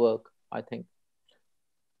coming into work, I think.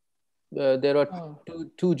 There are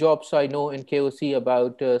two jobs I know in KOC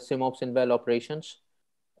about SIMOPS in well operations.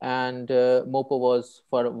 And MOPO was,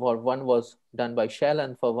 for one was done by Shell,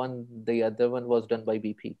 and for the other one was done by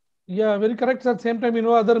BP. Yeah, very correct. At the same time,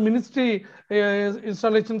 other ministry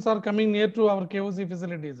installations are coming near to our KOC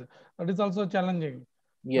facilities. That is also challenging.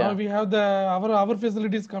 Yeah. Now we have our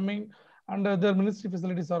facilities coming, and their ministry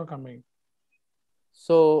facilities are coming.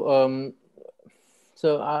 So,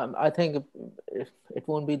 I think it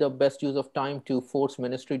won't be the best use of time to force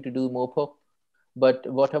ministry to do MOPO. But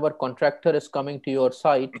whatever contractor is coming to your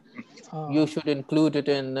site, you should include it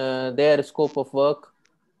in their scope of work,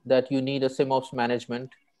 that you need a SIMOPS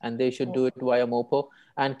management, and they should do it via MOPO.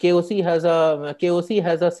 And KOC has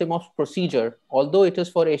a SIMOPS procedure, although it is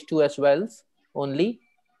for H2S wells only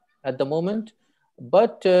at the moment,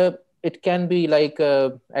 but it can be like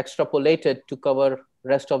extrapolated to cover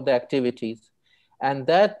rest of the activities. And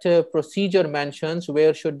that procedure mentions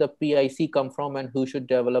where should the PIC come from and who should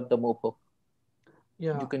develop the MOPO.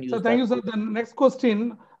 Yeah. You can So use thank you, that. sir. The next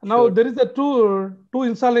question. Now Sure. there is a two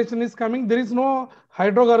installation is coming. There is no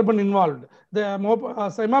hydrocarbon involved. The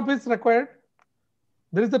SEMAP is required.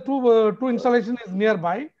 There is the two installation is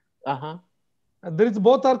nearby. There is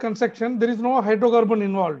both are construction. There is no hydrocarbon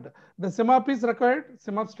involved. The SEMAP is required.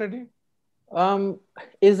 SEMAP study.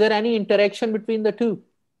 Is there any interaction between the two?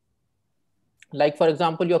 Like, for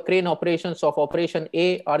example, your crane operations of operation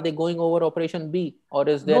A, are they going over operation B, or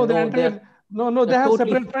is there They have totally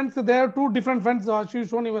separate fence. There are two different fence. She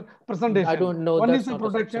shown your presentation. I don't know. One That's is a not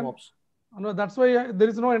protection. a SIMOPS. No, that's why there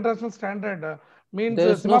is no international standard. Means there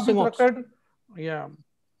is no SIMOP is SIMOPS. required. Yeah.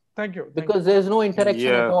 Thank you. Because there is no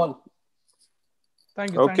interaction at all.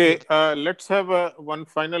 Thank you. Okay, thank you. Let's have one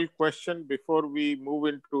final question before we move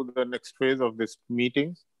into the next phase of this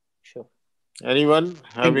meeting. Sure. Anyone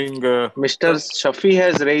having... Mr. Shafi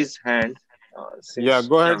has raised hand. Yeah,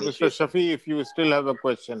 go ahead, Mr. Shafi, if you still have a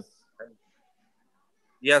question.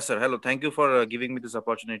 Yes, sir. Hello. Thank you for giving me this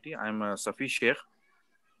opportunity. I'm Safi Sheikh.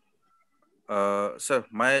 Sir,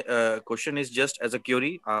 my question is just as a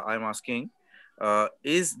query. I'm asking,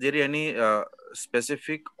 is there any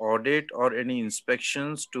specific audit or any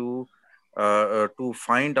inspections to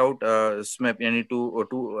find out SMEP, any to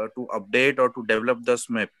update or to develop the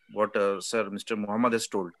SMEP? What Sir Mr. Muhammad has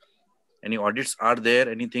told. Any audits are there?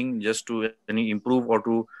 Anything just to any improve or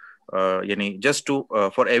to just to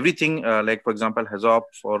for everything, like for example HAZOP,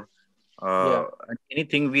 for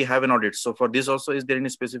anything we have an audit. So for this also, is there any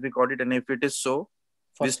specific audit, and if it is so,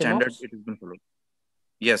 for this standard SIMOPS? it has been followed?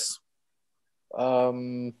 Yes.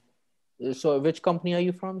 So which company are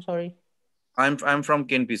you from? Sorry, I'm from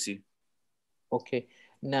KNPC. Okay.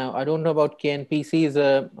 Now I don't know about KNPC's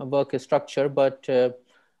work structure, but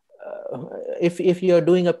if you are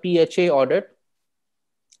doing a PHA audit,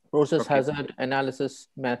 process hazard analysis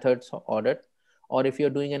methods audit, or if you're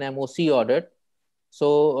doing an MOC audit.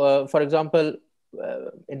 So, for example,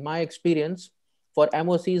 in my experience, for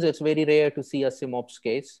MOCs, it's very rare to see a SIMOPS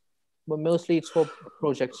case, but mostly it's for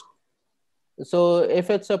projects. So if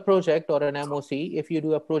it's a project or an MOC, if you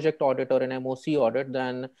do a project audit or an MOC audit,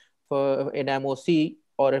 then for an MOC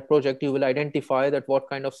or a project, you will identify that what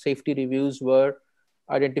kind of safety reviews were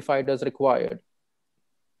identified as required.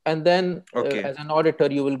 And then as an auditor,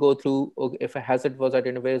 you will go through, if a hazard was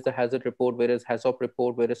identified, where is the hazard report, where is HAZOP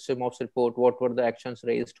report, where is SIMOPS report, what were the actions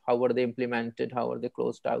raised, how were they implemented, how are they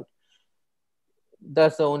closed out.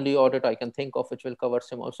 That's the only audit I can think of which will cover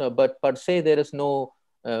SIMOPS. But per se, there is no,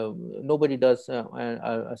 nobody does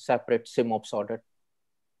a separate SIMOPS audit.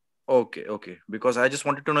 Okay. Because I just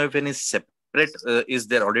wanted to know if any separate is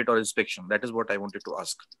there audit or inspection. That is what I wanted to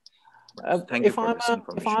ask. Thank you for this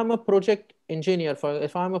information. If I'm a project engineer,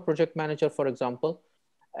 if I'm a project manager, for example,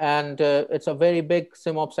 and it's a very big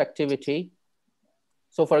SIMOPS activity.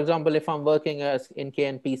 So for example, if I'm working as in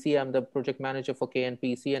KNPC, I'm the project manager for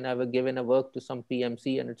KNPC, and I've given a work to some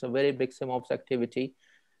PMC, and it's a very big SIMOPS activity,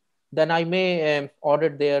 then I may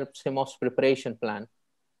audit their SIMOPS preparation plan,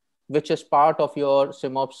 which is part of your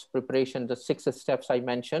SIMOPS preparation, the 6 steps I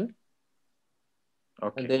mentioned.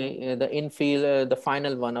 Okay. The infield, the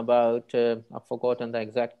final one about, I've forgotten the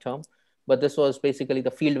exact term, but this was basically the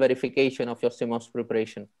field verification of your SIMOPS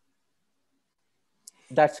preparation.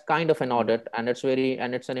 That's kind of an audit, and it's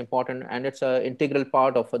an important, and it's an integral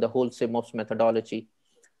part of the whole SIMOPS methodology,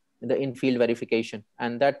 the in-field verification.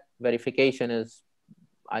 And that verification is,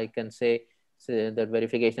 I can say that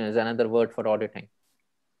verification is another word for auditing.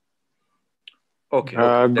 Okay.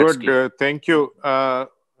 Good. Thank you.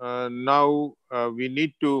 Now we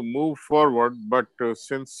need to move forward, but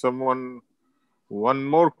since one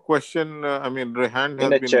more question, hand has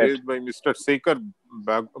been raised by Mr. Sekar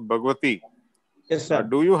Bhagwati. Yes, sir.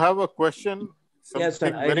 Do you have a question? Yes,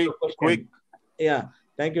 sir. Very quick. Yeah.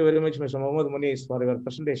 Thank you very much, Mr. Mohammad Muniz, for your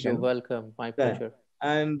presentation. You're welcome. My pleasure.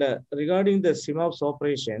 And regarding the SIMOPS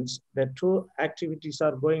operations, the 2 activities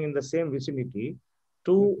are going in the same vicinity.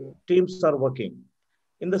 2 teams are working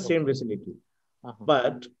in the same vicinity.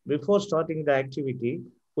 But before starting the activity,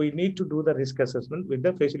 we need to do the risk assessment with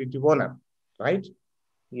the facility owner, right?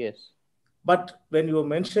 Yes. But when you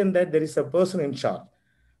mentioned that there is a person in charge,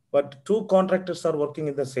 but 2 contractors are working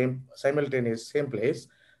in the same place,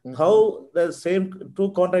 how the same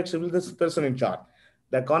 2 contractors will this person in charge?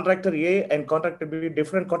 The contractor A and contractor B,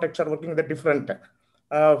 different contractors are working in the different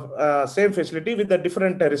same facility with the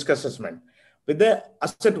different risk assessment. With the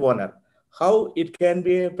asset owner, how it can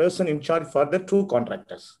be a person in charge for the 2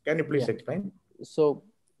 contractors? Can you please explain? So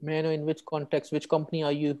may I know in which context, which company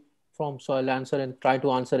are you from? So I'll answer and try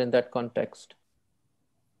to answer in that context.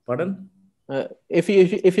 Pardon?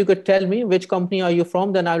 If you could tell me which company are you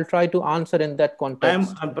from, then I'll try to answer in that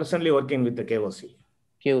context. I'm presently working with the KOC.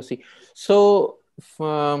 KOC. So,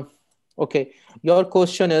 okay, your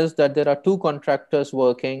question is that there are two contractors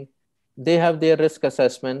working. They have their risk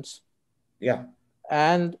assessments. Yeah.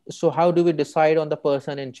 And so how do we decide on the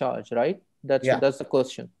person in charge, right? That's the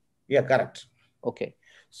question. Yeah, correct. Okay.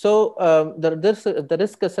 So the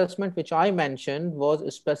risk assessment which I mentioned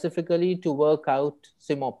was specifically to work out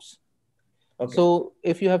SIMOPS. Okay. So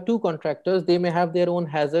if you have two contractors, they may have their own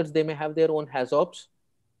hazards, they may have their own HAZOPs.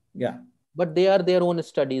 Yeah. But they are their own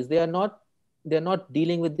studies. They're not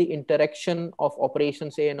dealing with the interaction of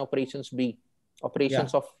operations A and operations B,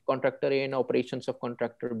 operations of contractor A and operations of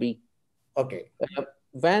contractor B. Okay.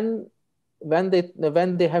 When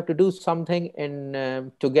they have to do something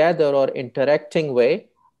in together or interacting way,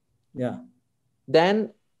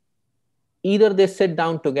 then either they sit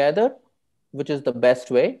down together, which is the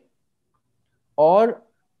best way, or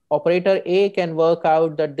operator A can work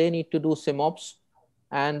out that they need to do SIMOPS.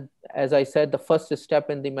 And as I said, the first step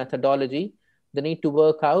in the methodology, they need to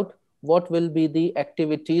work out what will be the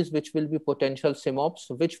activities which will be potential SIMOPS,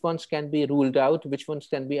 which ones can be ruled out, which ones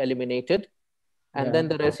can be eliminated. And then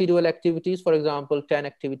the residual activities, for example, 10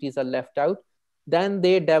 activities are left out. Then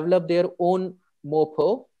they develop their own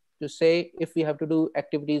MOPO to say, if we have to do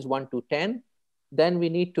activities 1 to 10, then we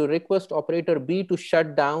need to request operator B to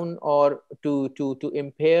shut down or to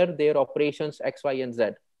impair their operations X, Y, and Z.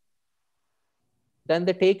 Then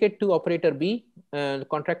they take it to operator B,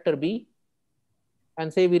 contractor B,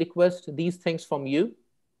 and say, we request these things from you.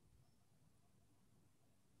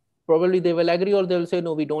 Probably they will agree, or they will say,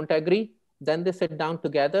 no, we don't agree. Then they sit down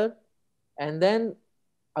together, and then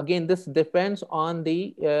again, this depends on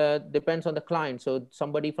the client. So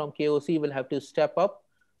somebody from KOC will have to step up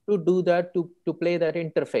to do that, to play that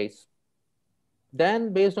interface.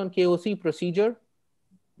 Then based on KOC procedure,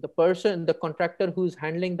 the contractor who's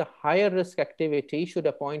handling the higher risk activity should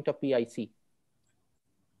appoint a PIC.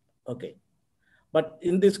 Okay. But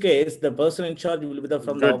in this case, the person in charge will be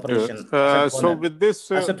from the operation. So with this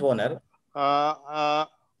asset owner.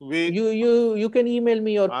 You can email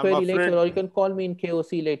me your query later, or you can call me in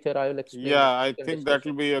KOC later. I will explain. Yeah, I think that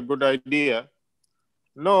will be a good idea.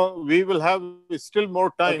 No, we will have still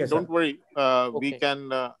more time. Okay, don't worry. We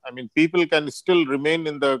can. I mean, people can still remain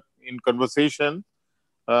in conversation.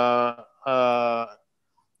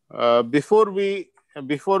 Before we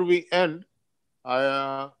end,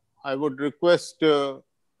 I would request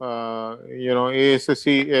ASSP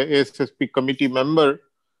committee member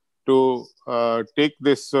to take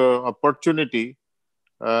this opportunity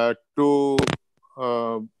to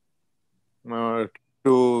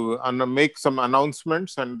make some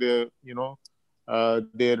announcements and their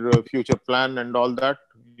future plan and all that,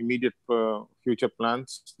 immediate future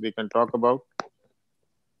plans they can talk about.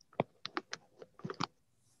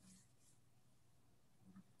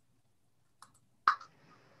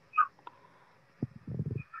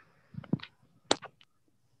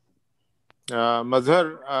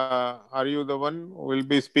 Mazhar, are you the one who will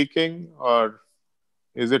be speaking, or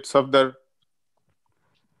is it Safdar?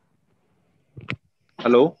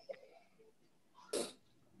 Hello.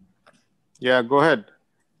 Yeah, go ahead.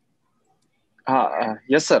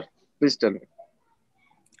 Yes, sir. Please tell me.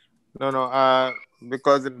 No,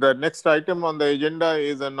 because the next item on the agenda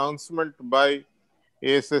is announcement by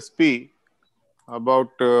ASSP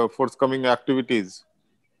about forthcoming activities.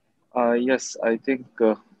 Yes, I think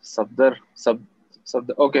Safdar.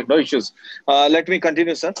 Okay, no issues. Let me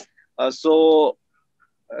continue, sir.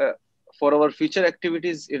 For our future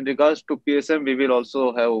activities in regards to PSM, we will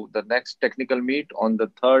also have the next technical meet on the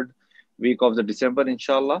 3rd week of the December,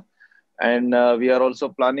 inshallah. And we are also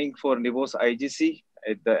planning for NIVOS IGC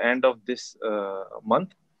at the end of this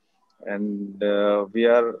month. And we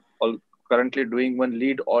are currently doing one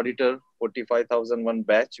lead auditor 45,001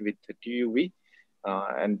 batch with TUV.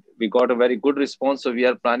 And we got a very good response. So we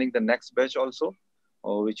are planning the next batch also,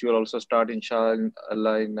 which will also start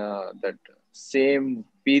inshallah in that same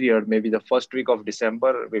period, maybe the first week of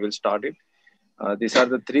December, we will start it. These are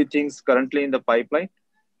the 3 things currently in the pipeline.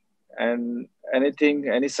 And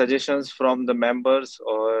any suggestions from the members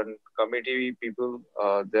or committee people,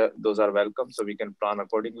 those are welcome, so we can plan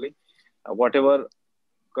accordingly. Whatever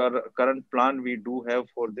current plan we do have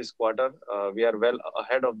for this quarter, we are well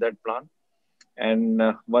ahead of that plan. And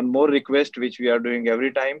one more request, which we are doing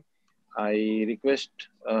every time, I request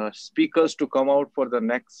speakers to come out for the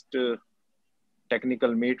next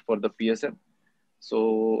technical meet for the PSM,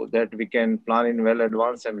 so that we can plan in well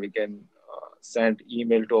advance and we can send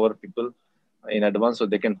email to our people in advance so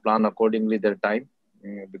they can plan accordingly their time,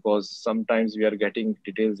 because sometimes we are getting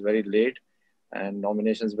details very late and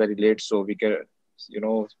nominations very late. So we can,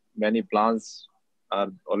 many plans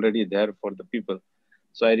are already there for the people.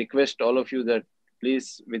 So I request all of you that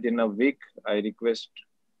please, within a week, I request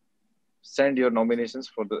send your nominations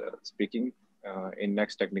for the speaking in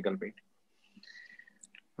next technical meet.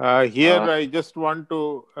 Here, I just want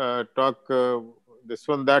to talk this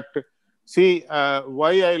one that, see,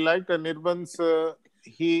 why I liked Anirban's,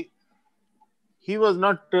 he was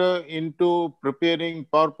not into preparing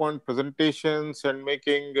PowerPoint presentations and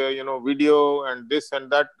making, video and this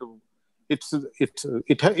and that.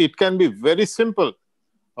 It can be very simple.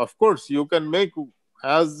 Of course, you can make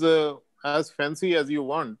as fancy as you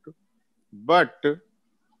want, but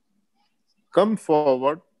come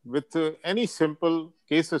forward with any simple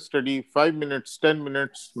case study, 5 minutes, 10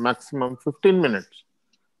 minutes, maximum 15 minutes.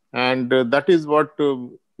 And that is what,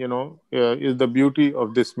 is the beauty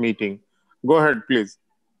of this meeting. Go ahead, please,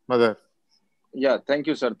 Mother. Yeah, thank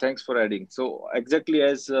you, sir. Thanks for adding. So exactly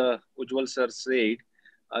as Ujjwal sir said,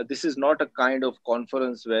 this is not a kind of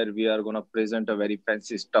conference where we are going to present a very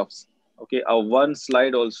fancy stuffs. Okay, one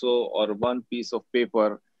slide also or one piece of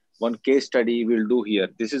paper, one case study we'll do here.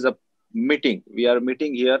 This is a meeting. We are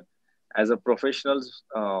meeting here as a professionals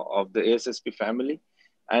of the ASSP family,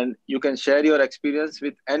 and you can share your experience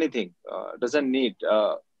with anything. Doesn't need.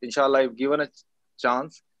 Inshallah, I've given a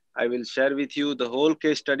chance. I will share with you the whole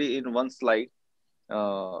case study in one slide,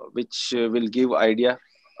 which will give idea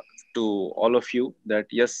to all of you that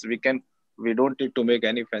yes, we don't need to make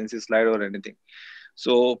any fancy slide or anything.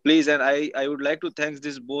 So please, and I would like to thank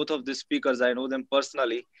both of the speakers. I know them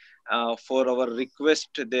personally. For our request,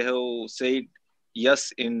 they have said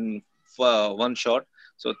yes in one shot.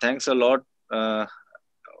 So thanks a lot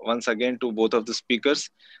once again to both of the speakers.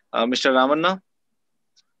 Mr. Ramanna?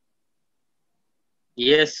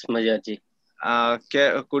 Yes, Majarji.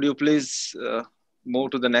 Could you please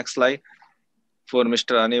move to the next slide for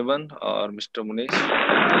Mr. Anirban or Mr. Munish?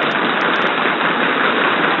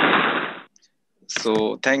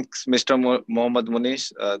 So thanks, Mr. Mohammad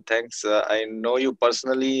Munish. Thanks. I know you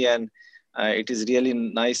personally, and it is really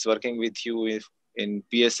nice working with you in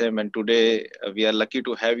PSM. And today we are lucky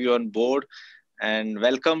to have you on board. And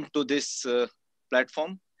welcome to this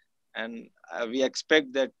platform. And we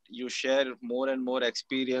expect that you share more and more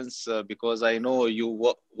experience because I know you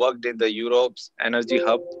worked in the Europe's energy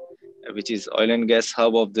hub, which is oil and gas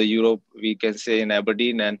hub of the Europe, we can say in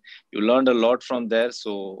Aberdeen, and you learned a lot from there.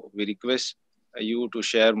 So we request you to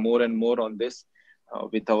share more and more on this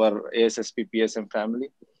with our ASSP PSM family.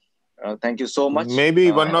 Thank you so much.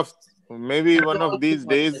 Maybe one of these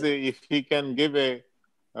days, if he can give a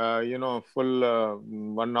full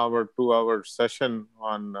 1 hour, 2 hour session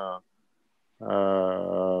on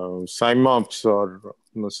SIMOPS or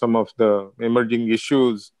some of the emerging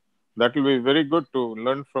issues, that will be very good to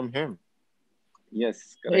learn from him.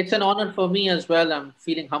 Yes, correct. It's an honor for me as well. I'm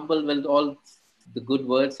feeling humble with all the good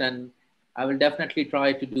words, and I will definitely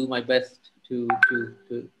try to do my best to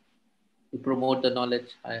promote the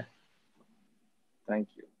knowledge. Thank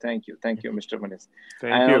you, Mr. Manis.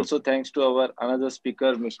 Thank you. Also thanks to our another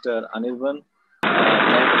speaker, Mr. Anirban.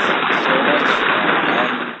 Thanks so much.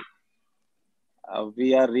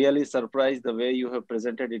 We are really surprised the way you have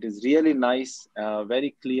presented. It is really nice,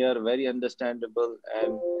 very clear, very understandable,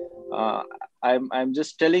 and I'm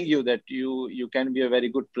just telling you that you can be a very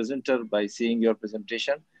good presenter by seeing your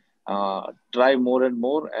presentation. Try more and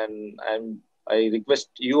more, and I request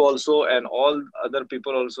you also and all other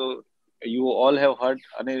people also. You all have heard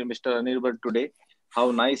Mr. Anirban today,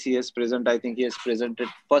 how nice he has presented. I think he has presented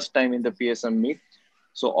first time in the PSM meet.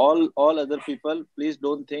 So all other people, please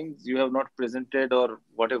don't think you have not presented or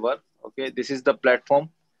whatever. Okay, this is the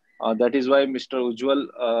platform. That is why Mr.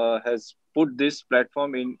 Ujjwal has put this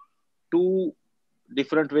platform in two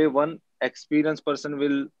different way. One experienced person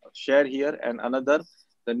will share here, and another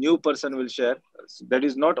the new person will share. That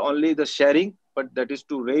is not only the sharing, but that is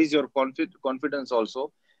to raise your confidence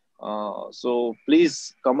also. So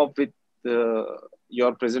please come up with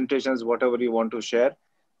your presentations, whatever you want to share,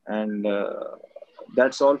 and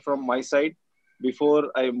that's all from my side.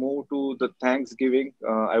 Before I move to the Thanksgiving,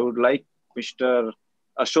 I would like Mr.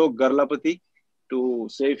 Ashok Garlapati to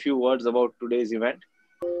say a few words about today's event.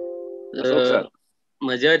 Ashok sir.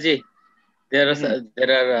 Majarji, there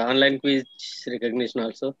are online quiz recognition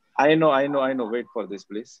also. I know. Wait for this,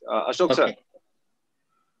 please. Ashok sir.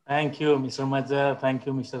 Thank you, Mr. Majar. Thank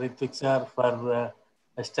you, Mr. Ritvik sir, for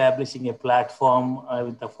establishing a platform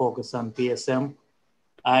with a focus on PSM.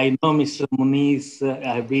 I know Mr. Muniz.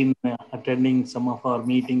 I've been attending some of our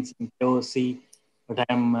meetings in KOC, but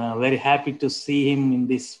I'm very happy to see him in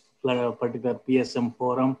this particular PSM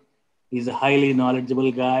forum. He's a highly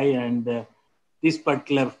knowledgeable guy, and this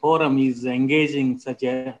particular forum is engaging such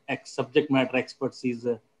a subject matter experts is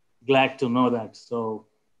glad to know that. So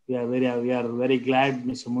we are very glad,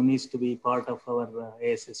 Mr. Muniz, to be part of our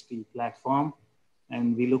ASSP platform.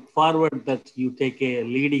 And we look forward that you take a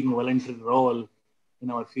leading voluntary role in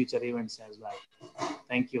our future events as well.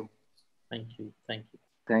 Thank you. Thank you. Thank you.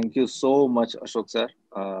 Thank you so much, Ashok sir.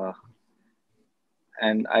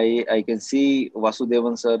 And I can see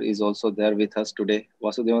Vasudevan sir is also there with us today.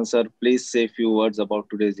 Vasudevan sir, please say a few words about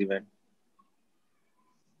today's event.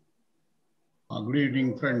 Good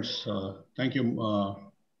evening, friends. Thank you,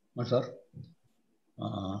 sir.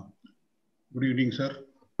 Good evening, sir.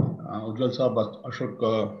 Ujjwal sir,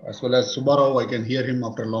 Ashok, as well as Subbarao, I can hear him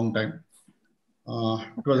after a long time.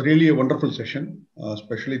 It was really a wonderful session,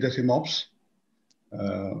 especially the SIMOPS.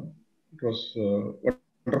 It was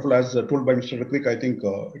wonderful, as told by Mr. Ritvik. I think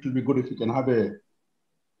it will be good if we can have a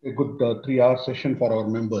good 3-hour session for our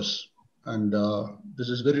members. And this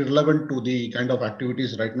is very relevant to the kind of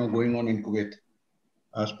activities right now going on in Kuwait,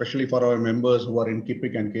 especially for our members who are in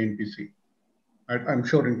KIPIC and KNPC. I'm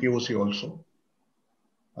sure in KOC also.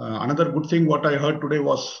 Another good thing what I heard today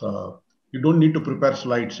was you don't need to prepare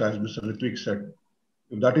slides, as Mr. Ritvik said.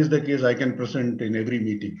 If that is the case, I can present in every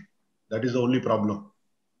meeting. That is the only problem.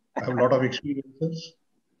 I have a lot of experiences.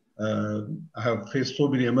 I have faced so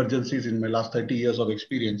many emergencies in my last 30 years of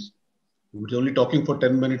experience. If only talking for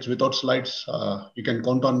 10 minutes without slides, you can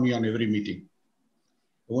count on me on every meeting.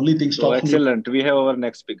 The only thing stops me. Excellent. We have our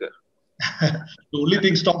next speaker. The only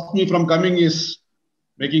thing stops me from coming is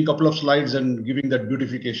making a couple of slides and giving that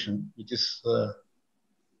beautification, which is the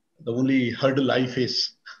only hurdle I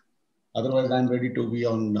face. Otherwise, I'm ready to be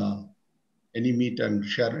on any meet and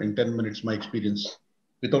share in 10 minutes my experience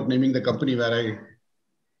without naming the company where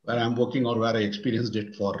I'm working or where I experienced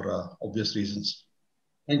it for obvious reasons.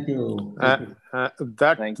 Thank you.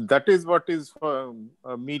 That is what is for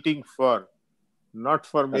a meeting for, not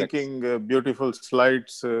for making beautiful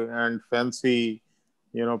slides and fancy,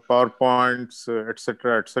 PowerPoints,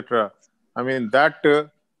 etc., etc. I mean that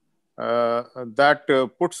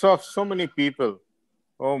puts off so many people.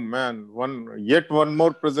 Oh man, yet one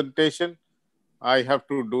more presentation. I have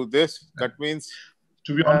to do this. That means,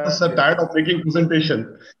 to be honest, I'm tired of making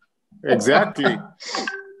presentation. Exactly.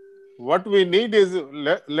 What we need is,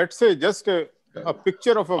 let's say, just a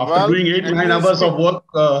picture of a valve. After doing 8-9 hours of work,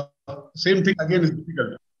 same thing again is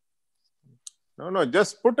difficult. No,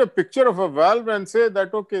 just put a picture of a valve and say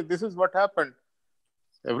that, okay, this is what happened.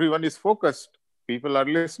 Everyone is focused. People are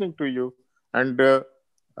listening to you. And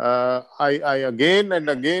I again and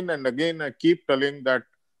again and again, I keep telling that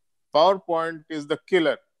PowerPoint is the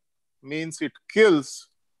killer. Means it kills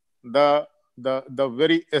the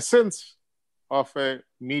very essence of a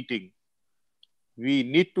meeting. We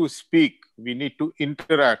need to speak, we need to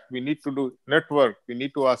interact, we need to do network, we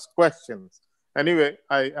need to ask questions. Anyway,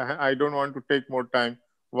 I don't want to take more time.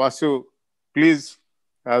 Vasu, please,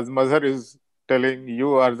 as Mazhar is telling,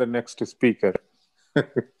 you are the next speaker.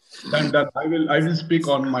 Done. I will speak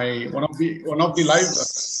on my one of the live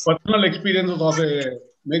personal experiences of a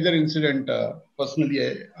major incident.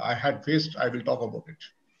 Personally, I had faced. I will talk about it.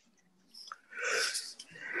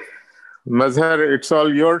 Mazhar, it's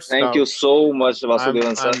all yours. Thank you so much,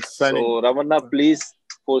 Vasudevan sir. So, Ramanna, please,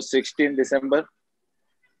 for 16 December.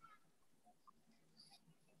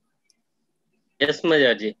 Yes,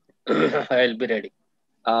 Mazharji. I'll be ready.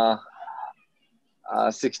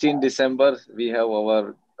 16 December, we have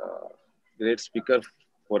our great speaker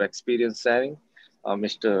for experience sharing,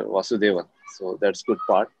 Mr. Vasudevan. So that's good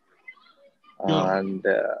part. And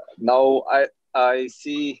now I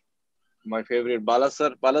see my favorite Bala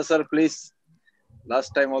sir. Bala sir, please.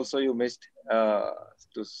 Last time also you missed.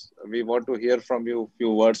 We want to hear from you a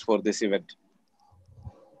few words for this event.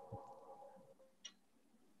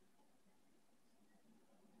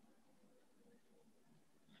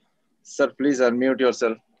 Sir, please unmute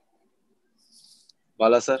yourself.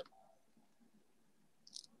 Bala sir.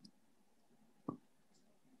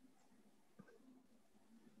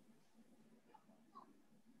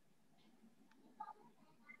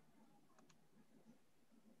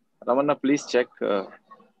 Ramanna, please check.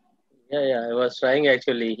 Yeah, I was trying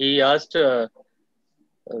actually. He asked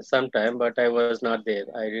sometime, but I was not there.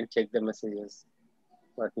 I didn't check the messages.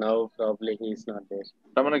 But now probably he is not there.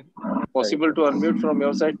 Ramanna, possible to unmute from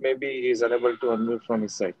your side? Maybe he is unable to unmute from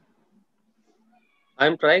his side.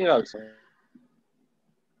 I'm trying also.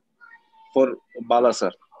 For Bala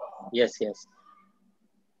sir. Yes.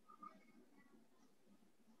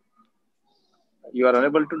 You are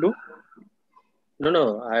unable to do?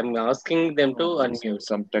 No. I'm asking them to unmute.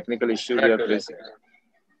 Some technical issue we are facing.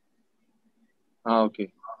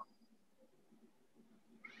 Okay.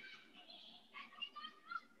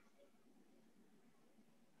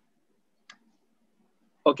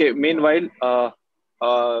 Okay. Meanwhile,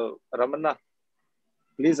 Ramana,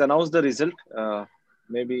 please announce the result.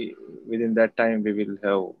 Maybe within that time we will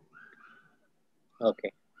have.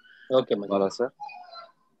 Okay. Okay, Bala sir.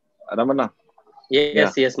 Ramana.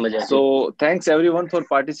 Yes, yes, Majaji. So thanks everyone for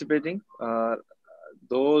participating.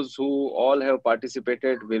 Those who all have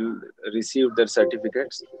participated will receive their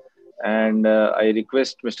certificates. And I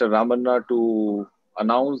request Mr. Ramanna to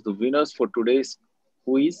announce the winners for today's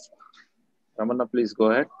quiz. Ramanna, please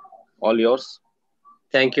go ahead. All yours.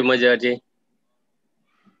 Thank you, Majaji.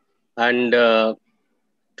 And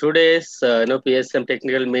today's PSM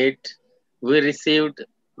technical meet, we received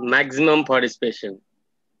maximum participation.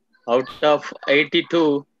 Out of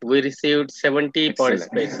 82, we received 70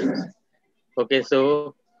 participations. Okay,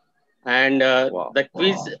 so and the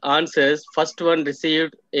quiz answers, first one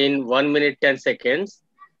received in 1 minute 10 seconds,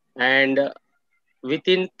 and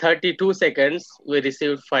within 32 seconds we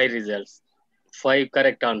received 5 results, 5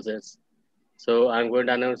 correct answers. So I'm going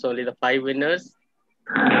to announce only the 5 winners.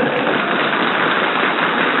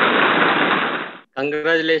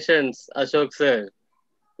 Congratulations, Ashok sir.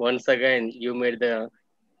 Once again, you made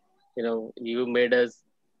you made us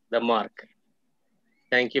the mark.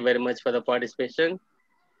 Thank you very much for the participation.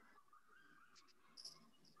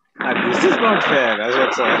 This is not fair,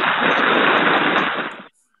 Ashok sir.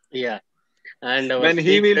 Yeah. And when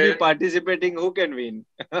he will be participating, who can win?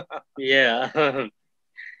 Yeah.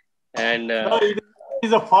 And no, it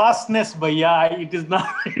is a fastness, bhaiya. It is not.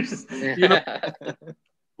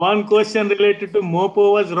 One question related to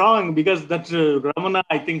Mopo was wrong because that Ramana,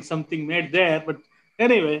 I think something made there. But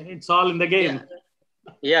anyway, it's all in the game.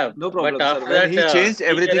 Yeah, no problem, but sir. When he changed,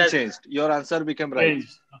 everything changed. Your answer became right.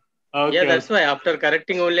 Okay, yeah, that's why after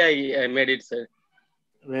correcting only I made it, sir.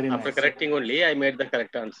 Very after nice. correcting only, I made the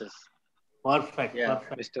correct answers. Perfect. Yeah.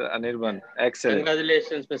 Perfect. Mr. Anirban, excellent.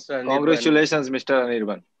 Congratulations, Mr. Anirban. Congratulations, Mr.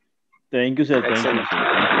 Anirban. Thank you, sir. Excellent. Thank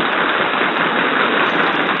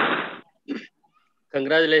you, sir.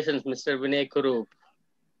 Congratulations, Mr. Vinay Kurup.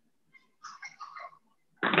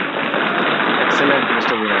 Excellent,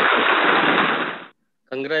 Mr. Vinay.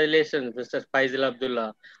 Congratulations, Mr. Faisal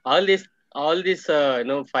Abdullah. All these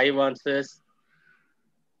 5 answers,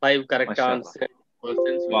 5 correct answers.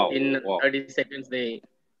 Within 30 seconds they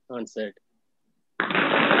answered.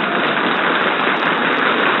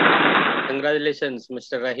 Congratulations,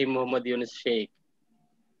 Mr. Rahim Muhammad Yunus Sheikh.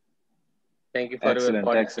 Thank you for your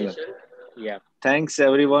participation. Excellent. Yeah. Thanks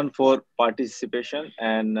everyone for participation,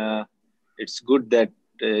 and it's good that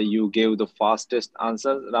you gave the fastest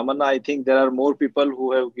answer. Ramana, I think there are more people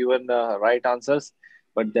who have given right answers,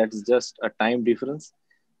 but that's just a time difference.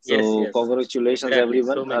 So yes. congratulations, Exactly.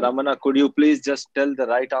 everyone. So many. Ramana, could you please just tell the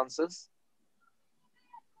right answers?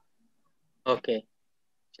 Okay.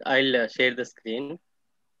 I'll share the screen.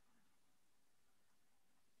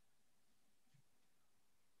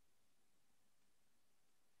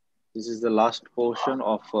 This is the last portion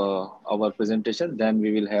of our presentation. Then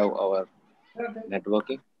we will have our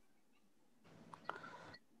networking.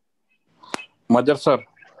 Majar sir.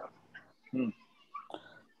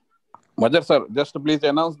 Majar sir, just please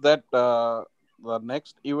announce that the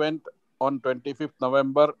next event on 25th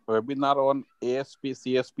November, webinar on ASP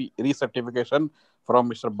CSP recertification from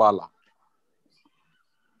Mr. Bala.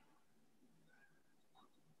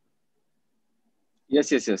 Yes.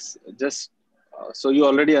 Just so you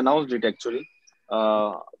already announced it actually.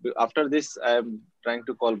 After this, I am trying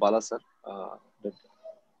to call Bala sir.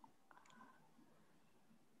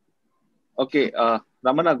 Okay,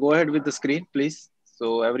 Ramana, go ahead with the screen, please.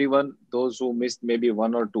 So everyone, those who missed maybe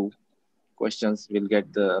 1 or 2 questions will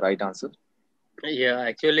get the right answer. Yeah,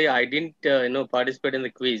 actually, I didn't participate in the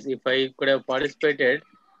quiz. If I could have participated,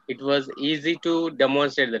 it was easy to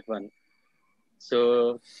demonstrate that one.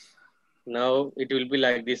 So now it will be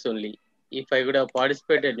like this only. If I could have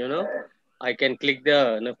participated, I can click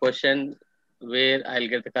the question where I'll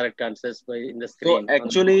get the correct answers in the screen. So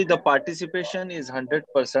actually, the participation is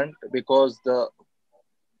 100% because the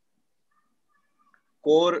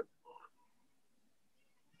core.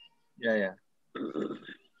 Yeah.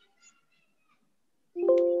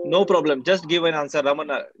 No problem. Just give an answer,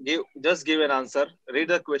 Ramana. Just give an answer. Read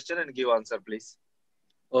the question and give answer, please.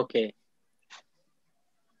 Okay.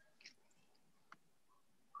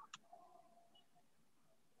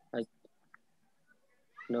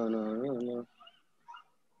 No.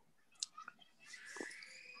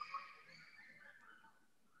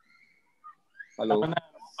 Hello.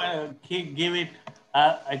 Give it.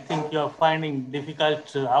 I think you're finding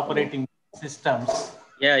difficult operating systems.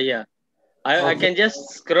 Yeah. I can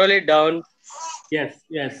just scroll it down.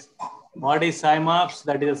 Yes. What is SIMOPS?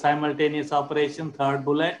 That is a simultaneous operation, third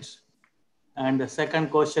bullet. And the second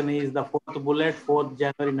question is the fourth bullet, 4th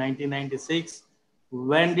January 1996.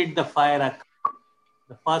 When did the fire occur?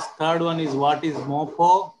 The third one is what is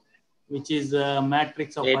MOPO, which is a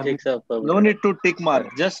matrix of No need to tick mark,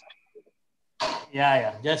 just.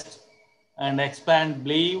 Just. And expand,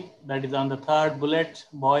 believe, that is on the third bullet,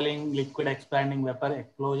 boiling liquid expanding vapor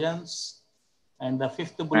explosions. And the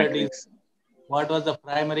fifth bullet is what was the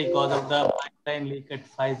primary cause of the pipeline leak at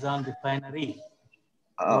Faizan refinery?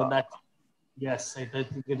 So that, yes, I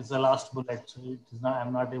think it is the last bullet. So it is not,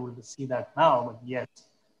 I'm not able to see that now, but yes,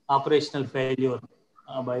 operational failure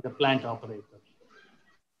by the plant operator.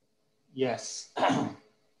 Yes.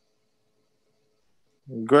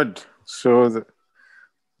 Good. So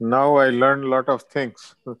now I learned a lot of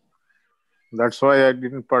things. That's why I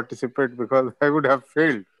didn't participate, because I would have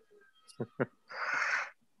failed.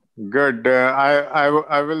 Good.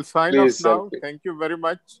 I will sign off now. Thank you very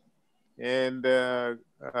much. And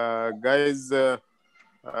guys,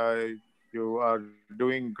 you are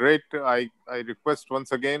doing great. I request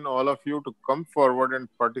once again all of you to come forward and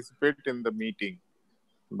participate in the meeting.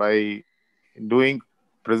 By doing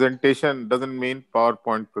presentation doesn't mean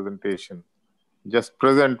PowerPoint presentation. Just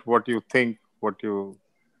present what you think, what you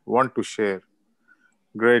want to share.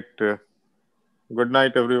 Great. Good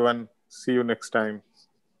night, everyone. See you next time.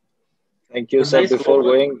 Thank you, sir. Before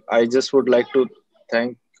going, I just would like to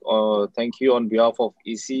thank you on behalf of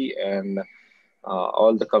EC and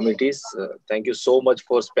all the committees. Thank you so much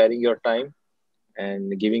for sparing your time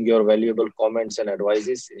and giving your valuable comments and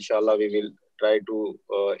advices. Inshallah, we will try to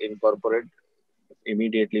incorporate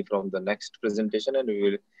immediately from the next presentation, and we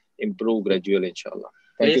will improve gradually, inshallah.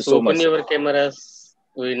 Thank you so much. Please open your cameras.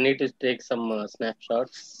 We need to take some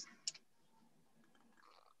snapshots.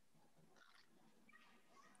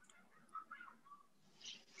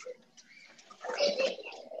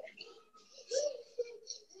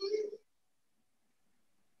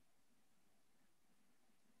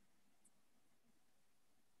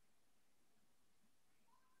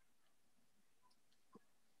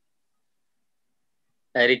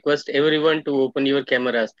 I request everyone to open your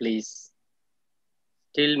cameras, please.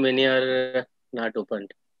 Still many are not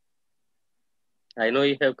opened. I know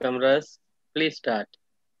you have cameras. Please start.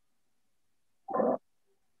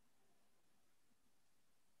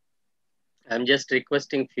 I'm just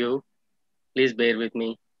requesting few. Please bear with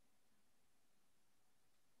me.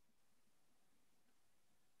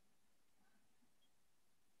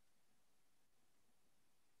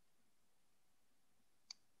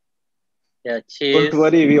 Yeah, cheers. Don't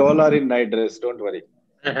worry, we all are in night dress. Don't worry.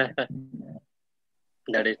 That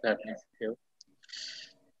is not necessary.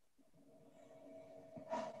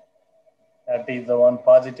 That is the one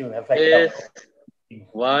positive effect. Yes. Of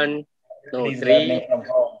 1, no, 3,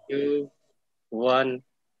 2, 1,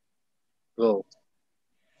 go.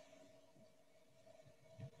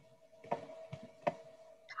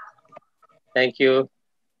 Thank you.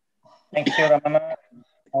 Thank you, Ramana.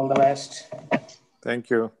 All the best. Thank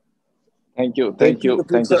you. Thank you. Thank you.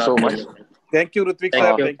 Thank you so much. Thank you, Ritvik Thank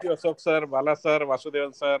sir. you. Thank you, Ashok sir, Bala sir,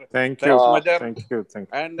 Vasudevan sir. Thank Thanks, you. Majar. Thank you. Thank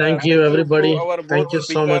you. And thank you, everybody. To our Thank both you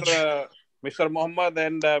so speaker, much. Mr. Mohammed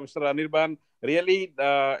and Mr. Anirban. Really,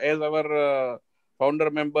 as our founder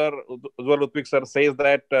member, Ujwal Ritvik sir says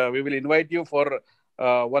that we will invite you for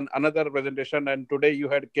another presentation. And today you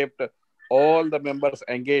had kept all the members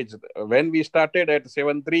engaged. When we started at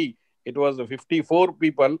 7:03, it was 54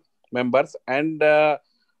 members. And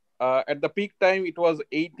at the peak time, it was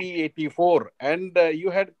 80, 84. And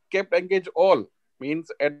you had kept engaged all.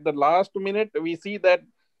 Means at the last minute, we see that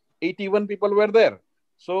 81 people were there.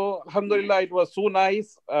 So, alhamdulillah, it was so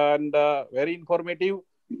nice and very informative.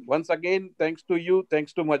 Once again, thanks to you,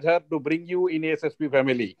 thanks to Majhar to bring you in ASSP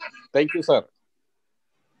family. Thank you, sir.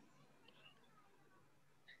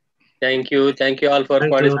 Thank you. Thank you all for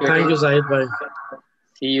participating. Thank you, Zahid bhai.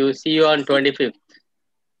 See you on 25th.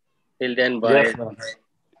 Till then, bye.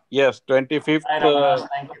 Yes, 25th.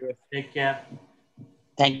 Thank you. Take care.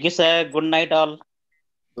 Thank you, sir. Good night, all.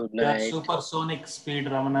 Good Yeah, night. supersonic speed,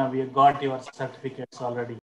 Ramana. We got your certificates already.